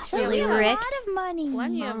get Oh, we absolutely have a wrecked. lot of money.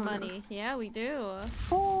 Plenty of money. Yeah, we do.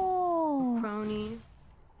 Oh. Crony.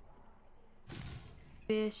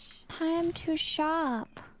 Fish. Time to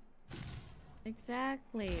shop.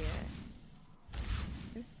 Exactly.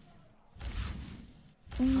 This.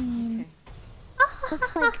 Green.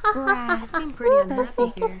 Looks like grass. Seem pretty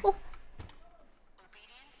unhappy here.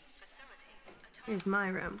 Here's my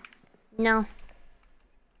room. No.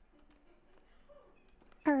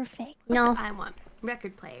 Perfect. No. I want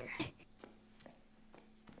record player.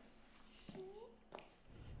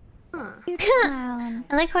 Huh. Cute clown.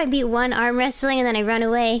 I like how I beat one arm wrestling and then I run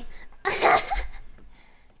away.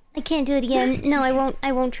 I can't do it again. No, I won't.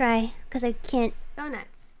 I won't try because I can't. Donuts.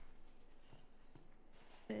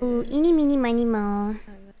 Ooh, eeny, meeny, miny, mo.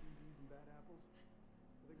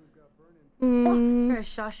 For a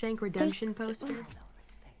Shawshank Redemption poster.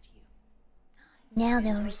 Now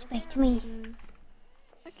they'll respect me.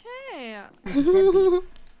 Okay.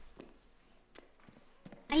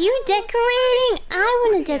 Are you decorating? I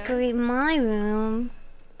want to decorate my room.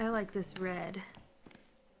 I like this red.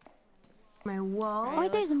 My wall. Oh,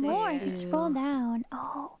 there's let's more. see. If you scroll down.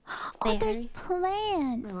 Oh, oh, there's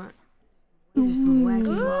plants. These are some wacky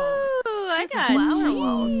Ooh, walls. I Some got flower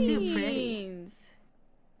walls too. Pretty. jeans.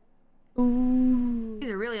 Ooh. These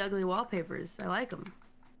are really ugly wallpapers. I like them.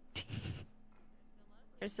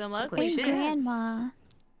 There's some Like ugly Hey, shit. Grandma.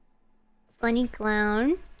 Funny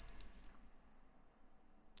clown.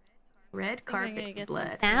 Red I'm gonna carpet get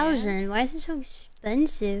blood. some 1,000. Why is it so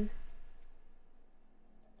expensive?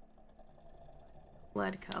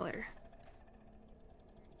 Blood color.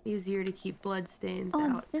 Easier to keep blood stains Oh,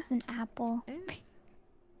 out. this is an apple. plants.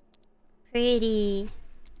 Pretty.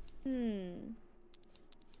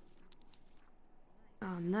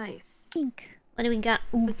 Oh, nice. Pink. What do we got?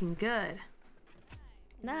 Ooh. Looking good.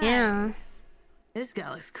 Nice. Yeah. This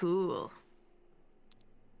guy looks cool.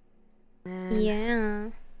 And Yeah.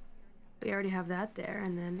 we already have that there,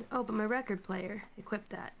 and then oh, but my record player. Equip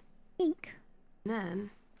that. Pink. And then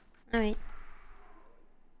Alright.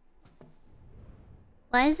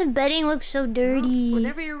 Why does the bedding look so dirty?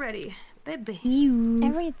 whenever you're ready, baby. Ew.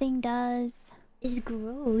 Everything does. It's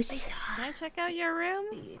gross. Can I check out your room?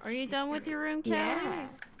 Are you done with your room, Callie? Yeah.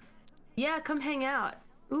 Yeah, come hang out.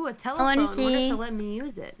 Ooh, a telephone. wanna Wonder if see. they'll let me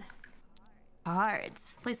use it.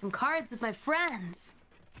 Cards. Play some cards with my friends.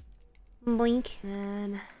 Blink.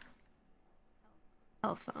 And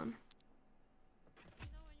telephone.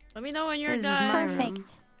 Let me know when you're This is my done. room. Perfect.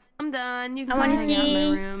 I'm done. You can I come wanna hang out in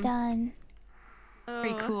see. my room. Done.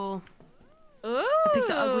 Pretty cool. Ooh. I picked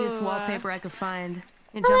the ugliest wallpaper I could find.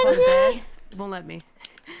 And I jump on wanna the bed. see. It won't let me.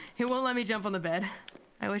 It won't let me jump on the bed.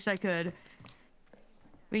 I wish I could.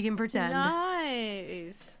 We can pretend.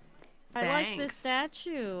 Nice. I like this Thanks.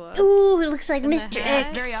 statue. Ooh, it looks like And the Mr. hat.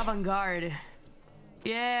 X. Very avant-garde.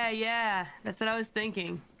 Yeah. That's what I was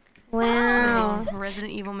thinking. Wow.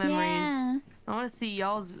 Resident Evil memories. Yeah. I want to see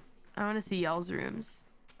y'all's rooms.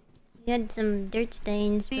 You had some dirt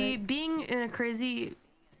stains, See, but being in a crazy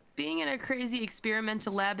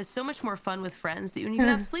experimental lab is so much more fun with friends that when you can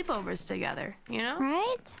have sleepovers together, you know?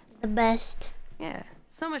 Right? the best. Yeah,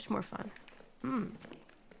 so much more fun. I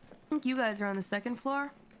think you guys are on the second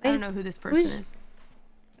floor. I don't know who this person is.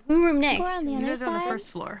 Who room next? We're on the You other guys are on the side. first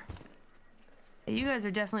floor. Yeah, you guys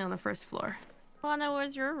are definitely on the first floor. Lana,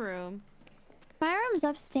 where's your room? My room's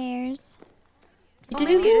upstairs. Oh,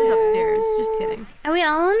 maybe it is upstairs. Just kidding. Are we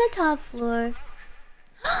all on the top floor?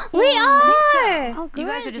 We Yeah, are! Oh, You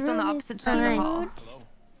guys are Gura's just on the room opposite is side of the fine. hall. cute.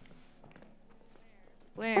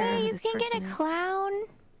 Where? Wait, you this can get a person is. clown?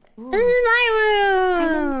 Ooh, This is my I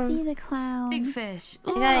room! didn't see the clown. big fish.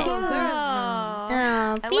 I Ooh, got- girls' room. Oh,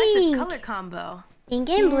 I like this pink! color combo. Pink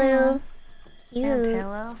and blue. And Cute.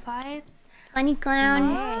 pillow fights. Funny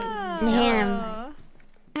clown. Oh. And ham.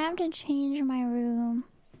 I have to change my room.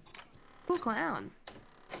 Cool clown.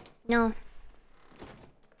 No.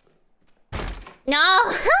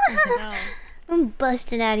 No! No. I'm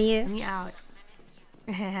busted out of Let you. me out.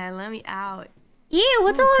 Let me out. Ew,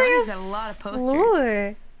 what's Ooh, all over Cody's your got a lot of posters.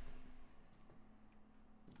 floor?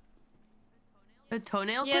 The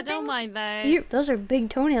toenail Yeah, clippings? don't mind that. Ew, those are big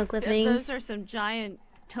toenail Th- clippings. Those are some giant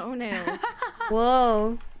toenails.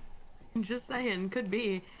 Whoa. Just saying, could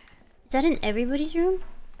be. Is that in everybody's room?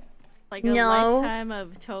 Like a No. lifetime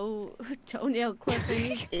of toenail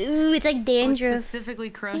clippings. Ooh, it's like Oh, dandruff. specifically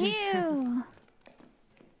Cronies. Ew.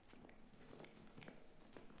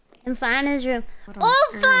 In Fana's room. What on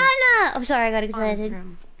Oh, earth? Fana! I'm sorry, I got Fana's excited.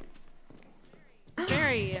 room.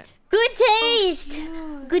 Very. Good taste!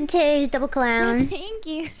 Good taste, double clown. Thank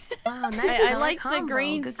you. Wow, nice. I color like the combo.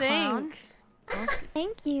 green Good clown. sink.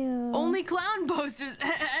 Thank you. Only clown posters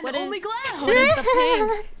and What only is- clown. What is the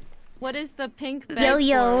pink? What is the pink bag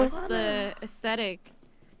Yo-yo. for? What's the aesthetic?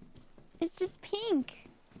 It's just pink.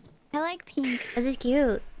 I like pink This is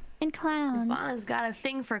cute. and clowns. Fana's got a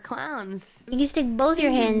thing for clowns. You can stick both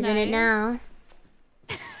your Pink is hands in it nice. now.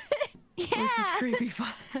 This is Yeah. creepy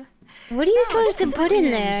Fana. What are you supposed to put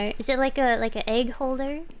in there? Is it like an egg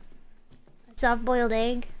holder? A soft-boiled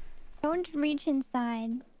egg? Don't reach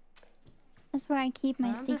inside. That's where I keep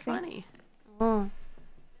my Clowns are secrets. funny. Oh.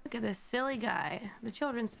 Look at this silly guy. The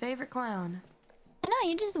children's favorite clown. I know,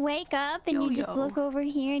 you just wake up and you just Yo-yo. look over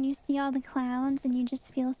here and you see all the clowns and you just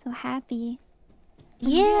feel so happy. Fill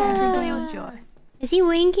Yeah. you with joy. Is he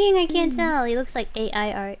winking? I can't tell. He looks like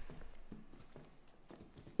AI art.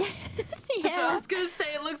 So I Yeah, was gonna say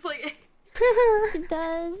it looks like it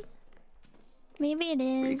does. Maybe it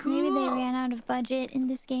is. Pretty Maybe they cool. ran out of budget in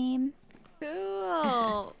this game.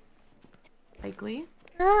 Cool. likely.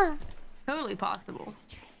 Ah. Totally possible.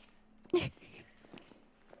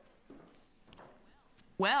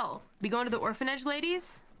 Well, be going to the orphanage,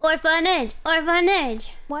 ladies? Orphanage!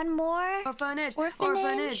 Orphanage! One more. Orphanage.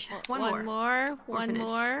 Orphanage. One more. One Orphanage.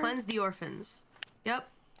 more. Cleanse the orphans. Yep.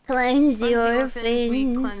 Cleanse Cleanse the the orphans. We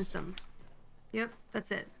orphans. cleanse them. Yep,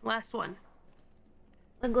 that's it. Last one.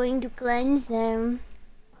 We're going to cleanse them.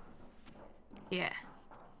 Give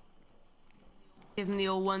them the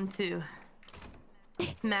old 1-2.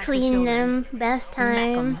 Smack the Clean children. them. Bath Smack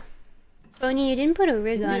 'em. time. Bonnie, you didn't put a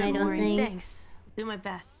rig Do on, it, I don't Maureen. think. Thanks. Do my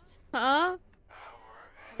best. Huh?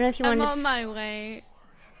 I don't know if you I'm want to. on my way.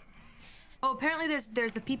 Oh, apparently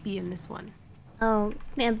there's a pee-pee in this one. Oh,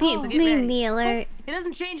 yeah, Get ready. be alert. It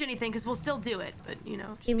doesn't change anything because we'll still do it, but you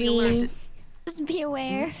know, just Be be alert. Just be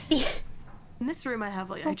aware. In this room, I have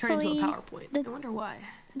like I turned into a Hopefully PowerPoint. I wonder why.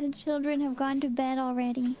 The children have gone to bed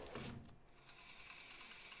already.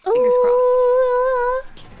 Fingers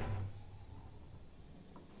crossed.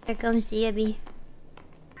 Here comes the Abby.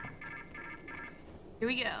 Here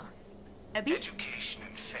we go. Abby? Education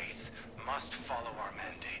and faith must follow our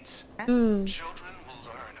mandates. Mm. Children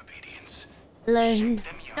will learn obedience. Learn. Shape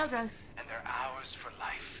them No young, drugs. and they're ours for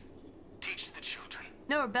life. Teach the children,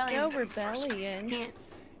 No rebellion. No rebellion. Can't.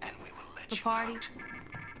 and we will let The you party. out.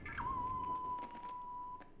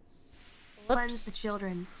 Cleanse the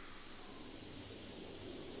children.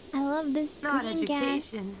 I love this Not green gas.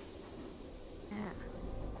 education. Yeah.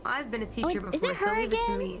 I've been a teacher is before, it so her leave it to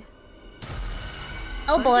again? me.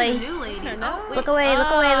 Oh boy. New lady. I don't know. Wait, Look away, look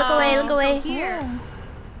away, look away, look away. here.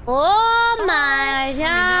 Oh my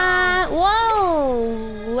god.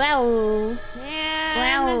 Whoa. Wow. Man.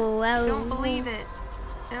 Wow, I wow. don't believe it.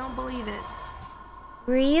 I don't believe it.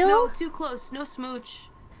 Real? No, too close. No smooch.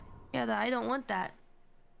 Yeah, I don't want that.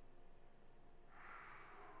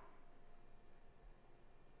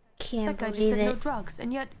 Can't That guy just believe said no it. drugs,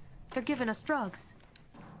 and yet they're giving us drugs.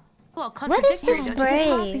 Well, What is this contradictory,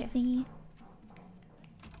 don't you think? spray? Hypocrisy.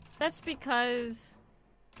 That's because.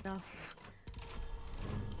 No.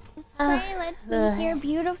 The spray lets me hear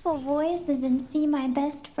beautiful voices and see my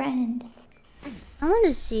best friend. I want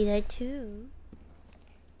to see that too.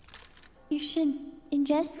 You should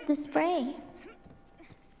ingest the spray.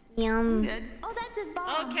 Yum. Good. Oh, that's a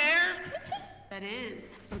bomb. Who cares? That is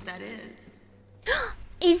what that is.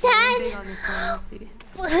 Is Big that on this one, let's see.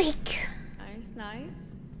 like Nice, nice.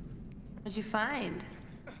 What'd you find?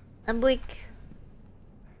 a brick?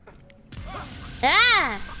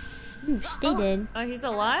 Ah! Ooh, stay dead. Oh, he's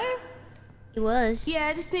alive? He was.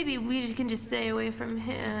 Yeah, just maybe we just can just stay away from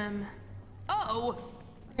him. Oh,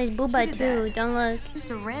 There's Booba did too. that? Don't look. just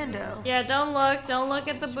a rando. Yeah, don't look. Don't look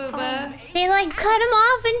at the booba. They like cut him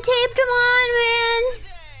off and taped him on, man.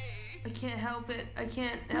 I can't help it. I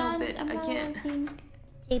can't help it. I can't. Looking.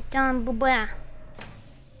 Taped on Booba.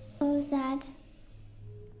 What was that?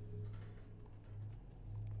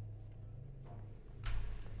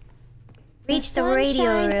 Reach the radio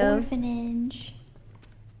Sunshine room. Orphanage.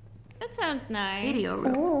 That sounds nice. Radio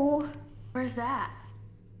room. Oh. Where's that?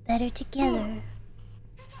 Better together.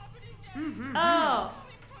 Oh,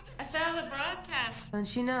 I found the broadcast.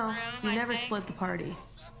 Don't you know? You I never think. split the party.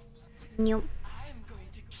 Nope.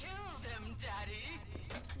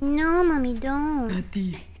 No, mommy, don't.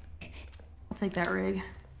 I'll take that rig.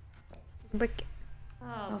 Brick. oh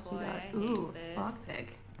What else we boy, got? I hate Ooh, this. lockpick.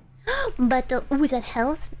 But the ooh, is that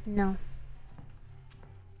health? No.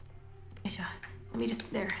 Aisha, let me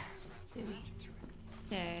just there. Maybe.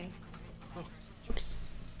 Okay. Oops.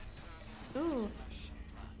 Ooh.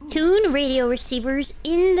 Tune radio receivers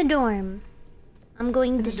in the dorm. I'm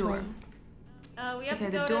going In the this way. dorm. We have Okay,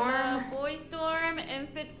 to the go dorm. to the boys' dorm,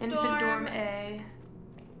 infant dorm. Infant dorm A.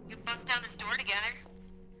 You bust down this door together.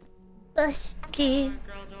 Busted.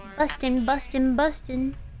 Girl door. Bustin', bustin',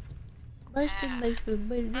 bustin'. Bustin',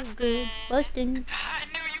 bustin', bustin', bustin'. I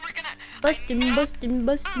knew you were gonna. Bustin', bustin',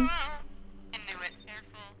 bustin'. I knew it.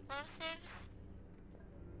 Careful. Explosives.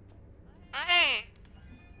 Oh, hey.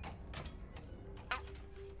 Oh.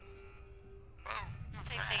 Whoa. I'll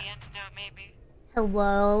take the antidote, maybe.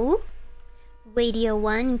 Hello? Radio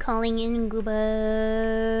 1 calling in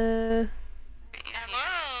Gura.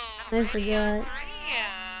 Hello. I forgot.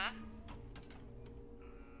 Yeah.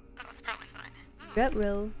 Oh, that's probably fine.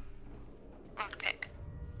 Retro. Lockpick.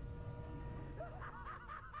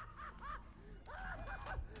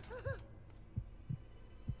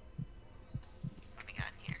 What we got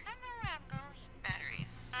in here? I don't know where I'm going.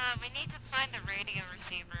 Batteries. We need to find the radio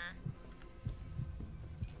receiver.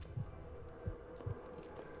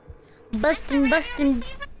 Bustin', bustin'.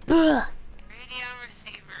 Ugh. Radio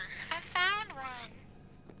receiver. I found one.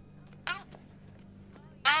 Oh.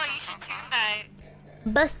 Oh, you should tune that.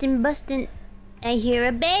 Bustin', bustin'. I hear a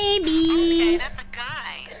Okay, baby. that's a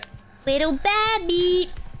guy. Little baby.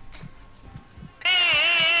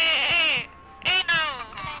 Hey, no.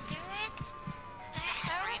 Can I do it?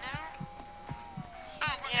 Reno?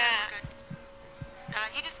 Oh, yeah.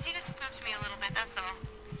 He just spooked me a little bit, that's all.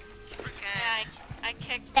 We're good. Yeah, I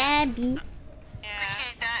kicked Baby. Yeah.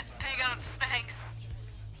 Appreciate that. Big ups, thanks.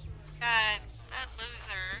 God, that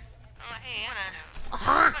loser. Oh, hey,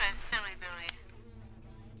 what a silly Billy.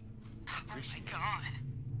 Oh my god.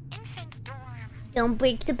 Infant dorm. Don't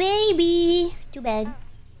break the baby. Too bad.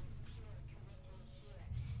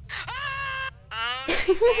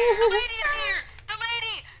 The lady is here! The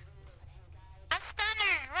lady! A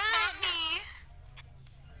stunner! Run! Me!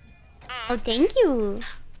 Oh, thank you.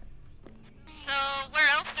 So, where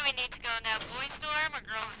else do we need to go now? Boys' dorm or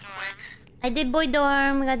girls' dorm? I did boy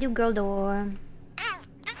dorm. We gotta do girl dorm. Oh,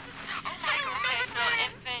 this is so... Oh my god. Okay, so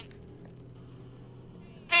infant...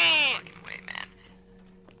 Hey! Wait, man.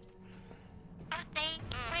 Oh,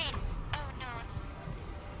 wait. Oh, no.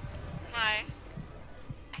 Why?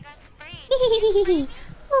 I got sprayed.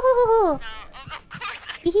 Ooh. No, of course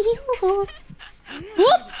I...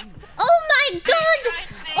 Whoop! Oh my god!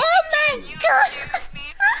 Oh my god!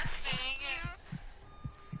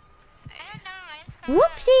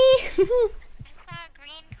 Whoopsie! I saw a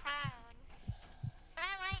green cloud. But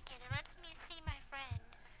I like it. It lets me see my friend.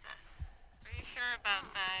 Are you sure about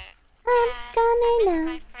that? I'm coming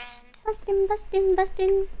My up. friend. Bustin', bustin',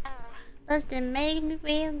 bustin'. Oh. Bustin' made me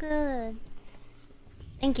feel good.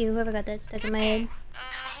 Thank you, whoever got that stuck in my head.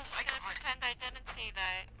 I'm just gonna pretend I didn't see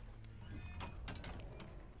that.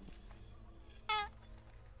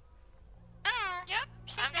 Yep,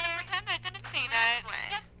 I'm gonna pretend I didn't see that.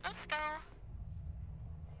 Yep, let's go.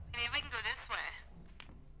 Maybe we can go this way.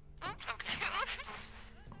 Oops. Okay. Oops.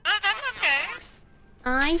 Oh, that's okay.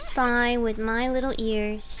 I spy with my little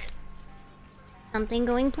ears something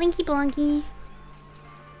going blinky blonky.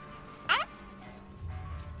 Huh?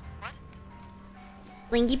 What?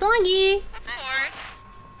 Blinky blonky. Of course.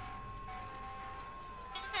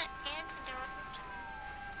 There's an antidote.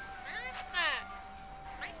 Where is the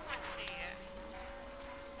frequency?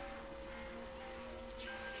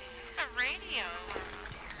 This is the radio.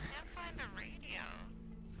 Can't find the radio.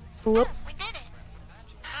 Whoop. We did it.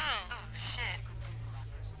 Oh shit.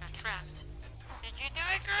 We're trapped. Did you do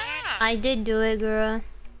it, Gura? I did do it, Gura.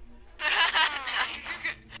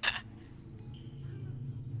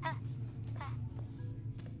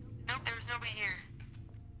 Nope, there was nobody here.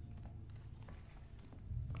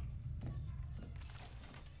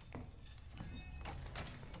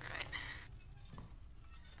 Alright.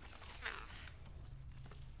 Just move.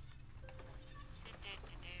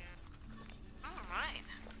 Alright.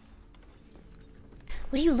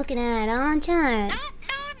 What are you looking at on chat? No.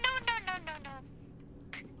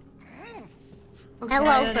 Okay, Hello,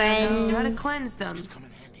 I know friends. how to cleanse them.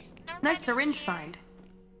 Nice syringe find.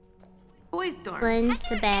 Boys' dorm. Cleanse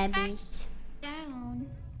the babies. Down.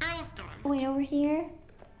 Girls' dorm. Wait, over here?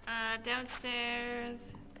 Downstairs.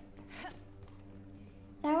 Is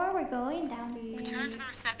that where we're going? Return Downstairs. to the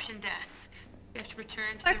reception desk. You have to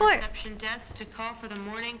return to Parkour. the reception desk to call for the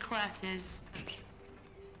morning classes.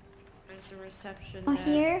 There's a reception Oh, desk.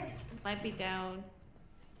 here? Might be down.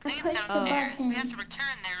 I Think pushed it's the downstairs. We have button. to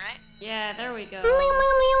return there, right? Yeah, there we go.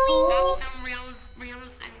 Some reels in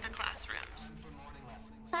the classrooms.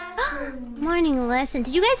 Classroom. Morning lesson.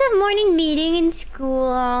 Did you guys have morning meeting in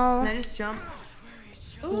school? Can I just jump?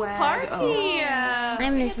 Ooh, Wag. party! Oh. I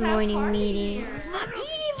miss morning meeting.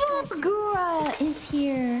 Evil Gura is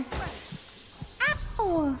here.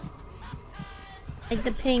 Ow! Like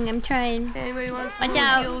the ping, I'm trying. Anybody wants some Watch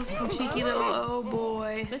out. heels? Some cheeky little, oh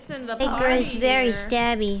boy. Missing the Hey, party Gura is very here.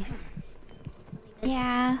 stabby.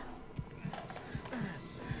 Yeah.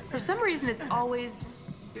 For some reason, it's always...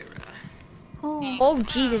 Oh. Oh,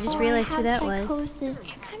 jeez, I just realized who I that have was. psychosis. I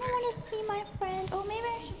kind of want to see my friend. Oh, maybe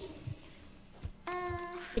I should.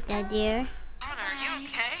 With that dear. Honor, are you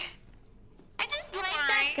okay? I just Don't like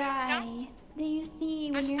worry. that guy that you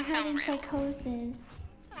see when you're having psychosis. Don't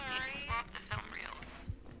worry. Swap the film reels.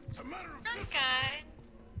 It's a matter of Good just... guy.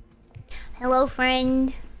 Hello,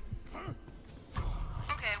 friend.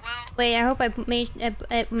 Okay, well, Wait, I hope I made. tends to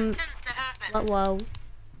happen. Whoa.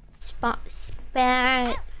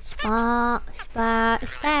 Spatlin.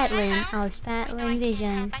 Oh, Spatlin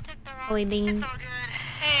Vision. I took the wrong... Oh, he bing. It's all good.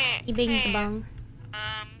 Hey, He bing hey, the bong.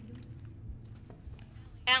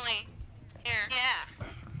 Ellie. Here. Yeah.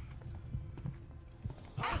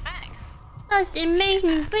 Oh, thanks. Bustin' makes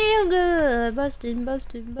me feel good. Bustin'.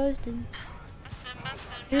 Bustin'.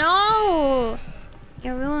 No!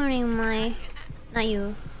 You're ruining my... Not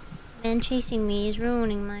you. Man chasing me is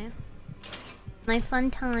ruining my fun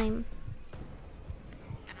time.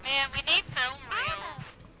 Man, we need film reels.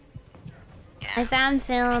 Yeah. I found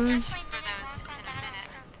film. For those in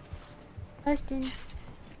a minute. Bustin'.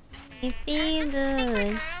 Me feel Is this a secret good.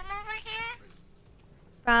 room over here?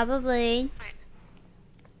 Probably. Wait.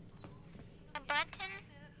 A button?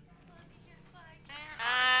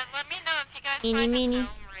 Let me know if you guys Meeny, find meeny. a film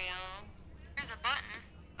reel. There's a button.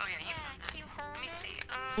 Oh yeah, you found that. Let me see.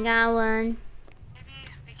 I got one. Maybe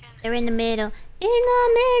we can... They're in the middle. In the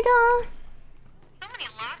middle! So many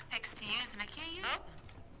lockpicks to use and I can't use them.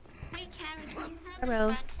 Wait, Karen, do you have Hello.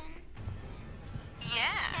 this button? Yeah,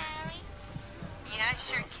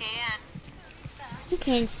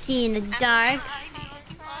 can't see in the dark.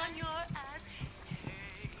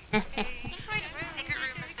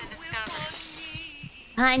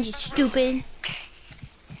 Behind you, stupid. And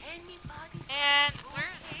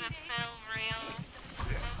where's the fill rail?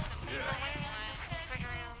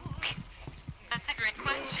 That's a great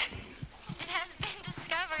question. It has been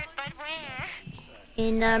discovered, but where?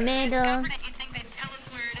 In the middle. You think they'd tell us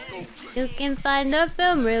where it is? You can find the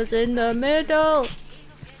film reels in the middle. There's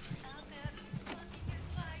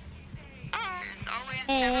always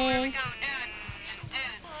Hey. everywhere we go, dudes. Just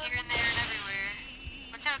dudes, here and there and everywhere.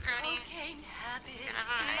 Watch out, Crony. Gonna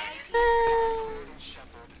hide.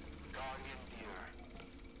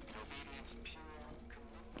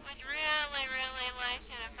 Would really, really like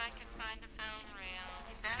it if I could find a film reel.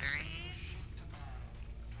 Batteries?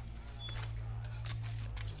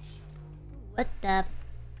 What the?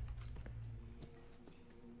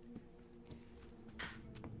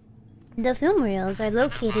 The film reels are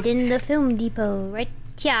located in the film depot, right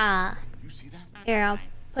here. Here, I'll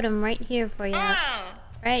put them right here for you. Oh!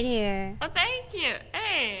 Right here. Well, thank you.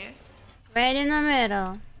 Hey! Right in the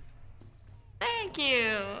middle. Thank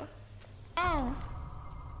you! Oh,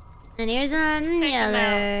 And here's another Take them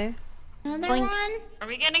other. another Boink. one? Are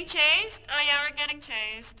we getting chased? Oh yeah, we're getting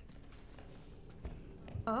chased.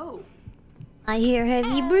 Oh. I hear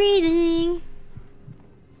heavy breathing.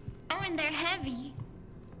 Oh, and they're heavy.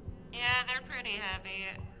 Yeah, they're pretty heavy.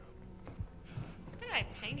 Where did I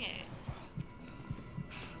ping it?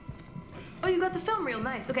 Oh, you got the film reel.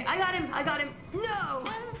 Nice. Okay, I got him. I got him. No.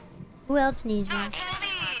 Who else needs Oh, one? Kelly!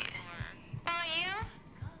 Oh, you?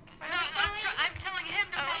 No, I'm telling him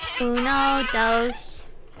to pay him. Uno, dos.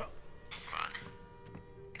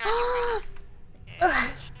 Ugh. Wait, I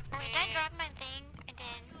dropped my thing. I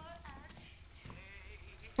did.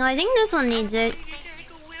 No, I think this one needs it.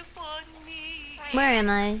 Where am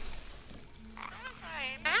I?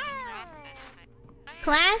 Sorry, I dropped this thing.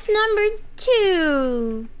 Class number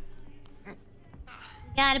 2.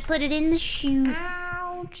 Gotta put it in the chute.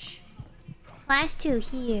 Ouch. Class 2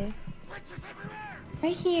 here.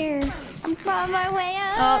 Right here. I'm on my way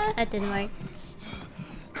up. Oh, that didn't work.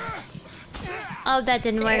 Oh, that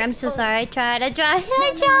didn't work. I'm so sorry. I tried. I tried.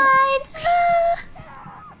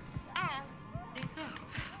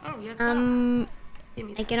 Oh, yeah.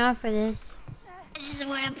 I can offer this. I just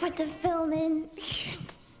want to put the film in.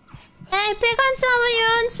 Hey, pick on someone your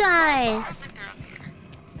own size.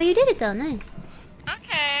 Oh, you did it though. Nice.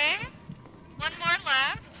 Okay. One more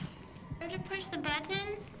left. Or to push the button?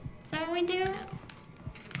 Is that what we do? You can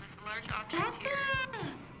place a large object here.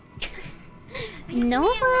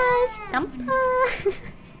 Nova Stampa.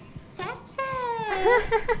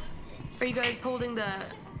 Are you guys holding the...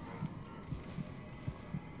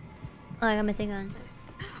 Oh, I got my thing on.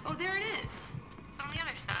 Oh, there it is. It's on the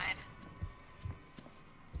other side.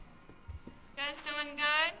 You guys doing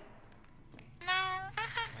good? No.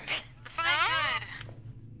 Fine,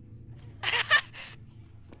 good.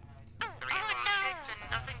 3 lockpicks and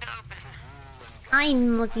nothing to open.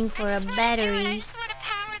 I'm looking for a I battery. just want to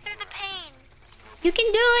power through the pain. You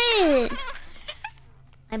can do it.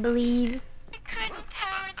 I believe. I couldn't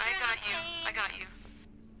power through the pain. I got you.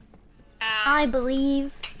 I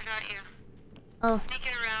believe. I got you. Oh,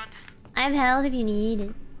 Sneaking around. I have health if you need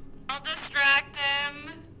it. I'll distract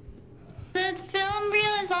him. The film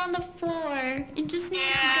reel is on the floor. You just need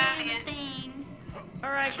Yeah. to go in the thing.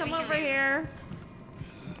 Alright, come over here.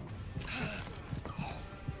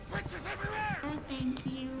 Oh, thank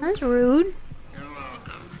you. That's rude. You're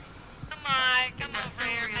welcome. Come on, come over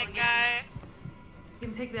here, big guy. You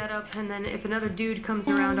can pick that up, and then if another dude comes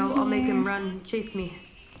around, I'll make him run, chase me.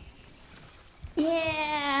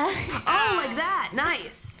 Yeah. Oh, like that.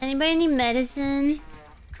 Nice. Anybody need medicine?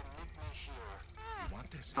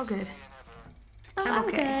 Oh, good. Oh, I'm I'm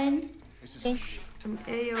okay. good. Okay. I'm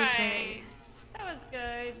A-okay. Right. That was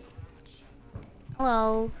good.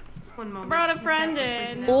 Hello. One moment. Brought a friend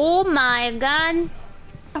in. Oh my god.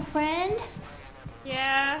 A friend?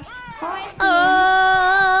 Yeah. Oh, I see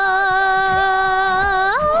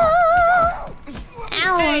Oh.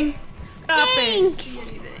 Alan. Stop it.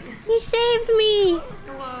 Thanks. You saved me.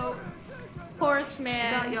 Hello. Horse Got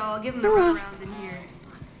man. y'all. Give him the run around in here.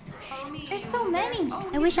 Follow me. There's so many.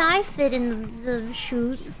 I wish I fit in the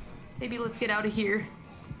chute. Maybe let's get out of here.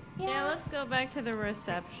 Yeah, let's go back to the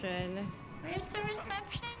reception. Where's the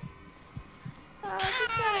reception?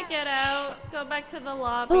 Just gotta get out. Go back to the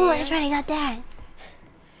lobby. Oh, that's right. I got that.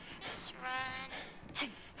 Just run.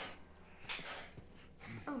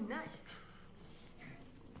 Oh, nice.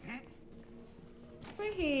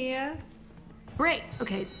 We're here. Great.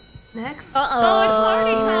 Okay. Next. Uh-oh. Oh, it's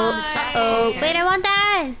party time. Uh-oh. Wait, I want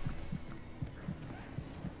that.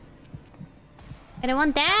 I don't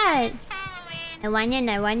want that. I want it,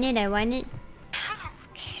 I want it, I want it.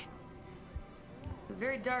 It's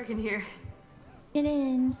very dark in here. It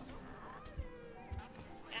is.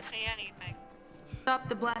 Can't say anything. Stop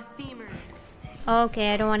the blasphemer.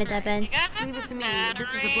 Okay, I don't want it that bad. You guys have Leave it the to me. battery.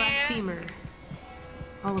 This is a blasphemer.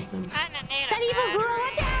 All of them. Kinda need That a evil battery. Gura,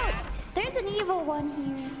 watch out! There's an evil one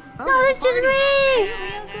here. Oh, No, there's it's just a party. me!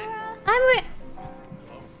 Real Gura?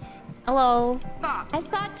 Hello. Stop. I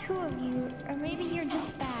saw two of you, or maybe you're just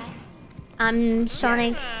fast. I'm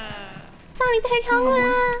Sonic. Sonic the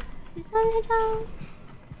Hedgehog! Sonic the Hedgehog!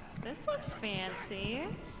 This looks fancy.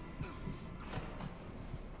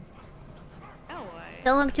 Oh, wait.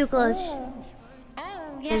 Don't look too close. Oh,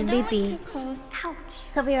 yeah, There's don't look beepy. too close. Ouch.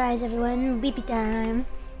 Cover your eyes, everyone. Beepy time.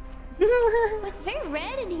 Oh, it's very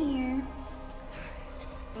red in here.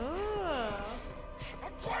 Ooh.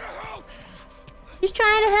 Just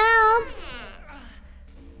trying to help.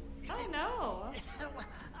 Oh no.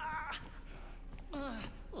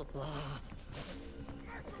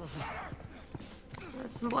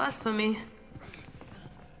 That's some blasphemy.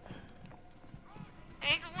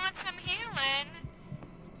 Hey, who wants some healing?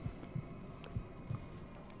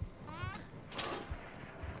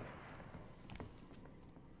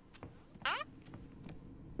 Huh?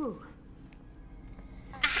 Ooh.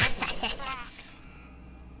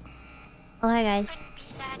 Oh, hi, guys.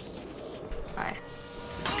 Hi.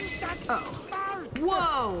 Oh.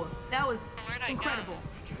 Whoa! That was Where'd I go? incredible.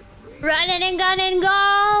 Run it and gun and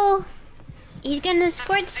go! He's gonna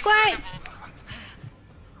squirt squirt!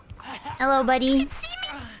 Hello, buddy.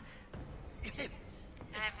 I've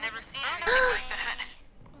never seen anything like that.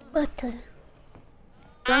 What the? You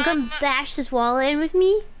wanna come bash this wall in with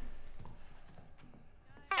me?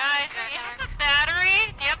 Guys, do you have a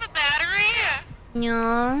battery? Do you have a battery?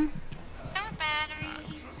 No. No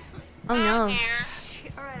battery. Oh no. Dear.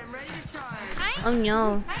 Alright, I'm ready to charge. Oh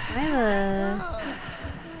no.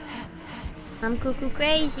 I'm cuckoo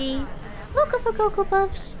crazy. Cuckoo for Cocoa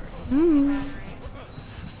Puffs. Mmm. Oh,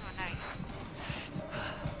 nice.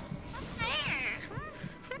 What's there?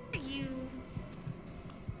 Who are you?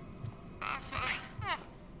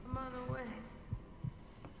 I'm on the way.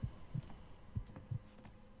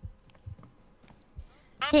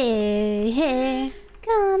 Hey, hey,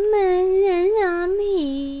 come and on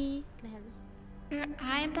me. Can I have this? Your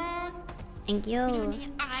eyeball? Thank you. Shit,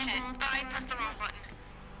 I pressed the wrong button.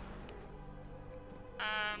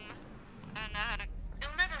 I don't know how to...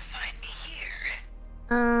 You'll never find me here.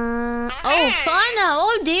 Oh, Fauna.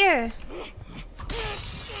 Oh dear.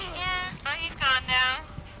 Yeah, oh, he's gone now.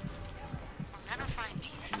 You'll never find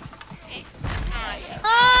me. He's gone.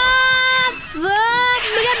 Ah, fuck.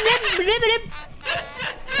 Blip, blip, blip, blip.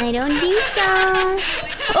 I don't think so.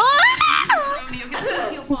 Oh! Romeo, get the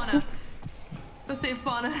heal fauna. Go save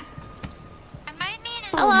fauna. I might need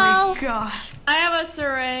a... Oh Hello. my god. I have a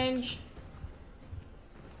syringe.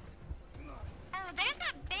 Oh, there's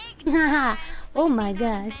a big... Oh my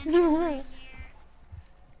god.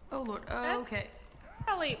 Oh lord. Oh, okay.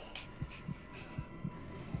 Probably.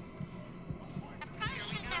 I probably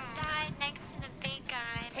shouldn't have died next to the big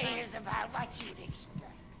guy, but Pain is about what you'd expect.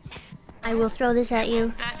 I will throw this at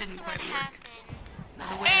you. That didn't what quite work. happened.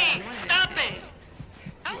 Hey, stop it!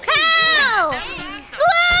 Help!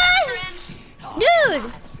 What?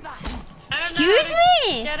 Dude! Excuse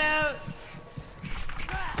me! Get out.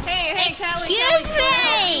 Hey, hey, Callie. Excuse Callie, me!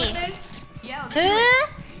 Yeah, let's do it. Huh?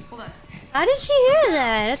 Hold on. How did she hear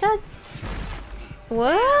that? I thought...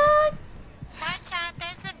 What? Watch out,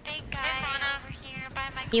 there's a big guy over here by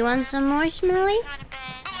my... You want some more, Smelly? On a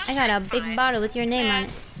bed. I got a big bottle with your name on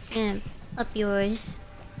it. Yeah, up yours.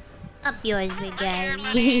 Up yours, big guy.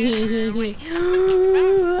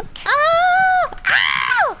 Oh!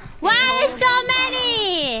 Ow! Why are there so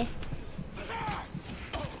many?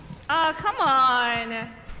 Oh, come on.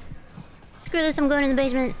 Screw this, I'm going in the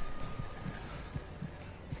basement.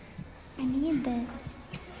 I need this.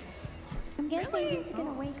 I'm guessing he's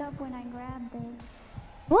gonna wake up when I grab this.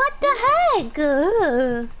 What the heck?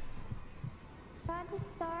 Got to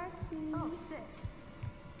start.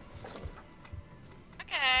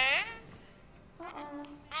 Okay. Uh-oh.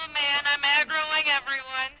 Oh man, I'm aggroing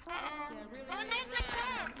everyone. Uh-oh. Oh, there's the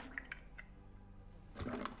pump.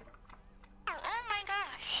 Oh my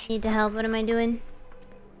gosh. Need to help, what am I doing?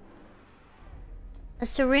 A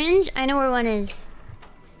syringe? I know where one is.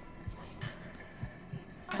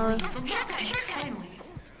 Oh.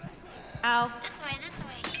 Ow. This way, this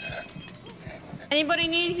way. Anybody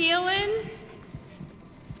need healing?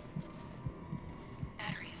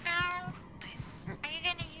 Batteries. No. Are you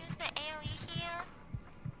gonna use the AoE heal?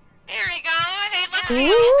 Here we go. Hey, let's see.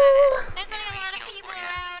 Ooh. There's a lot of people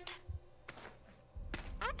around.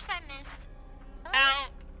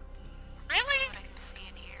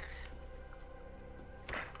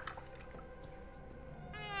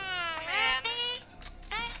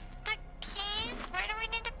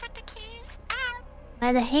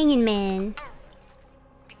 By the hanging man.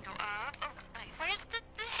 We can go up. Oh, nice. Where's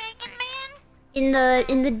the hanging man?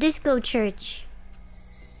 In the disco church.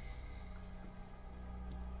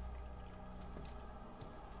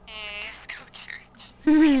 Disco church.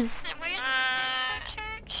 Um. Where's the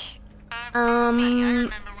church? I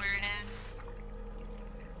remember where it is.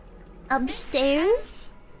 Upstairs?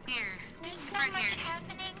 Here. There's so much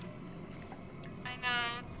happening. I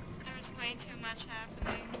know. There's way too much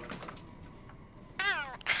happening. Ow.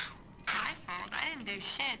 My fault. I didn't do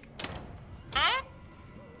shit. Huh?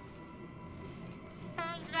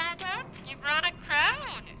 Close that up. You brought a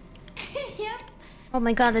crowd. Yep. Oh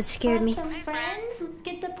my god, that scared me. Some friends. Let's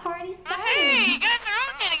get the party Oh, started. hey, you guys are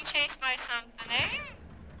all getting chased by something, eh?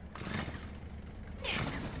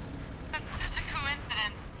 That's such a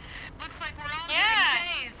coincidence. Looks like we're all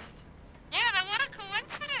getting chased. Yeah, now what a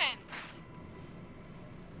coincidence.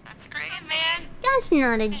 That's great, man. That's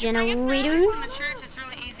not a generator. From the church, it's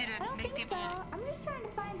really easy I to don't make think people so. I'm just trying to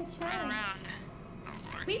find the run church. around.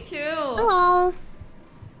 Oh, Lord. Me too. Hello.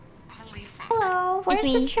 Holy fuck. Hello, where's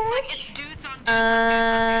me. the It's like church? it's dudes on dudes on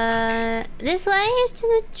dudes on dudes. This way is to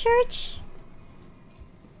the church.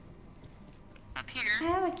 Up I here.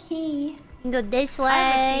 have a key. You go this I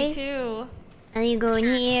have a way. key too. And you go in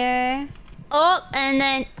here. Oh, and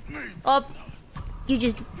then... Oh. You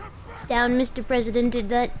just... Down, Mr. President, did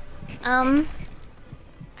that. I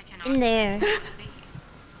cannot In there. see.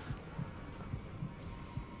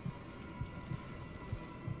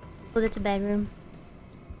 Oh, that's a bad room.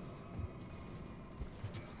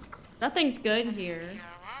 Nothing's good here.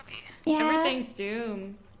 Lobby. Yeah. Everything's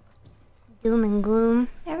doomed. Doom and gloom.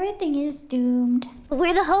 Everything is doomed. But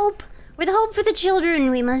we're the hope. We're the hope for the children.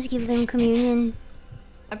 We must give them communion.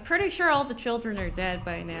 I'm pretty sure all the children are dead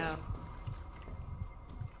by now.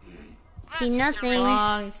 See nothing.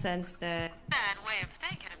 Long since dead. Bad way of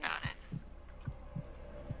thinking about it.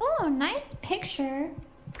 Oh, nice picture.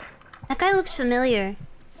 That guy looks familiar.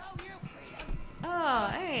 Oh,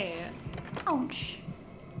 hey. Ouch.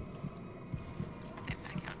 Get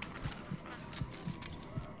back out towards the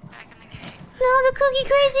front. Back in the game. No, the cookie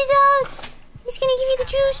crazy's out. He's gonna give you the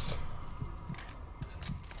juice.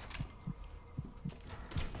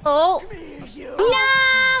 Oh.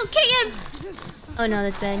 No! Kick him! Oh no,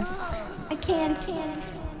 that's bad. I can't.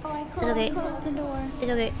 Oh, I okay. closed the door. It's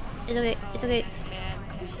okay. It's okay. It's okay.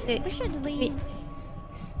 Okay. We should leave.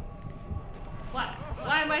 What?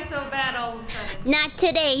 Why am I so bad all of a sudden? Not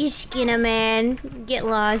today, Skinner man. Get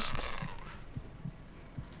lost.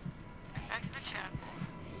 Back to the chapel.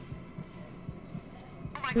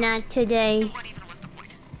 Oh my god. Not today. What even was the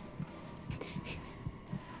point?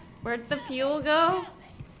 Where'd the fuel go?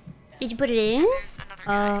 Did you put it in? There's another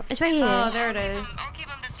guy. Oh, it's right here. Oh, there it is. I'll keep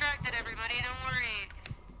him distracted, everybody. Don't worry.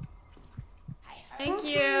 Thank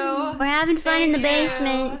you. We're having fun in the Thank you.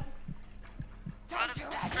 basement. A lot of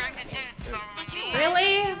distracted dudes following me.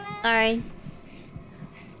 Really? Alright.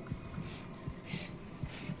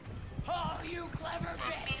 Oh, you clever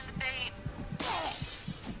bitch! Being the bait.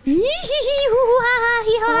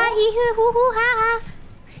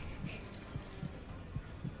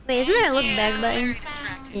 Wait, isn't there a look back Very button?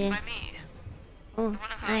 distracted Yeah. by me. Oh, Yeah,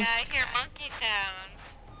 nice. I hear monkey sounds.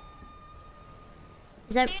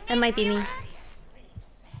 Is that might be me. No,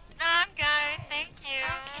 I'm good. Thank you.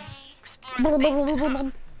 Explore the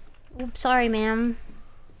basement. Oops, sorry, ma'am.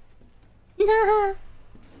 Nah.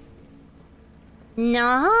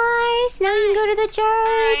 Nice. Now you can go to the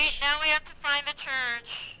Alright, church. now we have to find the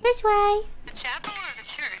church. This way. The chapel or the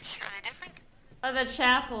church? Are they different? Oh, the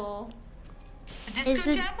chapel. The Is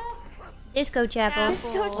disco it- chapel? Disco chapel.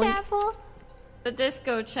 Disco chapel. The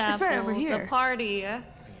disco chapel. right over here. The party. It's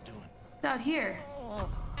out here. Follow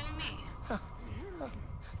me.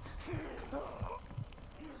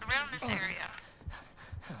 Around this area.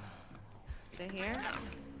 Is it here?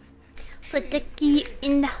 Put the key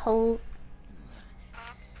in the hole.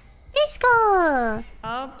 Disco. Oh,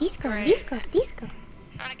 Disco. great. Disco. Disco.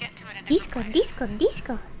 Try to get to it a different Disco. way. Disco.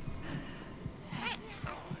 Disco. Right,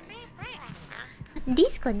 sir.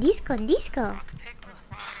 Disco. Disco. Disco. Pick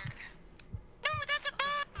required. No, that's a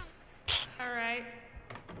bomb! Alright.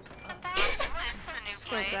 A bomb? This is a new What's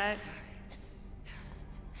place. that?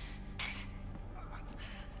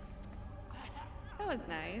 That was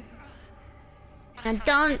nice. Now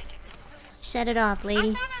don't shut it off, lady. Oh,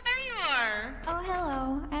 Mama, there you are! Oh,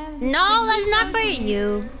 hello. I have No, that's not for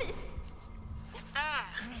you. Ah,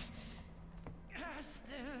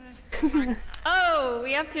 Oh,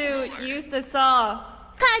 we have to use the saw.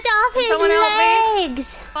 Cut off his Someone help me?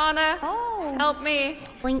 legs. Fauna, Oh. help me.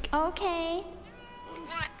 Blink. Okay.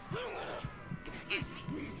 what? Excuse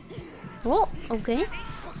me. Oh, okay.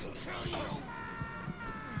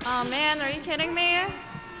 Oh man, are you kidding me?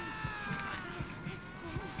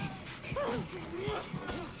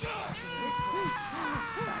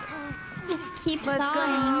 Just keep Let's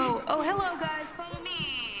sawing. go. Oh, hello, guys. Follow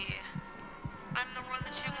me. I'm the one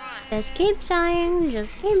that you want. Just keep sighing,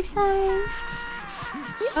 just keep sighing.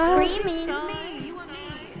 He's Oh. screaming.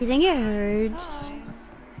 You think it hurts?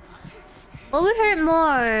 What would hurt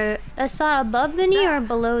more? A saw above the knee or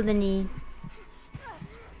below the knee?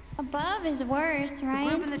 Above is worse, The right?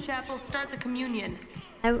 group in the chapel start the communion.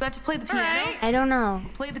 I, You have to play the piano. Alright. I don't know.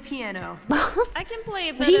 Play the piano. I can play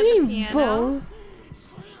a What bit do of you the mean, piano. both?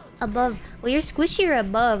 Above. Well, you're squishier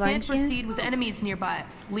above, Can't aren't you? proceed with enemies nearby.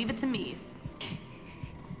 Leave it to me.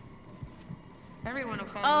 Everyone will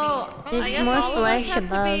follow Oh, There's I guess more all flesh of us have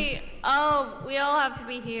above. to be. Oh, we all have to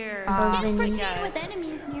be here. Above the Can't knee. proceed Guys. with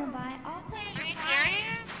enemies nearby. I'll play. Are you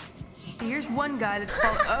serious? me. Here's one guy that's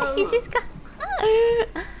called. Oh. You just got.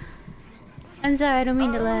 I'm sorry, I don't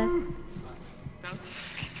mean to laugh.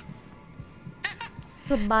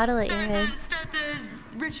 Put a bottle at your head. Start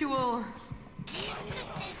the ritual.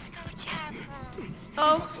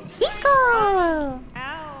 Oh, Disco!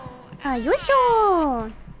 ow. Ah,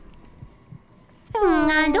 yoisho!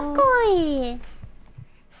 Dokoi!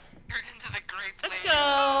 You're into the great Let's place.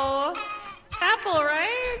 go. Apple,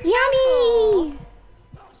 right? Yummy!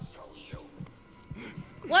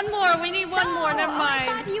 One more. We need one more. Never I mind.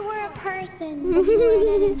 thought you were a person. But you were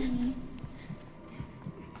an enemy.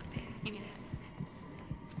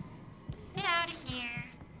 Get out of here.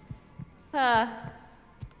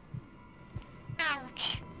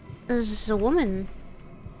 Ouch. This is a woman.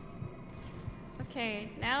 Okay,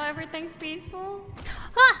 now everything's peaceful.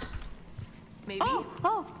 Ah! Maybe.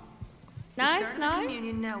 Oh, Nice, Start the nice.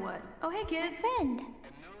 communion. Now what? Oh, hey, kids. friend.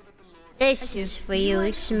 This is for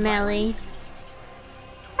you, Smelly.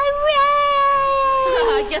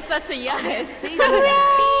 I Hooray! guess that's a yes.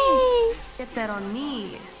 Hooray! Get that on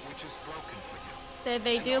me.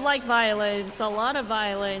 They do like violence. A lot of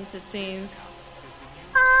violence, it seems.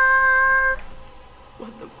 Ah!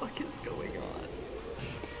 What the fuck is going on?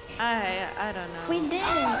 I don't know. We did it.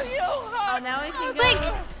 Oh, now we can go. Quick!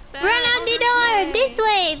 back Run out the over door! there. This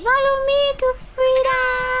way! Follow me to freedom!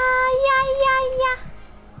 Yeah,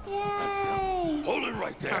 Yay. Hold it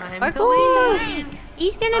right there. Time to Parkour! leave.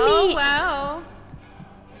 He's gonna Oh be wow.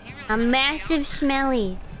 a massive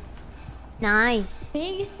Smelly. Nice.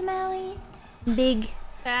 Big smelly. Big.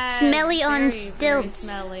 That's Smelly on very, stilts.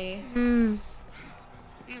 Very smelly. Mmm.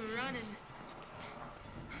 You're running.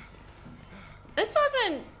 This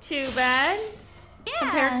wasn't too bad Yeah.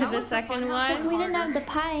 compared to the second Because we one. didn't have the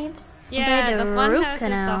pipes. Yeah, Compared the to fun root house is the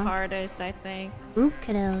canal. hardest, I think. Root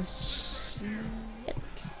canals.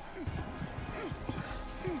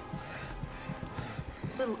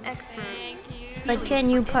 Little extra. But can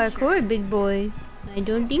you parkour, big boy? I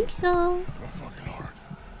don't think so.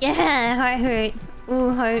 Yeah, heart hurt.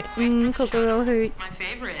 Ooh, heart. Kokoro hurt. My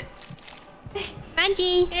favorite.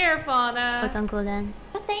 Crunchy. Here, Fauna. What's Uncle Dan?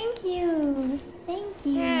 Oh, thank you. Thank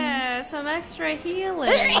you. Yeah, some extra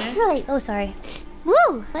healing. Oh, sorry.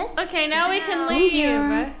 Woo! Let's Okay, now we can Thank leave.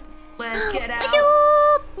 you. Let's get out.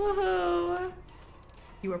 Ayoop! Woohoo.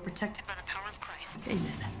 You are protected By the power of Christ.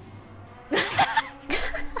 Amen.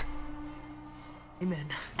 Amen.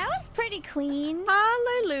 That was pretty clean.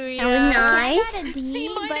 Hallelujah. That was nice. I got a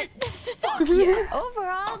D, but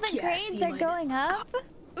overall the yeah, grades C are minus. going up.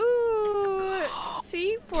 Ooh,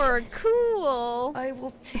 C for cool. I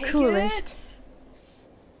will take Coolest. it.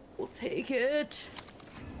 We'll take it.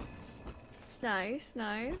 Nice,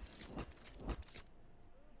 nice.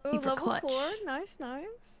 Ooh, Keep her level clutch. 4. Nice,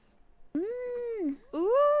 nice. Mm.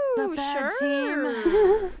 Ooh, Not bad, sure.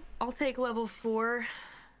 team. I'll take level 4.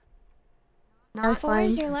 That was Not Four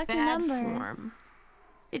is fun. your lucky bad number. form.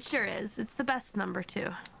 It sure is. It's the best number too.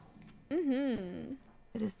 Mm-hmm.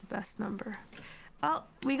 It is the best number. Well,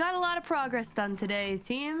 we got a lot of progress done today,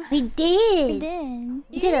 team. We We did. did.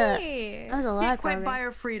 We did a. Yay. That was a lot Can't of quite buy our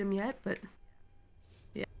progress. freedom yet, but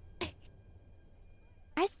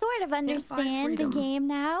I sort of understand the freedom. game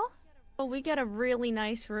now. Well, we get a really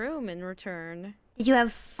nice room in return. Did you have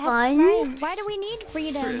That's fun? right. Why do we need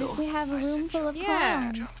freedom True. if we have a room full of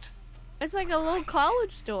Yeah. clowns? It's like a little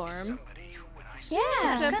college dorm. Yeah.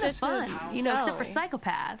 Except kind of it's fun. a You know, except for cell.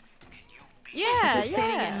 psychopaths. Yeah,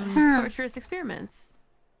 Participating yeah. in Huh. torturous experiments.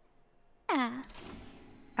 Yeah.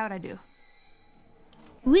 How'd I do?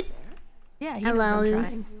 Whoop. Yeah, he Hello. knows I'm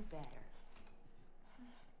trying.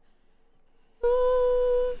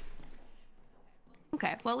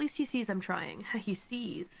 Okay, well at least he sees I'm trying. He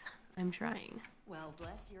sees I'm trying. Well,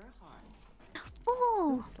 bless your heart.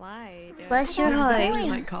 Oh. Slide. Bless your Nice. heart. I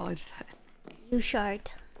might college that. You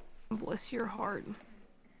shart. Bless your heart.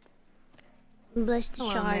 Bless the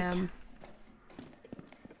Hello, shard. ma'am.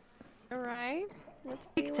 Alright. Let's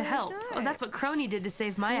Kick see to what I help. got. Oh, that's what Crony did to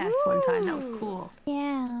save my ass one time. That was cool.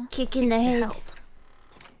 Yeah. Kick in the To head. help.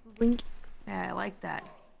 Wink. Yeah, I like that.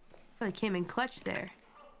 Really came in clutch there.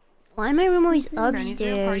 Why my room always Crony's room, party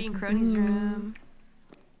upstairs? in Crony's room.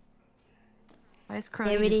 Why is There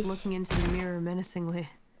Crony it just is. looking into the mirror menacingly?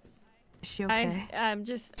 Is she okay? I'm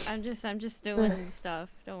just doing stuff.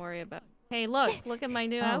 Don't worry about. Hey, look at my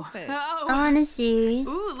new outfit. Oh. I wanna see.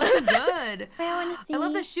 Ooh, looks good. I want to see. I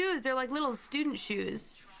love the shoes. They're like little student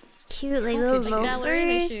shoes. Cute, like little Like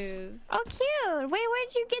Ballerina loafers. shoes. Oh, cute. Wait,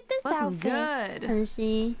 where'd you get this Looking outfit? good. Wanna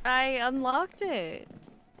see? I unlocked it.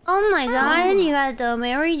 Oh my god, you got the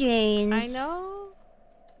Mary Janes. I know.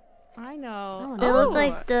 Oh, They no. look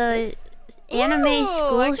like the anime Ooh,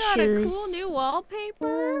 school I got shoes. a cool new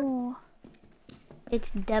wallpaper. Ooh.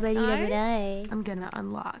 It's WWA. Nice. I'm gonna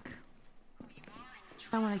unlock.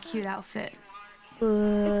 I want a cute outfit for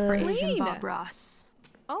Good. Asian Clean. Bob Ross.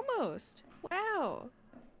 Almost. Wow.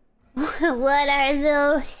 What are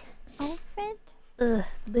those? Outfit?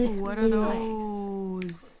 What are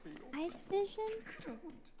those? Night vision?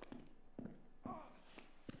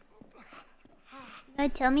 A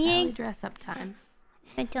tummy Early egg? dress up time.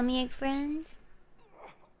 A tummy egg friend?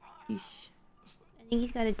 Yeesh. I think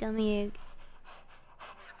he's got a tummy egg.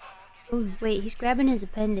 Oh wait, he's grabbing his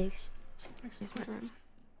appendix. Here's my room.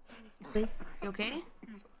 Wait, You okay?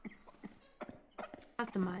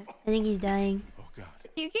 Customize. I think he's dying.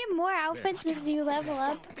 You get more outfits as you level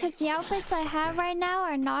up, because the outfits I have right now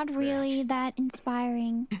are not really that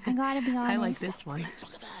inspiring. I gotta be honest. I like this one.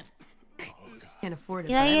 Can't afford it.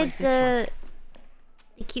 You but gotta I get like this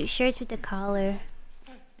the cute shirts with the collar.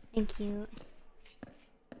 And cute. one.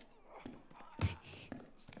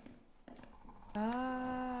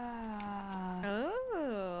 Ah.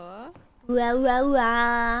 Oh. Wah wah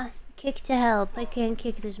wah. Kick to help. I can't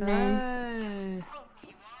kick this man. Hey.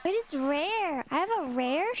 Wait, it's rare. I have a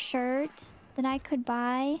rare shirt that I could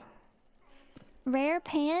buy. Rare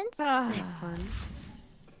pants. Ah. Fun.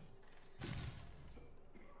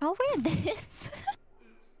 I'll wear this.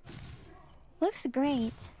 Looks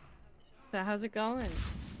great. So how's it going?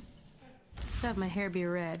 Let's have my hair be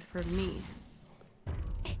red for me.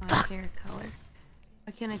 My hair color.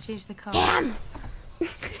 Why can't I change the color? Damn!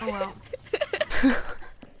 Oh well.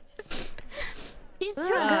 She's too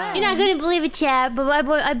Ah. good. You're not gonna believe it, chat, but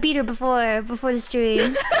I beat her before the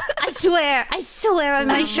stream. I swear on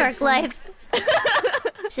my shark life.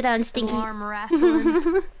 Sit down, Stinky. Alarm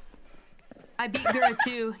wrestling. I beat Gura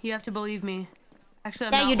too. You have to believe me. Actually,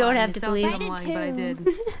 I'm That not you don't lying. have It to sounds believe. like I'm I did lying, but I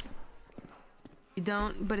too. did. You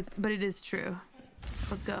don't, but it is true.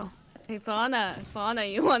 Let's go. Hey, Fauna,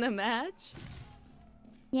 you want a match?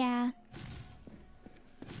 Yeah.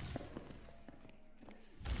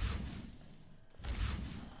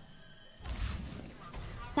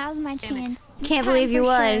 That was my Damn it. chance. Can't Time believe you for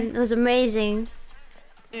won. sure. It was amazing.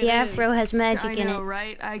 It The afro is. has magic I in know, it.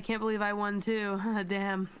 right? I can't believe I won too.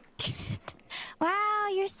 Damn. Wow,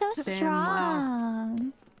 you're so Damn, wow.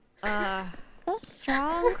 strong. Uh, So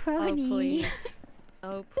strong, oh Crony. please.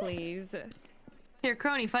 Oh please. Here,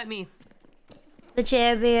 Crony, fight me. The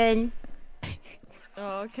champion.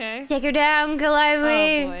 Oh, okay. Take her down, Oh Gawr.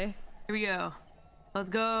 boy. Here we go. Let's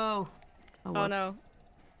go. Oh whoops. no.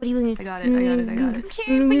 What are you doing? I got it. I got it. I got I'm it.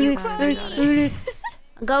 cheering for you, I got it. Crony.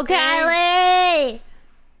 Go, Kylie!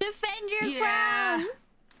 Defend your Yeah. crown.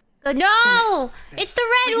 No! It's the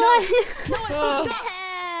red one! Oh.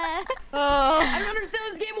 Yeah. Oh. I don't understand how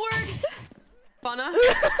this game works. Fauna,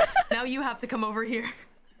 now you have to come over here.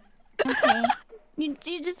 Okay.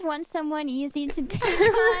 You just want someone easy to take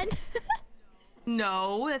on.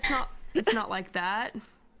 No, it's not like that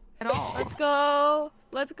at all. Let's go.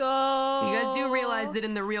 Let's go. You guys do realize that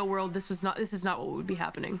in the real world, this is not what would be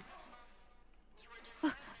happening.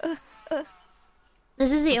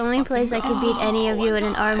 This is the only place I could beat any of you in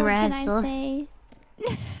an arm What can I wrestle. say?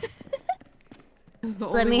 This is the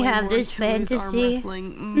Let only me way have Warren this can lose arm fantasy.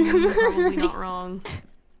 wrestling. Probably not wrong.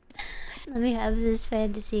 Let me have this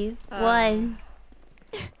fantasy. Uh. One.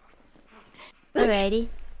 Alrighty.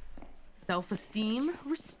 Self-esteem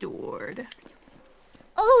restored.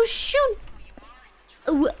 Oh, shoot!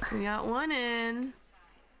 Ooh. We got one in.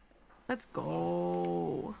 Let's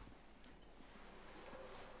go.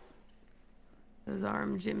 Those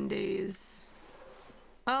arm gym days.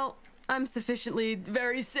 Well, I'm sufficiently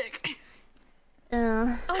very sick. Oh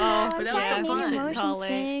no, I'm but that was sorry, so maybe fun. motion Call it.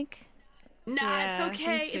 sick. Nah, Yeah, it's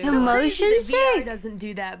okay. me It's too. so Motion crazy that VR sick? doesn't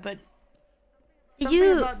do that, but Did something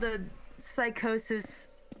you? about the psychosis.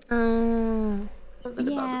 Oh. Something about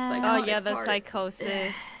the Yeah. Oh psychotic yeah, the part.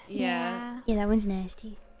 psychosis. Yeah. Yeah, that one's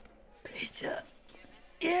nasty. It's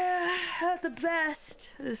yeah, not the best.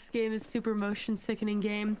 This game is super motion sickening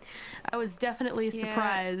game. I was definitely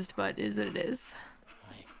surprised, but is what it is.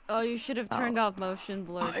 Oh, you should have turned off motion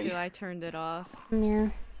blur too. I turned it off. Yeah.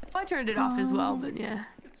 I turned it off as well, but yeah.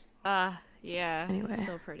 Yeah. Anyway. It's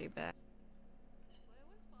still pretty bad.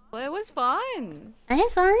 Well, it was fun. I had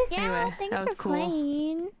fun. Yeah, Anyway, thanks that was for cool.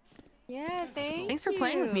 playing. Yeah, Thanks for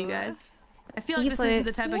playing with me, guys. I feel like Thank this you isn't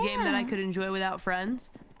for- the type of game that I could enjoy without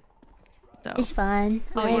friends. So. It's fun.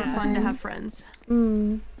 Oh, I yeah, had fun to have friends.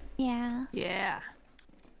 Yeah. Yeah.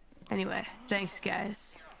 Anyway, thanks,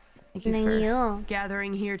 guys. Thank you Thank for you.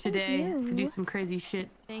 gathering here today you. to do some crazy shit.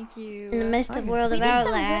 Thank you. In the midst of World We of did some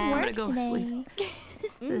good Outlast. work go today. sleep.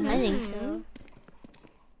 I think so.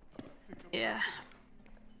 Yeah.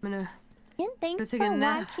 I'm gonna... And thanks take for a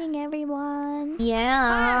nap. watching, everyone.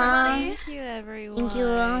 Yeah. Thank you,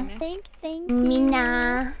 everyone. Thank you. Thank you.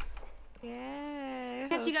 Mina. Yeah.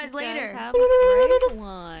 Catch you guys later. Have a great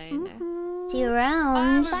one. See you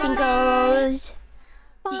around, Bye. Stinkos.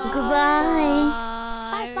 Goodbye.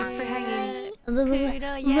 Bye. Thanks for hanging.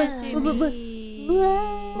 Kudo Yasumi.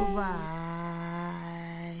 Bye.